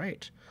 All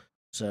right.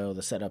 So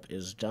the setup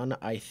is done.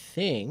 I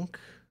think.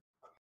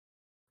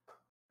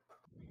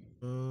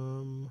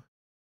 Ooh,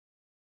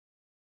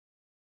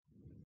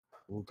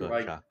 Do good I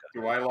shotgun.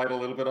 do I light a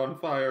little bit on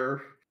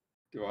fire?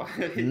 Do I?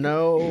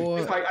 No.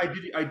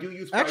 I do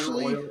use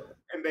Actually- fire oil,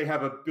 and they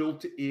have a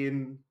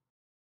built-in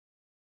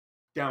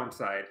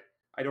downside.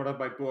 I don't have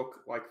my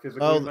book like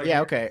physically. Oh, right yeah,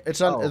 here. okay.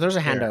 It's on. There's a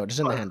there. handout. It's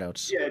in the But,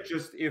 handouts. Yeah,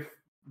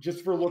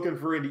 just for looking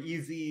for an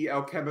easy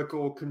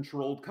alchemical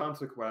controlled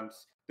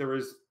consequence, there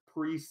is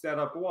pre-set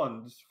up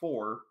ones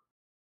for.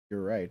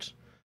 You're right.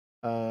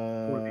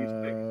 these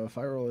things.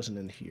 Fire roll isn't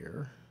in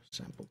here.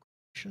 Sample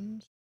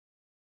creations.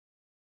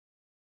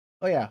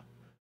 Oh yeah.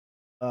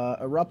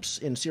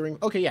 Erupts in searing.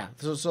 Okay, yeah.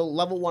 So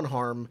level 1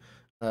 harm,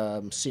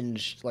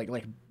 singed like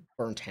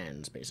burnt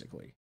hands,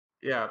 basically.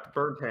 Yeah,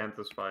 burnt hands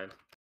is fine.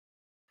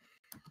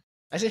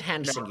 I said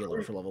hand No,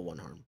 singular for level 1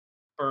 harm.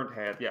 Burnt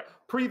hand, yeah.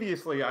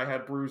 Previously, I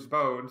had bruised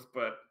bones,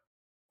 but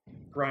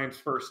Grind's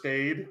first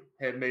aid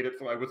had made it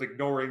so I was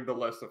ignoring the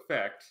less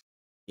effect.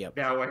 Yep.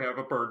 Now I have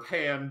a burnt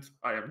hand.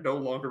 I am no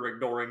longer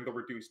ignoring the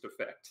reduced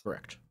effect.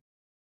 Correct.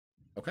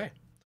 Okay.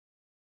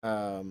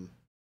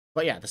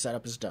 But yeah, the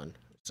setup is done.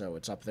 So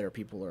it's up there.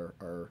 People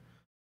are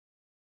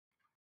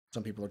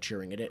some people are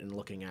cheering at it and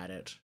looking at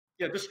it.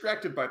 Yeah,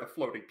 distracted by the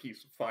floating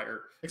piece of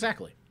fire.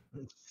 Exactly.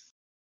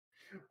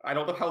 I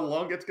don't know how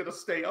long it's gonna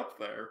stay up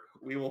there.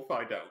 We will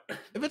find out.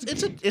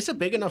 If it's a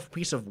big enough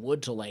piece of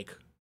wood to like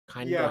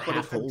kind Yeah, of but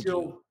half it's hold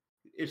you.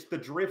 it's the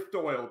drift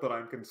oil that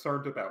I'm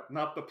concerned about,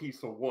 not the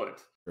piece of wood.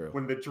 True.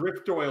 When the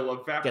drift oil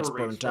evaporates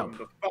burnt from up.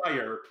 the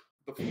fire,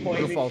 the It'll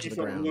flaming fall to piece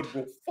the of ground. wood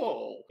will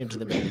fall Into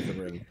the middle of the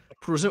ring.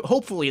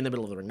 Hopefully in the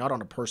middle of the ring, not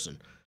on a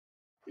person.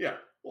 Yeah,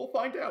 we'll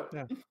find out.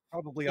 Yeah.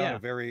 Probably on Yeah. a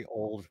very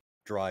old,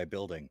 dry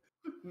building.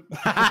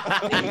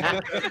 And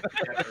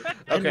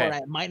Okay. we're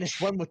at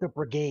 -1 with the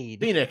brigade.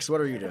 Phoenix,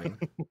 what are you doing?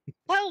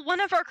 Well, one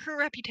of our crew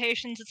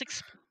reputations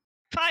is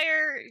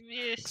fire. Same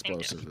deal.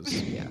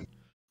 Explosives. Yeah.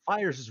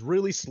 Fires is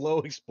really slow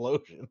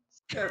explosions.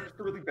 Yeah, it's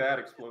a really bad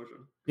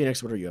explosion.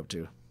 Phoenix, what are you up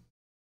to?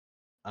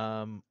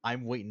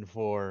 I'm waiting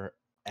for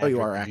Oh, you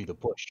Adric are to acting. do the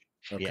push.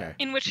 Okay. Yeah.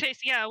 In which case,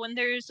 yeah, when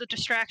there's a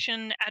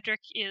distraction, Adric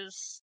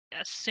is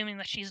assuming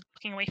that she's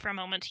looking away for a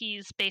moment.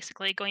 He's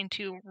basically going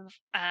to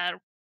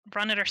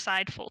run at her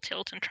side full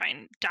tilt and try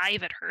and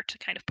dive at her to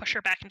kind of push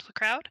her back into the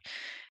crowd,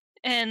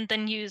 and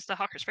then use the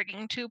Hawker's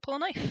rigging to pull a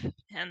knife.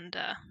 And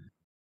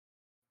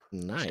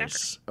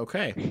Nice.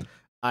 Okay.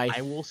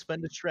 I will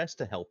spend a stress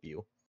to help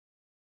you.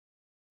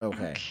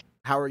 Okay.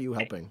 How are you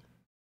helping?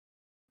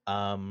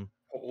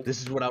 Hold.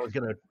 This is what I was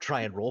gonna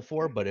try and roll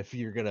for, but if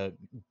you're gonna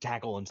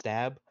tackle and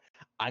stab,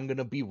 I'm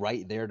gonna be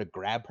right there to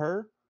grab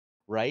her,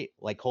 right?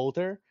 Like hold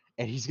her,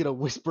 and he's gonna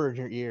whisper in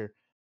her ear,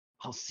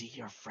 "I'll see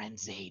your friend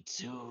Zaid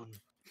soon."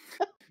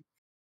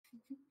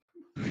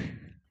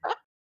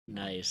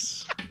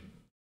 Nice.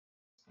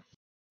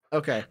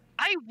 Okay.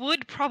 I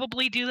would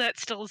probably do that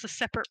still as a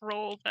separate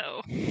roll,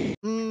 though. I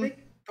think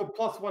the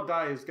 +1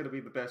 die is going to be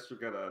the best you're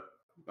gonna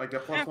like. The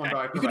 +1 Okay.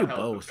 die. For You could the do health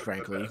both, is the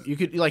frankly. best.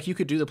 You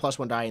could do the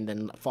 +1 die and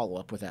then follow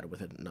up with that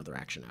with another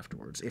action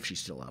afterwards if she's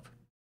still up.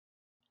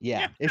 Yeah,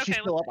 Yeah, if she's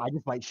okay, still up, I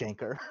just might shank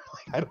her.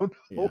 Like, I don't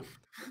know.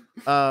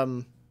 Yeah.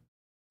 Find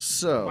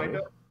So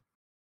out.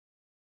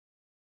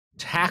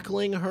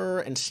 tackling her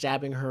and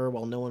stabbing her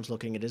while no one's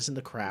looking. It is in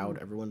the crowd.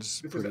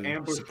 Everyone's This is pretty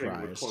ambushing with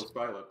surprised close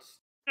violence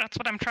That's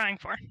what I'm trying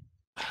for.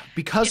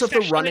 because of the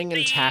Especially running with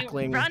and the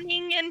tackling.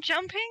 running and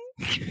jumping.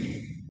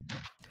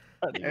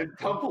 and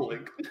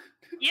tumbling.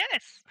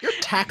 Yes. You're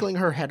tackling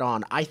her head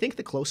on. I think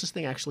the closest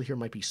thing actually here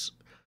might be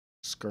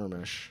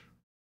skirmish.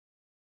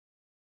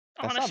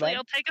 That's not Honestly, bad.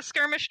 I'll take a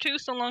skirmish too,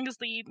 so long as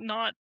the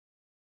not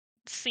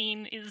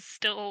seen is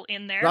still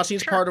in there. Not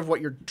seen's Sure. part of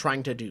what you're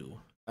trying to do.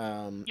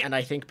 Yeah. And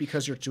I think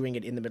because you're doing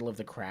it in the middle of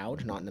the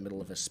crowd, not in the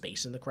middle of a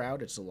space in the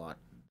crowd, it's a lot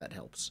that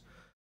helps.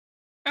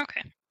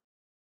 Okay.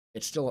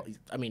 it's still.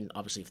 I mean,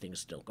 obviously, if things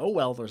still go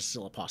well, there's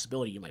still a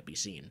possibility you might be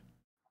seen.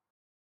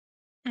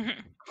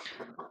 Mhm.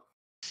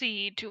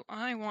 See, do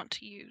I want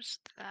to use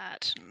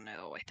that?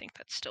 No, I think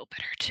that's still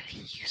better to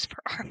use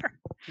for armor.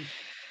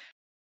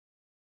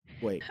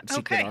 Wait, secret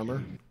Okay.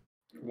 armor?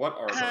 What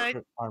armor?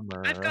 Secret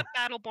armor. I've got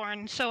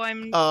Battleborn, so I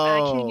can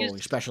Oh,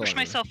 use special push armor.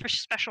 myself for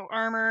special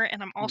armor,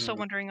 and I'm also Hmm.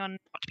 wondering on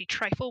what to be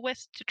trifle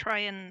with to try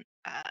and.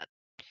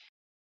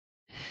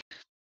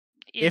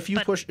 If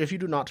you but- if you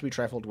do not to be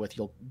trifled with,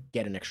 you'll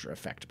get an extra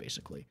effect,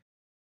 basically.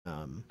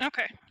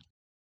 Okay.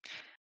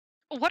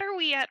 What are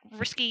we at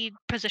risky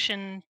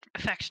position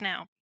effect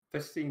now?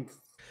 This seems.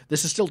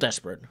 This is still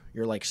desperate.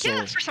 You're like still.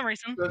 Yeah, for some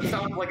reason. That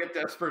sounds like a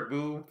desperate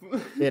move.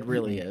 It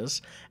really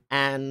is.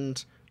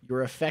 And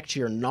your effect,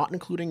 you're not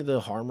including the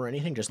harm or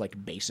anything, just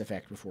like base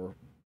effect before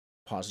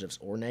positives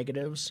or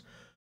negatives.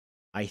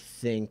 I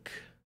think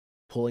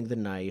pulling the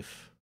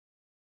knife,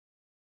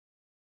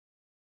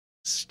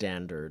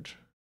 standard.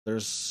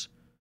 There's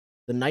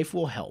the knife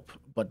will help,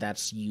 but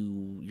that's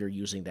you're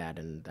using that,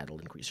 and that'll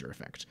increase your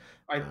effect.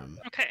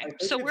 Okay, I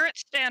think so it's- we're at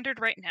standard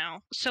right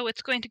now. So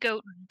it's going to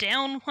go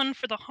down one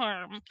for the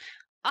harm,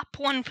 up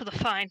one for the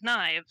fine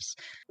knives.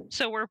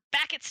 So we're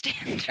back at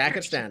standard. Back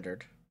at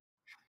standard.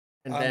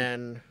 And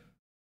then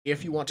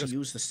if you want to just-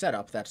 use the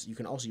setup, that's you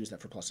can also use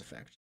that for plus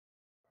effect.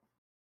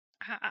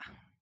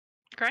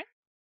 Great.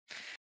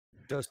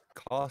 Does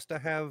Costa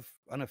have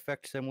an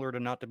effect similar to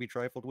Not to be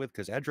Trifled with?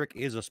 Because Edric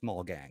is a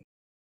small gang.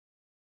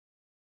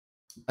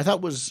 I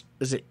thought is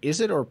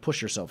it or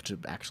push yourself to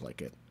act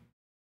like it?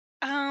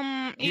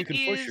 You can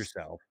push is-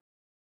 yourself.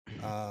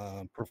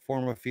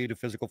 Perform a feat of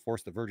physical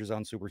force that verges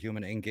on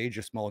superhuman. Engage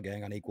a small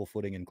gang on equal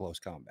footing in close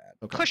combat.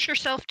 Okay. Push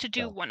yourself to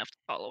do So- one of the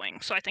following.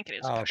 So I think it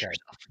is Oh, push okay.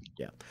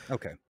 yourself.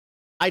 Okay.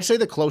 I'd say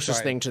the closest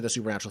Sorry. thing to the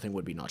supernatural thing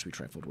would be not to be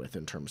trifled with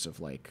in terms of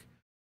like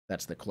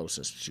that's the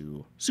closest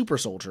to super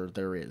soldier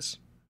there is.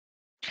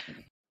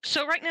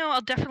 So right now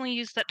I'll definitely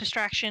use that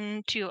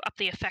distraction to up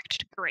the effect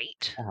to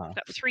great. Uh-huh. I've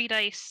got 3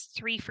 dice,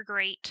 3 for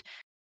great.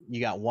 You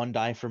got 1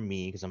 die from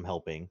me because I'm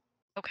helping.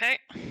 Okay.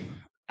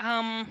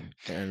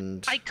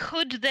 And I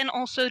could then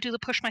also do the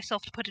push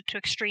myself to put it to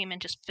extreme and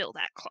just fill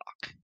that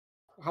clock.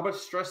 How much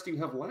stress do you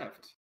have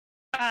left?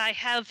 I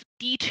have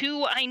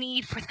D2 I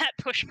need for that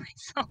push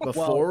myself.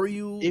 before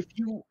you If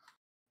you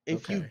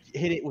Okay.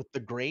 hit it with the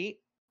great,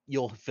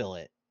 you'll fill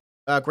it.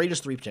 great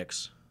is 3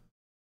 ticks.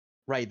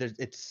 Right?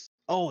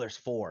 There's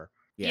 4.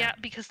 Yeah,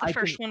 because the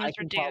first one I is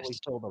can probably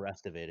reduced. fill the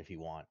rest of it if you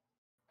want.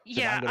 'Cause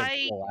Yeah, I'm gonna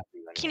I roll after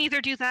you can anyway.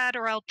 either do that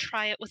or I'll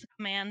try it with a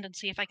command and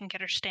see if I can get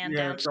her stand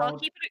Yeah, down. So I'll don't-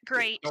 keep it at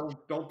great.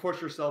 Don't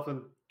push yourself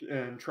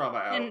in trauma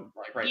out And-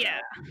 like right yeah.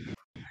 now.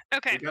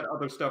 Okay, We got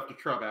other stuff to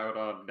trauma out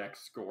on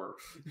next score.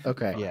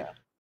 Okay. Yeah.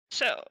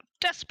 so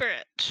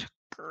desperate.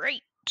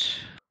 Great.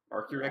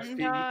 Mark your One XP.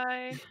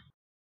 die.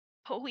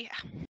 Oh yeah.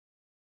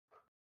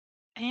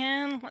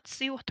 And let's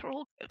see what the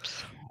roll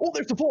gives. Oh,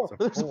 there's a 4. It's a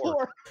There's a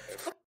 4.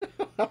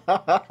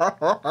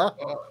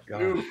 4.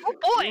 God. Oof. Oh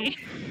boy!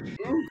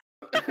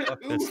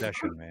 Fuck this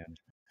session, man.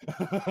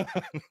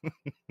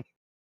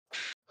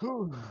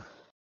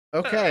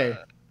 Okay.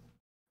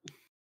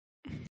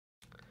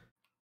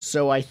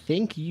 So I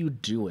think you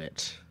do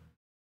it.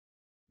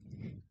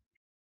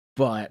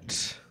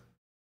 But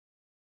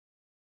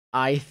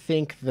I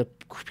think the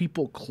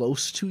people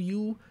close to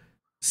you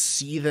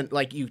see that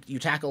like you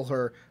tackle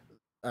her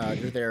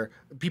you're there.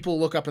 People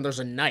look up and there's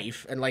a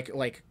knife and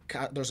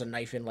there's a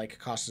knife in like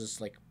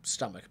Costa's like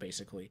stomach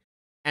basically.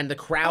 And the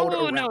crowd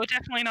Oh around no,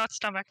 definitely not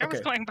stomach. I was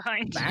Okay. going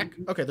behind. back.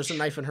 Okay, there's a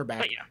knife in her back.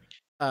 But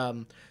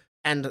yeah.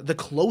 And the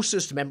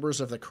closest members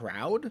of the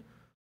crowd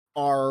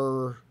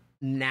are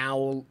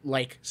now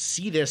like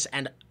see this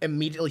and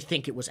immediately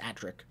think it was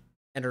Adric,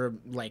 and are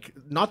like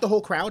not the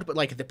whole crowd, but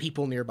like the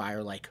people nearby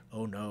are like,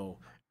 oh no,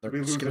 they're We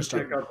just lose gonna a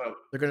start. tick on the.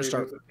 They're gonna we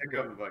start. lose a tick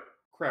on the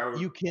crowd.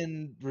 You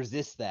can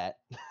resist that.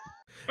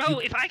 Oh,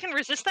 if I can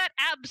resist that,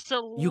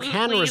 absolutely. You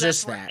can that's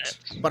resist worth that,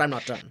 it. but I'm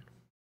not done.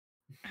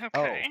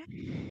 Okay.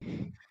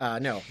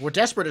 No, we're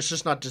desperate. It's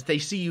just not just they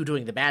see you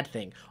doing the bad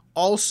thing.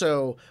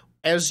 Also,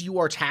 as you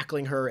are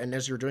tackling her and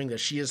as you're doing this,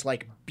 she is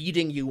like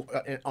beating you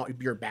on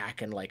your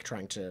back and like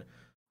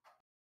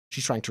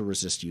she's trying to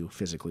resist you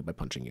physically by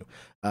punching you.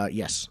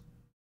 Yes,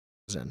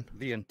 Zen.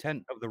 The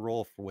intent of the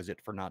roll was it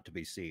for not to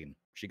be seen.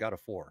 She got a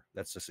 4.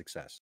 That's a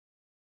success.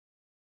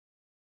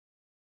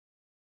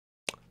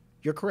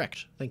 You're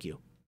correct. Thank you.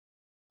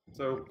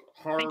 So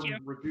harm, you.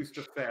 reduced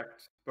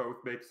effect, both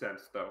make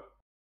sense though.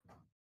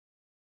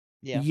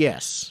 Yeah.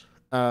 Yes.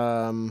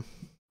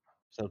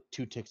 So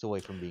 2 ticks away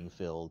from being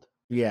filled,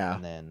 Yeah.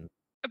 and then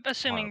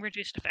Assuming Harm.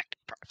 reduced effect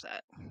is part of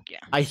that. Yeah.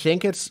 I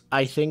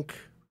think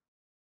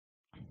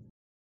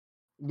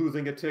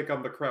Losing a tick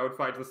on the crowd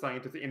finds the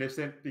scientist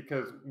innocent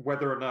because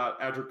whether or not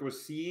Adric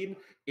was seen,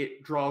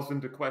 it draws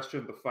into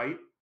question the fight.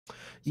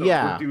 So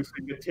Yeah.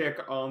 reducing the tick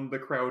on the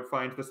crowd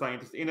finds the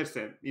scientist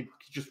innocent. It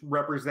just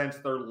represents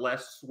they're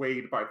less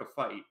swayed by the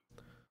fight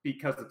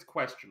because it's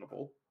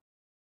questionable.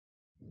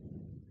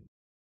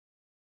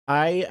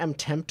 I am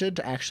tempted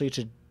actually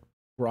to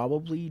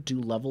probably do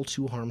level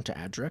 2 harm to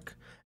Adric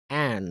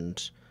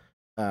and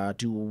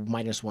do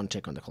 -1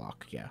 tick on the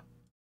clock. Yeah,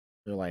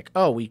 they're like,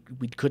 oh, we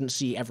couldn't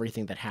see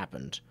everything that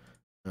happened.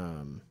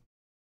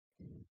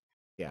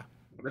 Yeah.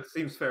 That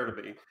seems fair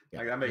to me. Yeah.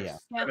 Like,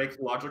 that makes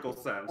logical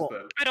sense. Well,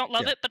 then. I don't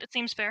love it, but it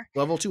seems fair.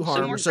 Level 2 Some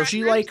harm. more So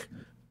she crackers?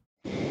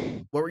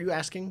 what were you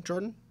asking,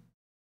 Jordan?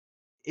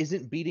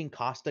 Isn't beating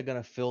Costa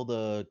gonna fill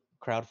the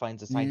crowd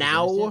finds a scientist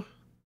Now innocent?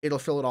 it'll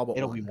fill it all but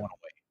It'll one. be one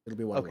away. It'll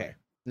be one Okay. away.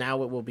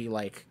 Now it will be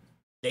like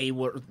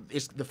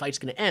the fight's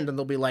gonna end, and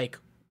they'll be like,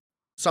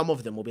 some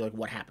of them will be like,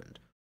 what happened?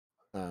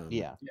 Yeah.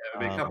 Yeah,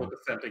 there'll be a couple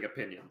dissenting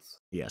opinions.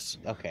 Yes.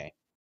 Okay.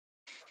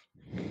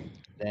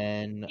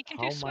 Then You can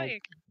how do sway might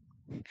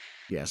again.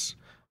 Yes.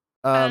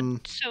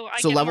 So I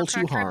so get level more 2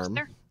 cracked ribs harm.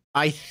 there?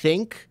 I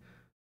think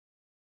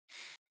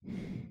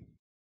you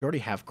already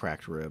have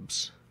cracked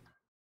ribs.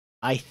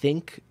 I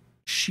think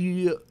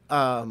she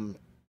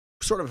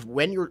sort of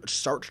when you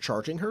start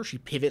charging her, she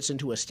pivots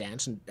into a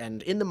stance,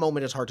 and in the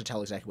moment it's hard to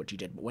tell exactly what she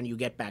did. But when you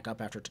get back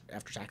up after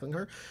tackling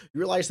her, you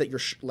realize that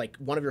like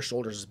one of your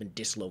shoulders has been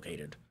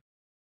dislocated.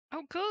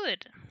 Oh,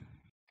 good.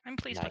 I'm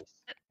pleased with nice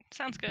it.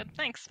 Sounds good.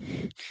 Thanks.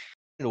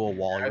 into a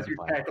wall. As You'll you be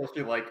fine. tackle,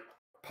 she like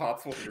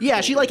pops one of your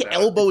Yeah, she shoulders like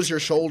out. elbows your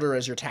shoulder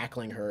as you're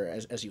tackling her,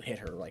 as you hit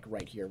her, like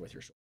right here with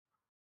your shoulder.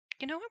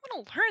 You know, I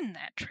want to learn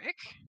that trick.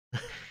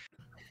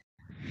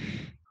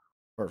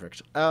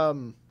 Perfect.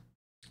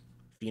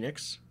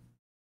 Phoenix,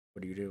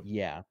 what do you do?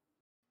 Yeah.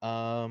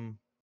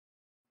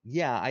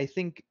 Yeah, I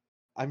think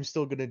I'm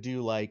still gonna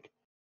do like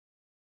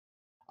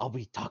I'll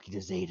be talking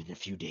to Zayd in a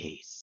few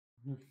days.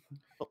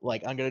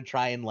 Like I'm gonna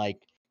try and like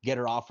get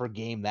her off her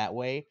game that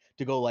way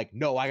to go like,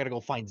 no, I gotta go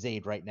find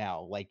Zayd right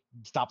now. Like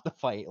stop the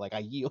fight. Like I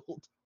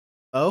yield.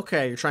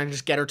 Okay, you're trying to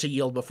just get her to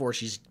yield before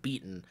she's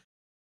beaten,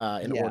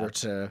 in Yeah. order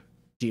to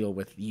deal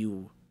with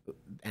you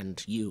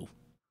and you.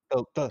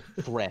 The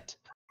threat.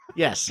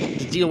 Yes, to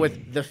deal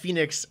with the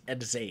Phoenix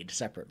and Zayd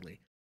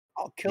separately.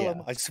 I'll kill him.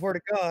 Yeah. I swear to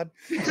God.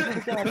 I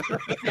swear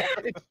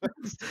to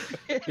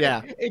God.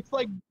 Yeah. It's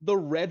like the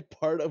red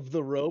part of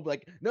the robe.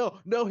 Like,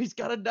 no, he's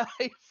got a knife.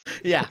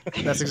 Yeah,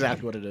 that's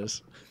exactly what it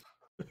is.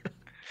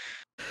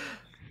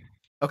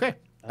 Okay.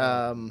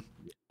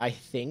 I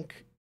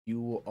think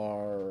you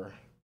are.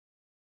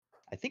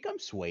 I think I'm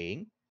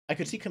swaying. I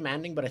could see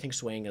commanding, but I think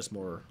swaying is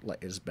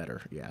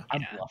better. Yeah.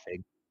 I'm Yeah.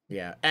 bluffing.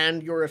 Yeah,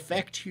 and your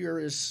effect here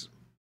is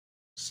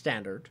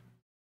standard.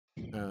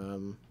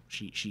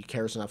 She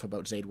cares enough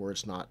about Zayd where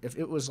it's not. If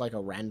it was like a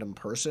random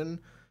person,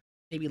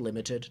 maybe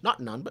limited, not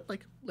none, but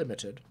like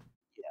limited.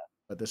 Yeah.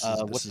 But this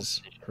what's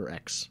is the her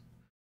ex.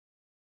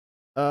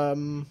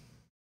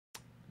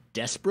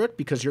 Desperate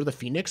because you're the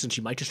Phoenix, and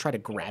she might just try to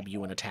grab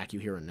you and attack you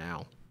here and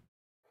now.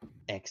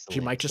 Excellent. She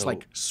might just So,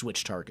 like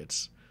switch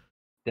targets.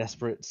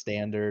 desperate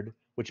standard,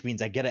 which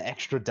means I get an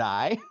extra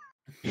die.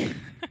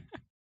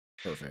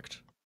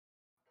 Perfect.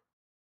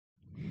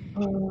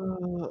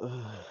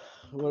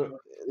 What-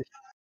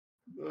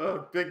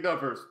 Big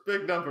numbers,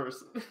 big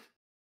numbers.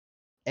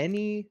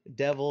 Any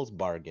devil's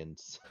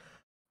bargains.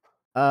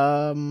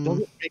 Um,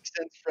 Doesn't make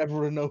sense for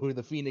everyone to know who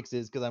the Phoenix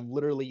is because I'm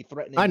literally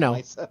threatening I know.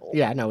 myself.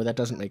 Yeah, no, that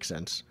doesn't make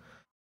sense.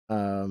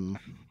 I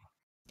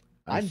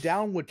I'm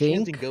down with chance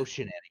and think- go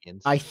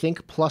shenanigans. I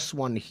think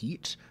 +1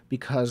 heat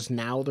because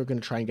now they're going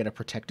to try and get a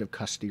protective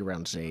custody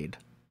around Zayd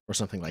or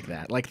something like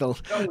that. Like they'll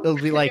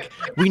be like,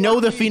 we know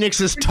the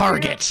Phoenix's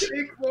target.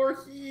 Take more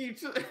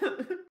heat.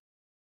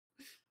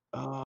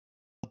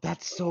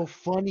 That's so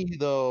funny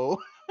though.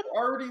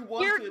 Already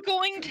wanted. We're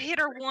going to hit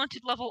our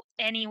wanted level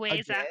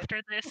anyways Again?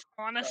 after this,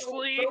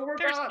 honestly. No, we're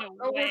There's not. no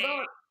No, way.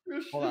 we're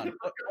not. Hold on.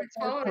 What's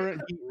our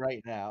current heat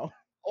right now?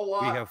 A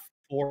lot. We have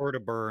 4 to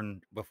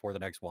burn before the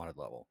next wanted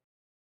level.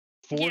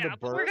 4 Yeah, to but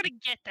burn. we're gonna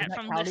get Is that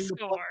from counting this the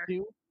plus score.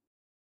 2?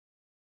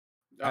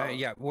 No.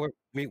 Yeah,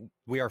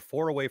 we are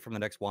 4 away from the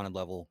next wanted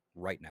level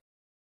right now.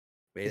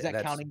 Is that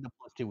That's- counting the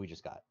plus 2 we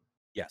just got?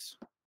 Yes.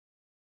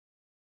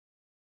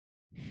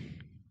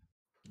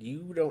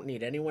 You don't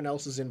need anyone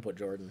else's input,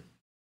 Jordan.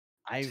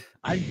 I'm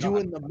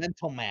doing the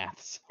mental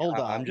maths. Hold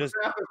on. I'm just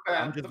Math is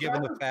bad. I'm just The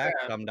giving math the is facts.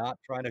 bad. I'm not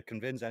trying to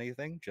convince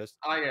anything. Just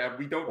I am.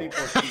 We don't need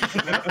more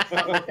heat. That's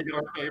not working in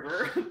our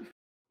favor.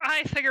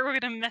 I figure we're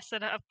gonna mess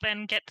it up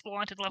and get to the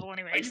wanted level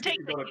anyways. You get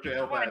to go to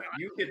jail Why then.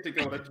 You get to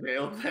go to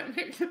jail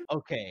then.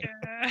 Okay.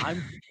 not?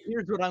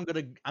 Here's what I'm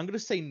gonna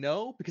say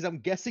no because I'm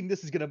guessing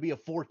this is gonna be a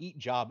 4 heat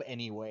job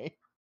anyway.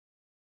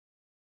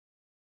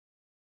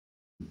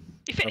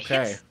 If it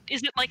Okay. hits,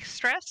 is it like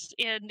stress,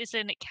 and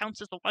it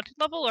counts as the wanted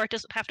level, or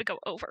does it have to go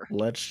over?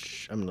 Let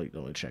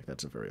me check.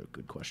 That's a very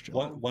good question.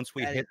 once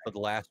we that hit the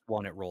last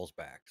one, it rolls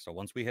back. So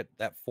once we hit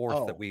that 4th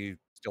Oh. that we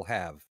still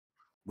have,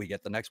 we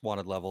get the next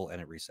wanted level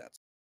and it resets.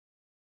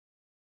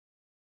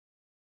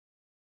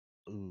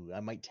 Ooh, I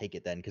might take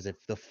it then because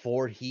if the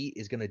 4 heat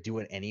is gonna do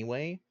it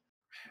anyway,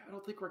 I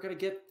don't think we're gonna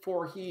get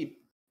 4 heat.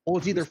 well,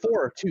 it's either 4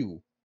 or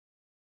 2.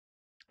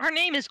 Our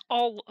name is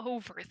all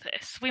over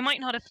this. We might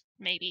not have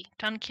maybe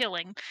done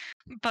killing,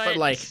 But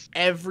like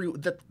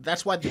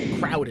that's why the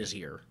crowd is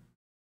here.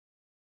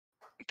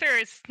 there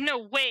is no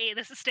way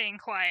this is staying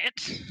quiet.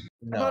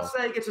 I'm No, not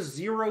saying it's a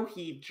 0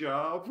 heat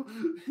job.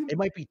 it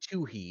might be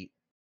 2 heat.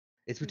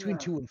 It's between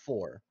 2 and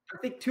 4. I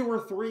think 2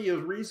 or 3 is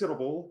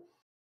reasonable.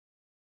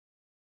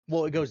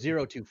 Well, it goes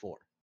 0, 2, 4,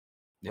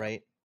 Yeah.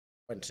 right?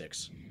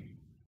 1-6.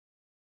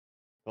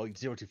 Oh,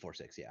 0, 2, 4,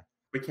 6, yeah.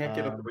 We can't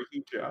get a 3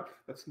 heat job.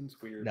 That seems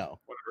weird. No.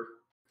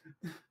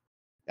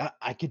 Whatever.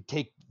 I could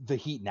take the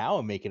heat now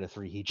and make it a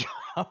 3 heat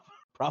job,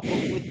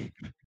 probably.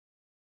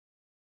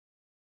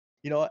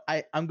 You know what?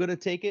 I'm gonna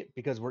take it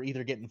because we're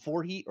either getting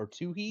 4 heat or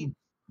 2 heat.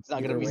 It's not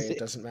Either gonna be way, it 6.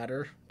 doesn't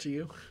matter to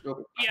you. Yeah,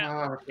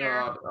 Oh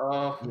fair. god.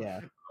 Oh.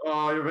 Yeah,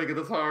 Oh, you're making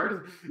this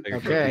hard.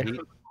 Okay.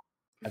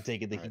 I'm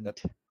taking the Alright,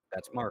 heat.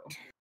 That's marked.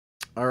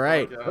 All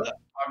right. Oh, God.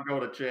 I'm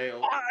going to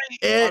jail.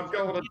 It, I'm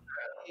going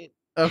to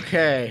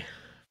okay.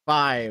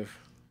 5.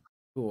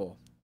 Cool.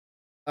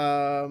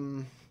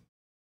 Oh,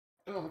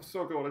 I'm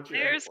so going to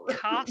jail. There's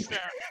Costa.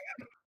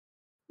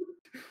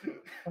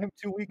 I'm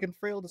too weak and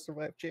frail to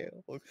survive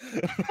jail.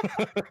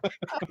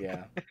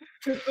 Yeah.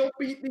 They'll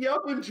beat me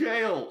up in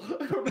jail.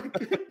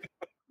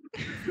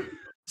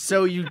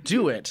 So you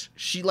do it.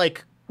 She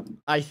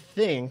I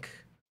think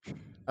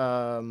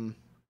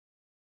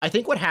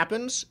what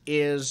happens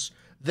is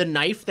the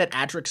knife that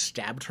Adric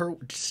stabbed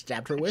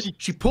her with,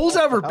 she pulls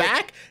out of her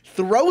back,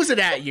 throws it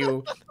at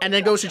you, and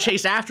then goes to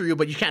chase after you,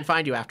 but you can't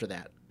find you after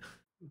that.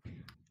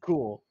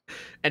 Cool.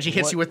 And she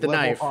hits you with the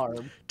Level knife,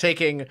 harm.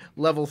 taking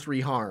level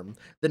 3 harm.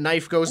 The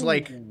knife goes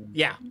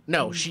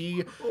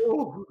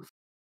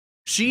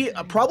she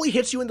probably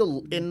hits you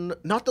in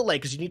not the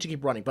leg because you need to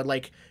keep running, but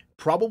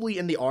probably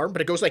in the arm,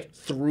 but it goes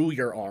through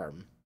your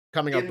arm,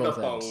 coming out both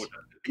ends.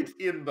 It's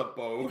in the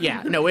bone.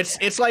 Yeah, no,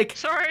 it's like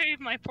Sorry,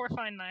 my poor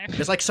fine knife.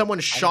 it's like someone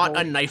shot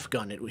a knife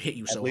gun. It would hit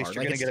you At so least hard.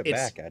 you're gonna get it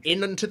back, actually.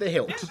 into the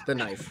hilt, the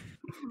knife.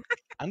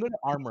 I'm gonna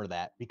armor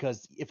that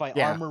because if I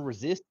Yeah. armor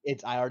resist,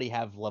 I already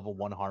have level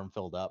 1 harm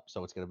filled up,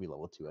 so it's gonna be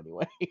level 2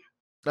 anyway.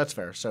 That's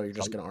fair. So you're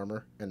just gonna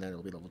armor, and then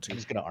it'll be level 2. I'm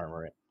just gonna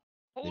armor it.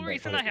 Whole Then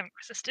reason put I it- haven't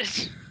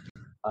resisted.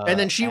 And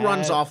then she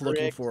runs off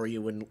looking Adric, for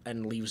you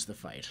and leaves the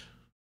fight.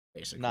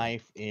 Basically,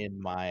 knife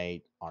in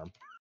my arm.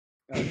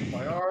 That's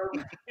my arm.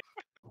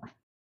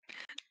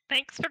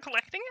 Thanks for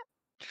collecting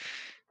it.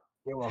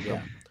 You're welcome.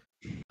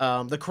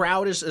 Yeah. The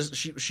crowd is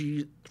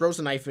she throws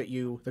the knife at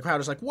you. The crowd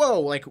is like, "Whoa!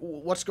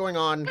 What's going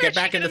on? Where'd Get she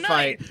back in get the a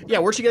fight!" knife? Yeah,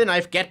 where'd she get a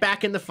knife? Get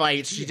back in the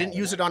fight. She didn't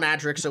use it on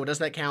Adric, so does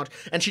that count?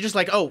 And she just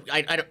 "Oh,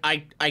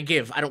 I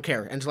give. I don't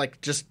care," and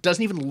just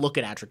doesn't even look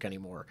at Adric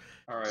anymore.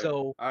 All right.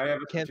 So I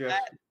have a can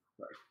suggestion.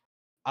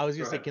 I was Go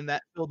gonna say, ahead. can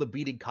that fill the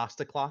beating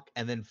Costa clock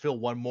and then fill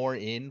one more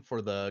in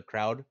for the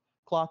crowd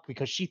clock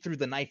because she threw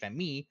the knife at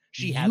me.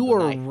 She had You the are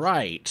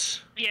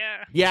knife. Yeah.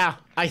 right. Yeah,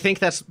 I think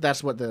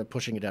that's what the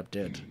pushing it up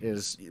did.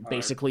 Is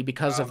basically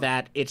because of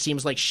that, it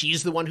seems like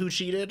she's the one who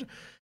cheated,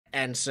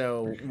 and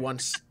so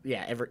once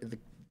Yeah,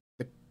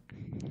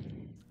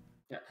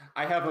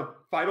 I have a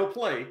final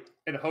play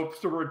in hopes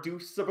to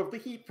reduce some of the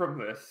heat from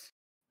this.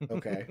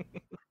 okay.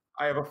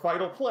 I have a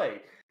final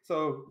play.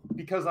 So,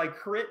 because I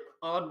crit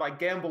on my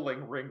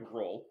gambling ring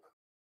roll,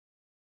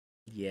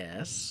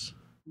 Yes.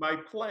 my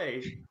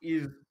play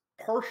is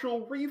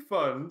partial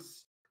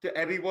refunds to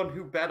anyone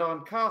who bet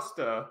on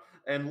Costa,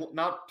 and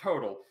not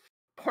total.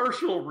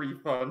 Partial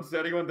refunds to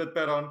anyone that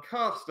bet on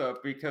Costa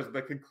because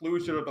the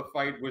conclusion of the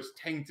fight was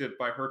tainted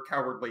by her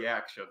cowardly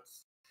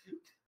actions.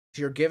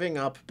 You're giving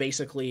up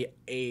basically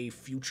a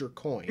future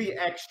coin. The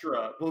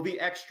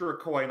extra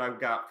coin I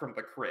got from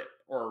the crit,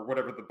 or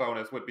whatever the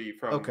bonus would be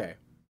from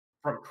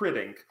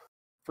critting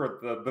for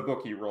the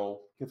bookie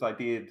roll, because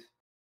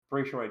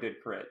pretty sure I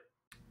did crit.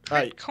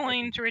 Crit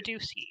coin to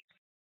reduce heat.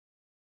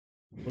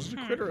 Was it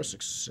a crit or a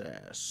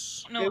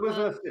success? No, It was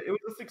a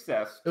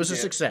success. It was a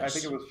Yeah, success. I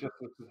think it was just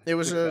a It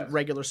was success. a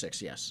regular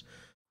 6, yes.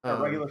 A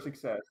regular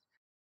success.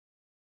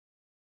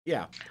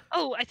 Yeah.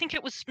 Oh, I think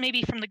it was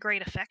maybe from the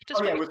great effect.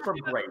 Oh yeah, it was from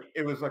great.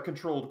 It was a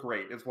controlled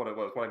great is what it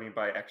was. What I mean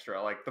by extra,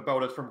 like the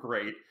bonus from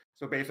great.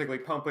 So basically,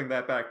 pumping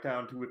that back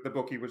down to the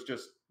bookie rule was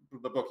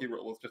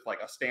just like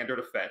a standard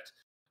effect.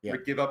 Yeah.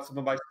 Give up some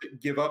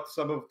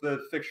of the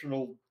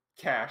fictional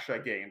cash I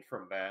gained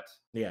from that.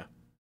 Yeah.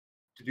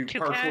 To do 2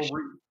 partial cash,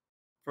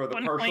 for the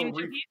 1 partial coin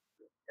to heat.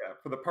 yeah,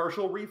 for the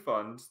partial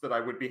refunds that I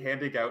would be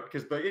handing out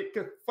because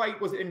the fight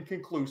was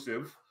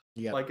inconclusive.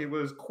 Yeah. Like it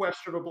was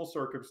questionable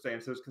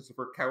circumstances because of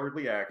her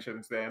cowardly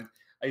actions. Then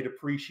I'd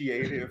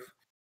appreciate if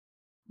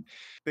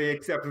they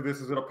accepted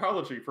this as an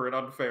apology for an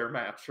unfair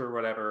match or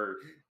whatever.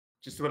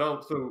 Just what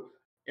else? So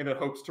in the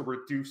hopes to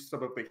reduce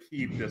some of the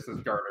heat this has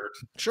garnered.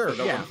 Sure. So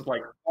no Yeah. one's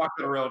like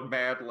walking around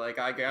mad like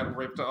I got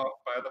ripped off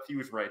by the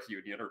Fusewrights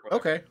union or whatever.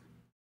 Okay.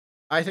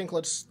 I think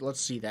let's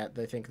see that.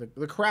 I think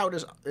the crowd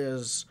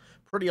is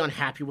pretty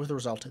unhappy with the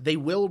result. They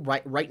will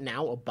right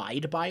now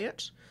abide by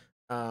it.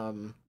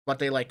 But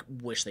they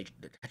wish they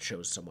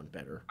chose someone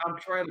better. I'm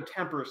trying to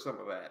temper some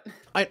of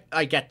that.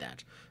 I get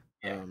that.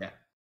 Yeah.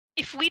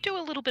 If we do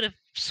a little bit of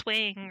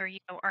swaying or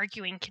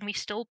arguing, can we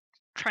still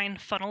try and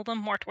funnel them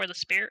more to where the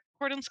spirit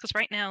portals, because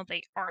right now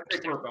they I aren't.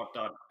 think we're about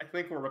done. I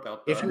think we're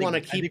about done. If you want to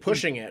I keep think we're-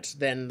 pushing it,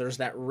 then there's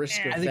that risk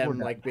Yeah. I of think we're them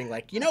done. like being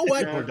like, you know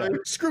what? Yeah, we're-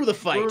 Screw the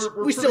fight.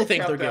 we're We still pretty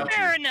think they're tapped out. guilty.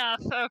 Fair enough.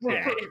 We're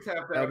Okay. pretty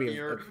tapped That'll out be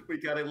here. We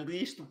got at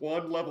least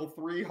one level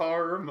 3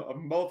 harm,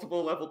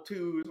 multiple level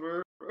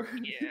 2s.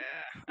 Yeah.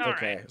 All right.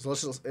 Okay, so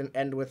let's just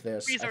end with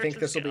this. I think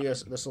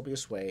Resources this will be a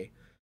sway.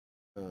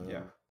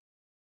 Yeah.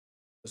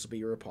 This will be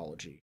your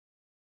apology.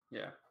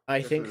 Yeah. I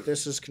This think is-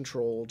 this is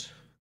controlled.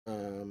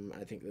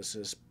 I think this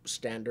is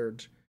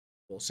standard.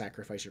 Will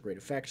sacrifice your great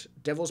effect.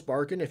 Devil's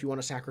Bargain. If you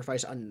want to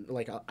sacrifice,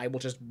 I will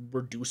just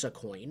reduce a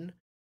coin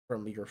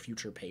from your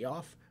future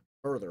payoff.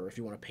 Further, if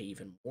you want to pay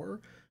even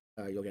more,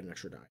 you'll get an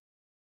extra die.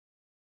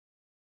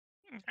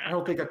 I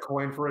don't think a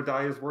coin for a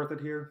die is worth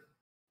it here.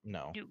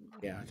 No.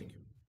 Yeah, I think.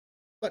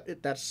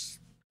 But that's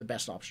the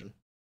best option.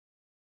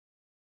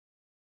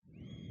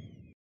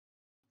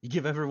 You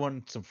give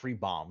everyone some free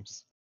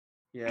bombs.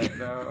 Yeah,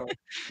 no.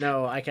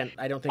 No, I can't.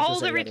 I don't think All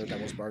there's the any re- other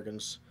Devil's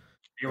Bargains.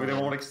 They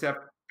won't accept.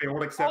 They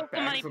won't accept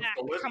the money bags of back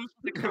bullets. comes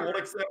with the They won't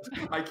card. accept.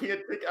 I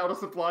can't take out a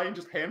supply and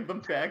just hand them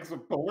bags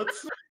of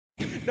bullets.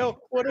 No,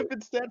 what if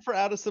instead for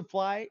out of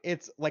supply,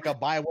 it's like a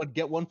buy one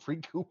get one free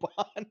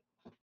coupon?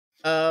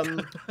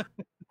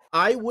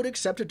 I would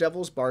accept a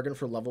Devil's Bargain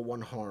for level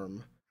 1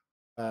 harm.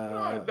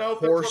 No, that's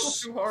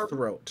Horse level 2 harm.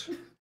 Throat.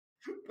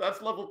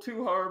 That's level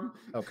 2 harm.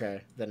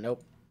 Okay, then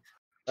nope.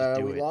 Just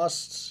do We it.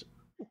 lost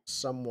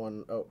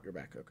someone. Oh, you're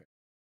back. Okay.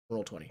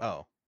 Roll 20.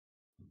 Oh.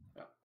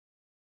 Yeah.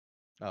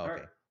 Oh, okay.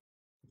 Alright.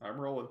 I'm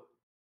rolling.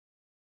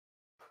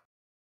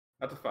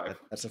 That's a 5.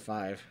 That's a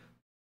 5.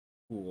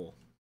 Cool.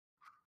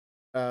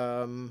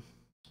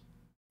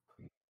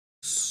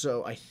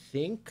 So I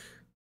think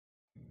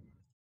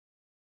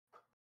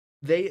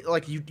they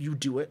you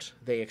do it.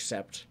 They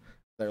accept.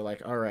 They're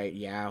like, all right,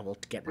 yeah, we'll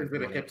get my Is it a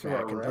money hit to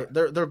back. our And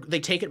rep? they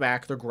take it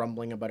back. They're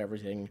grumbling about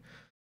everything.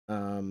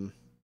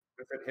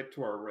 Is it hit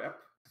to our rep?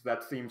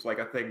 That seems like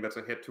a thing that's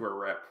a hit to a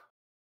rep.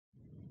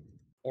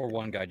 Or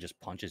one guy just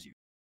punches you.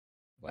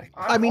 Like,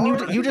 I mean,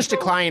 already you just so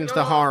declined the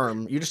done.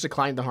 harm. You just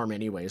declined the harm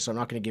anyway, so I'm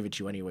not going to give it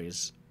to you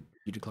anyways.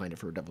 You declined it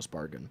for a Devil's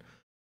Bargain.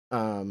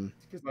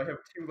 Because I have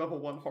 2 level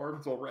 1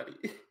 harms already.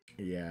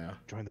 Yeah.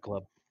 Join the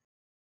club.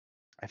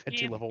 I've had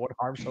Yeah. 2 level 1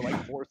 harms for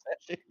like 4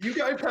 sessions. You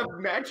guys have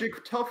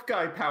magic tough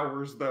guy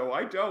powers, though.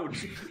 I don't.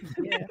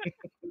 Yeah.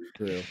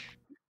 True.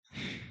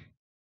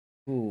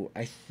 Ooh,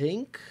 I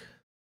think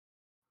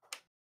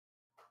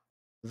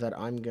that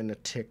I'm gonna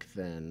tick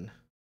then.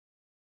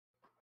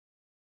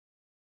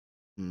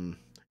 You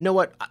know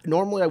what?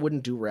 Normally I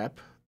wouldn't do rep.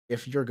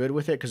 If you're good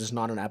with it, because it's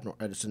not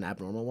it's an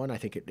abnormal one. I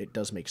think it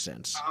does make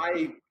sense.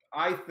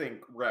 I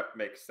think rep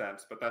makes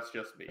sense, but that's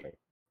just me.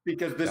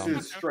 Because this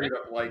Sounds- is straight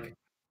up like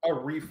a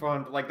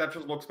refund. Like, that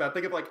just looks bad.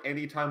 Think of like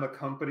any time a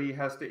company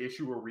has to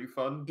issue a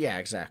refund. Yeah,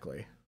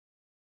 exactly.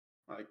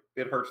 Like,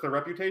 it hurts their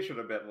reputation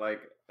a bit.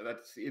 Like,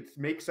 it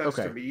makes sense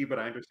to Okay. me, but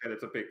I understand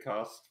it's a big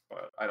cost.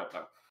 But I don't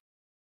know.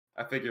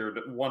 I figured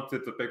once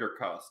it's a bigger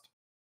cost.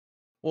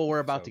 Well, we're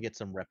about So- to get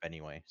some rep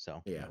anyway,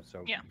 so. Yeah.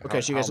 So Yeah.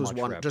 Okay, so you guys how lose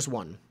much one, rep? just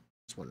one.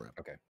 Just one rep.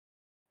 Okay,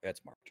 that's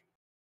marked.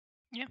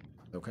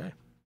 Okay.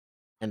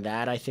 And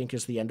that I think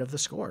is the end of the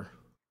score.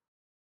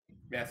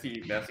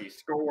 Messy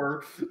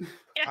score.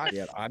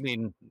 Yep. I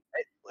mean,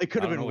 It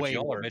could I have don't know been what way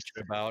y'all are worse.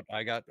 bitching about.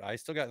 I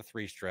still got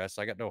 3 stress.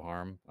 I got no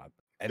harm,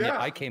 and Yeah.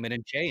 I came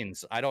in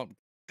chains. I don't.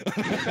 That's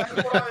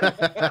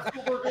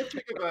what we're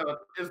bitching about,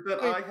 is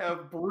that I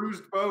have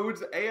bruised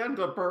bones and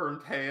a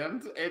burned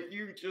hand, and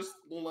you just,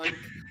 like,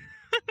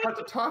 had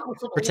to talk with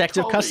some old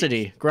Protective colleagues.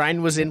 custody.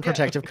 Grind was in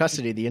protective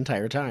custody the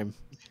entire time.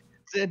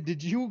 Zed,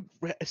 did you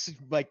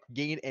like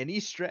gain any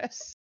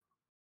stress?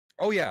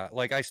 Oh yeah,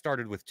 like I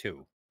started with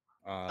 2.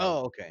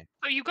 Oh, okay.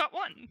 So you got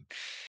one.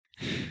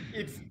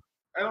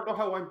 I don't know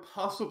how I'm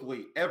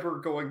possibly ever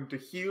going to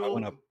heal,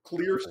 went up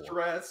clear 4.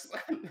 stress.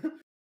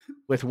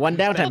 With one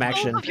Well, downtime both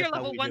action. of your That's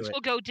how level we do ones it.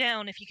 will go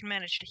down if you can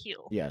manage to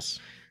heal. Yes.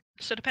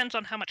 So it depends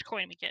on how much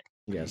coin we get.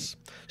 Yes.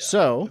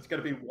 So It's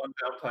gonna be one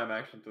downtime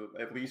action to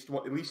at least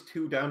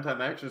 2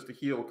 downtime actions to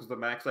heal, because the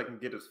max I can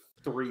get is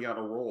 3 on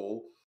a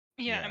roll.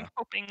 Yeah, Yeah. I'm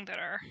hoping that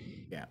our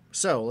yeah.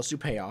 So let's do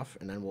payoff,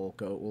 and then we'll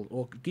go.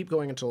 We'll keep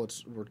going until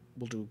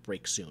we'll do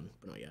break soon,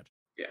 but not yet.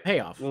 Yeah.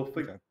 Payoff. We'll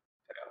figure Okay.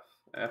 it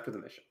out after the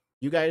mission.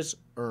 You guys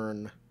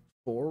earn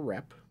 4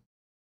 rep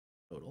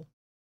total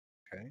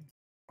Okay,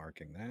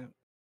 marking that.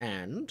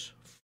 and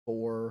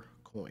 4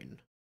 coin.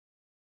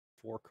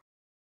 4.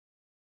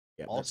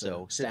 Yeah. that's a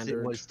Also, since it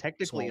standard was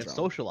technically a small job.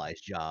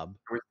 socialized job,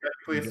 It was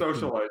technically a You get 2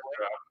 socialized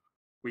job.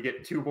 We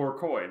get 2 more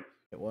coin.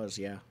 It was,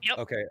 yeah.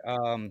 Okay,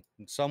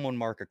 someone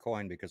mark a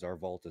coin because our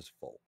vault is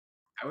full.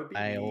 That would be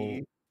I'll-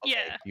 me.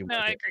 yeah. you No,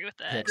 mark I it. agree with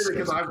that. Hits.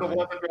 Because Gets a I'm the coin.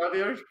 one that got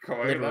the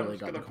coin. Literally I'm just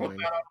got gonna the put coin.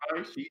 that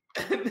on my sheet.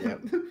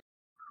 Yep.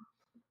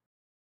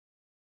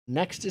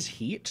 Next is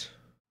heat.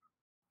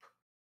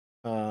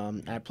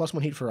 Add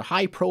 +1 heat for a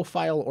high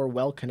profile or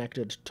well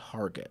connected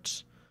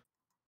target.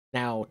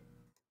 Now,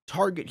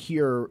 target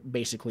here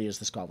basically is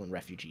the Scotland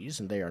refugees,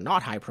 and they are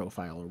not high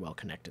profile or well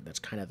connected. That's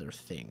kind of their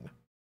thing.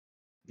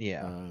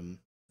 yeah.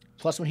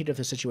 +1 heat if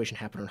the situation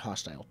happened on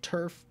hostile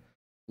turf.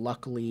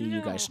 Luckily, you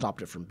No. guys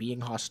stopped it from being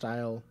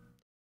hostile.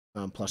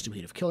 +2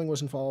 heat if killing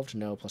was involved.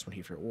 No. +1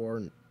 heat for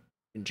war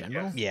in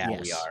general. Yeah,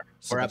 we Yes. are.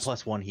 So We're at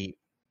that's- +1 heat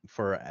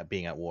for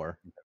being at war.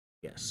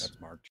 Yes. That's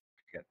March.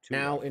 You got 2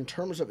 Now, left. in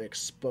terms of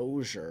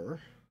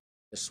exposure,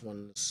 this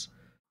one's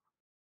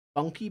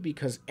funky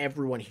because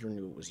everyone here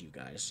knew it was you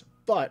guys,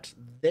 but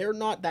they're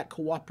not that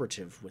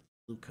cooperative with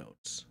blue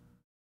coats.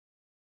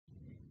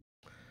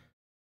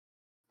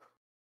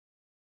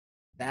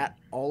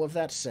 All of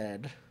that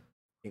said,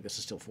 I think this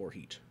is still 4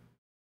 heat.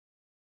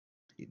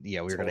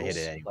 Yeah, we were gonna hit it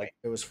Totals, anyway. like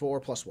It was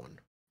 4 + 1,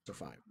 so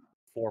 5.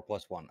 4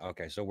 + 1.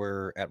 Okay, so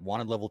we're at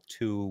wanted level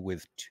 2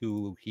 with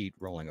 2 heat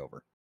rolling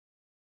over.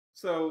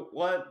 So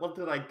what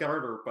did I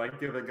garner by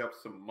giving up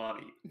some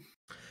money?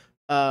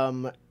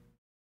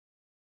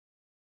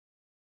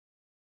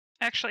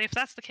 Actually, if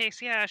that's the case,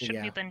 yeah,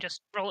 shouldn't we Yeah. then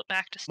just roll it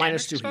back to standard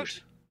 -2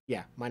 exposure? heat.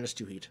 Yeah,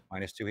 -2 heat.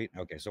 -2 heat.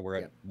 Okay, so we're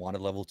at Yep. wanted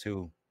level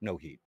 2, no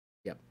heat.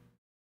 Yep.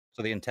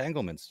 So the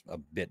entanglement's a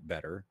bit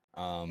better.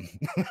 Now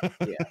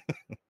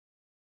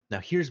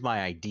here's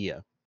my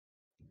idea.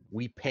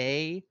 We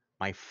pay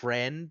my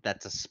friend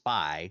that's a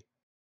spy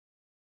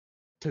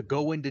to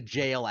go into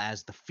jail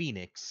as the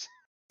Phoenix.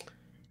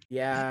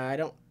 Yeah, I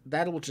don't.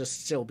 That'll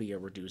just still be a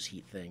reduce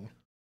heat thing.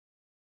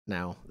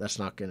 Now that's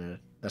not gonna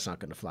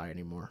fly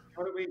anymore.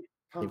 How do we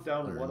come They've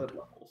down learned. wanted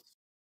levels?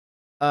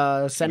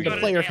 Send Go a to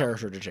player jail.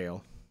 character to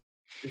jail.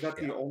 Is that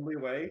the only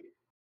way?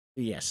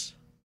 Yes.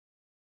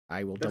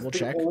 I will That's double the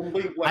check.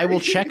 only way? I will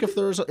check if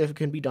it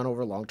can be done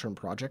over a long-term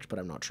project, but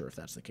I'm not sure if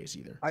that's the case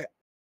either.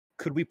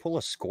 Could we pull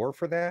a score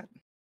for that?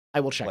 I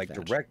will check Like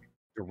that. directly.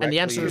 And the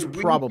answer is Could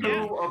we probably.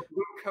 do a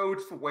Blue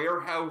Coat's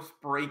warehouse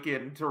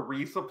break-in to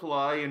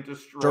resupply and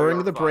destroy During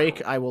our the break,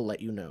 files? I will let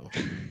you know.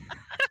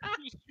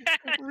 Yes.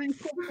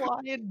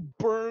 Resupply and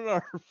burn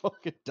our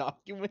fucking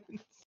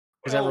documents.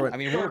 Is Well, everyone- I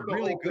mean, burn we're the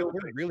really whole good. We're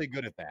building. really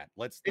good at that.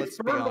 Let's It's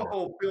be burn the honest.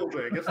 whole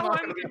building. It's Oh, not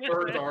I'm going to be good with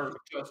burned it. our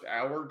just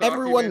our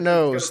Everyone documents,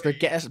 knows it's the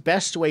gonna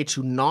best way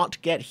to not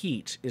get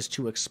heat is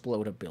to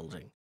explode a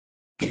building.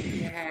 be-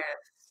 Yes.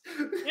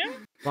 Yeah.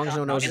 As long as no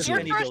one knows It's it's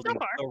worked you. for us so building,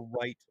 far. the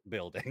right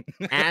building.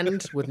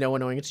 And with no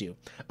one knowing it's you.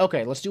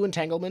 Okay, let's do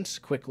entanglements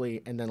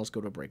quickly, and then let's go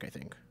to a break, I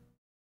think.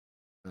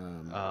 Should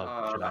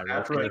I roll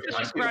that's for right. the This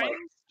I is feel like-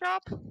 Brian's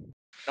job.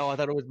 No, I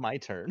thought it was my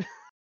turn.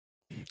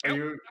 Are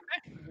you?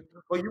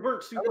 Well, you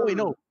weren't super. Oh wait,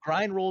 no.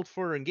 Brian rolled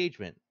for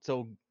engagement.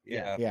 So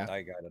yeah, Yeah.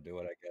 I gotta do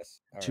it, I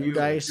guess. All Two right,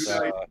 dice. so,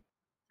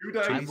 Two I'm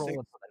dice. rolling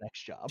for the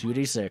next job.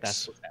 2d6.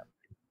 That's what's happening.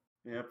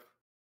 Yep.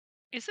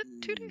 Is it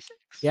 2d6?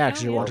 Yeah,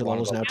 because you're Oh, wanted We're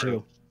levels now wanted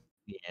level too.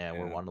 Yeah,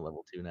 we're Yeah. on to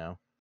level 2 now.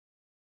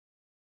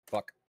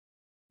 fuck.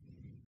 That's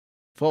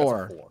a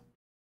 4. 4.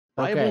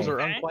 Rivals Okay.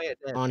 are Okay. unquiet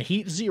dead. On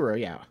heat 0,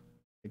 yeah.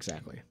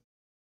 Exactly.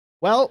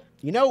 Well,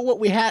 you know what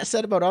we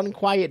said about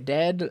Unquiet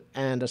Dead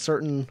and a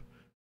certain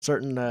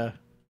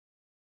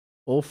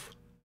Ulf?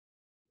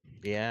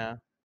 Yeah.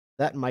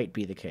 That might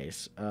be the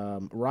case.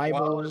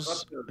 Rivals,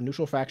 that's good. a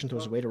neutral faction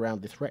throws a weight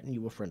around. They threaten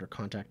you, a friend, or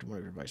contact one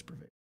of your vice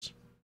prevails.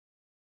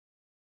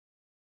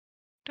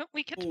 Don't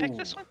we get to pick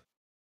this Ooh. one?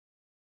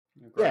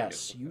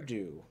 Yes, you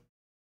do.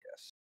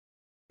 Yes.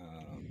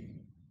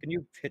 Can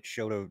you hit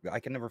show to? I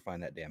can never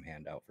find that damn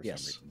handout for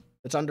Yes. some reason.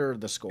 It's under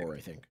the score,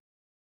 I think.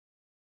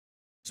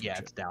 Yeah,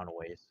 Switch it's it. down a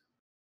ways.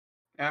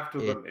 After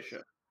the It's-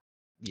 mission.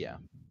 Yeah.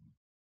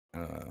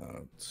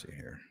 Let's see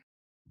here.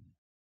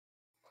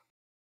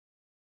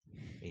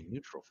 A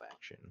neutral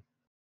faction.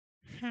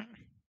 Hmm.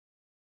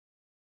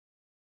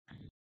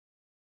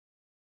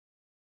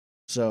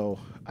 So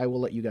I will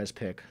let you guys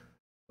pick,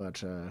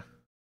 but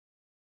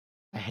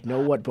I know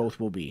what both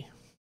will be.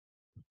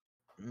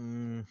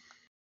 Mm,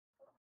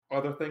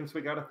 Other things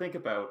we got to think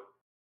about.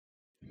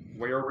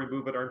 Where are we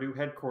moving our new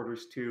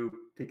headquarters to?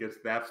 Because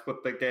that's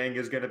what the gang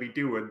is going to be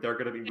doing. They're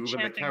going to be moving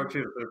the Enchanting.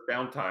 couches at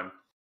downtime.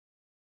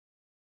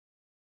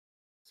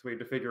 So we need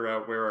to figure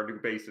out where our new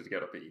base is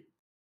going to be.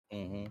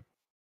 Mm-hmm.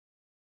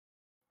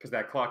 Because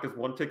that clock is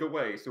one tick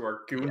away, so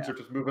our goons are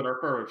just moving our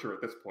furniture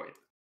at this point.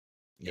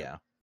 yeah.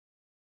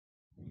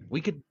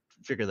 We could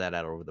figure that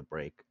out over the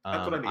break.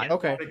 That's what I mean.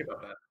 Okay. Think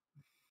about that.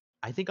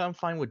 I think I'm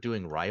fine with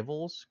doing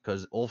rivals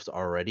because Ulf's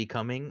already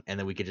coming, and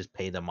then we could just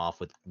pay them off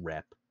with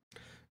rep.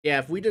 Yeah,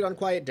 if we did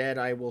Unquiet Dead,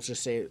 I will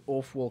just say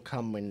Ulf will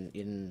come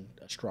in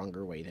a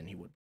stronger way than he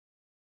would.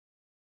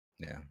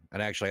 Yeah,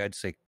 and actually, I'd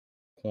say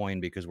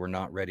coin because we're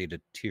not ready to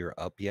tier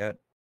up yet,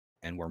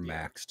 and we're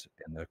Yeah. maxed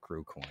in the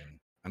crew coin.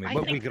 I mean, I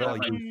but we think could that all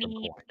we use some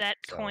need coin. that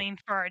so- coin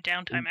for our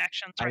downtime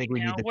actions I right think we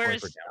now. need the coin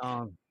Whereas for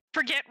down.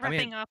 forget I mean-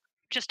 repping up,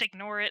 just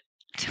ignore it.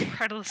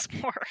 Regardless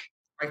more.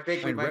 I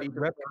think I we mean, might need to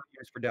rep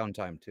is for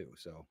downtime too,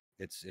 so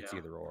it's Yeah.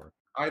 either or.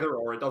 either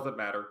or. It doesn't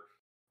matter.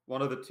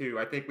 One of the two.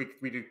 I think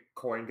we do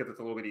coin because it's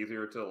a little bit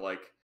easier to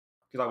like.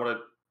 Because I want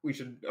to. We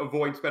should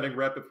avoid spending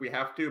rep if we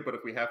have to, but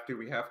if we have to,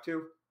 we have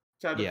to.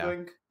 Kind of Yeah.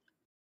 thing.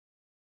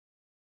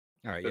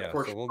 All right, But yeah.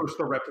 push, So we'll, push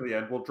the rep to the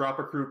end. We'll drop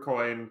a crew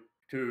coin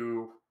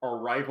to our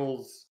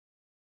rivals.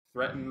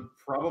 Threaten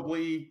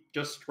probably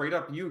just straight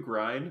up you,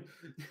 Grind.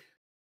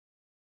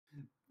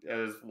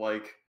 As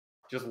like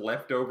just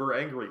leftover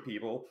angry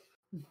people.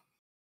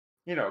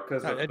 You know,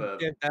 because of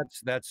the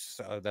that's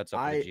up to the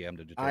GM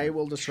to determine. I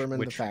will determine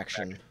the which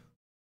faction.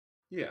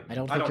 yeah. I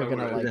don't think you're know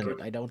gonna what like is,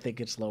 it. I don't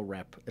think it's low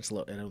rep. I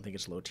don't think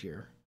it's low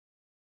tier.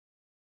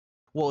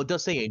 Well, it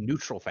does say a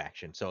neutral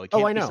faction, so it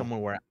can't I be know.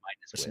 someone we're at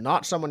minus It's with.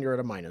 not someone you're at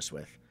a minus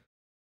with.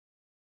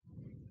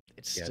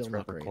 It's still it's not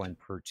rep per great. coin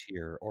per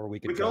tier, or we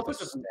could We could drop a also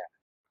just stat.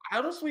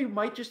 honestly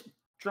might just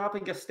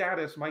dropping a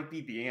status might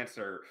be the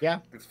answer. Yeah.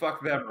 Because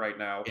fuck them right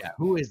now. Yeah,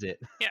 who is it?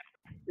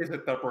 Is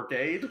it the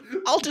brigade?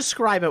 I'll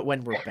describe it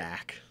when we're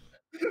back.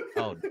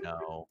 Oh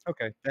no.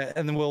 Okay,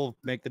 and then we'll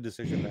make the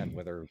decision then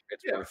whether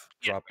it's Yeah. worth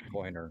dropping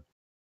coin or.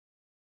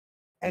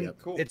 And Yep.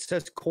 Cool. it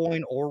says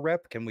coin or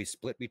rep. Can we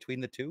split between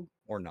the two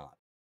or not?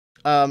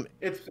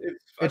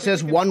 It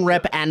says 1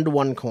 rep and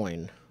 1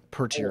 coin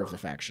per tier of the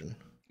faction.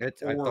 I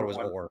thought it was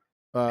one. or.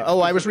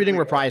 I was reading specifically or.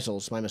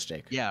 reprisals. My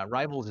mistake. Yeah,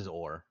 rivals is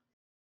or.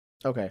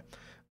 Okay.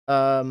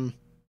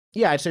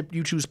 Yeah, I'd say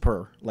you choose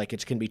per. Like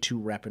it can be 2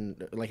 rep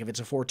and like if it's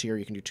a 4 tier,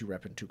 you can do 2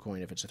 rep and 2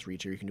 coin. If it's a 3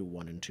 tier, you can do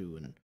 1 and 2.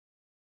 And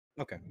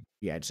Okay.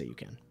 yeah, I'd say you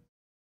can.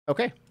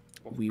 Okay.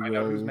 We'll We find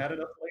out who's will mad at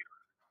us later.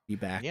 be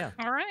back Yeah.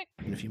 All right.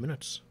 in a few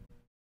minutes.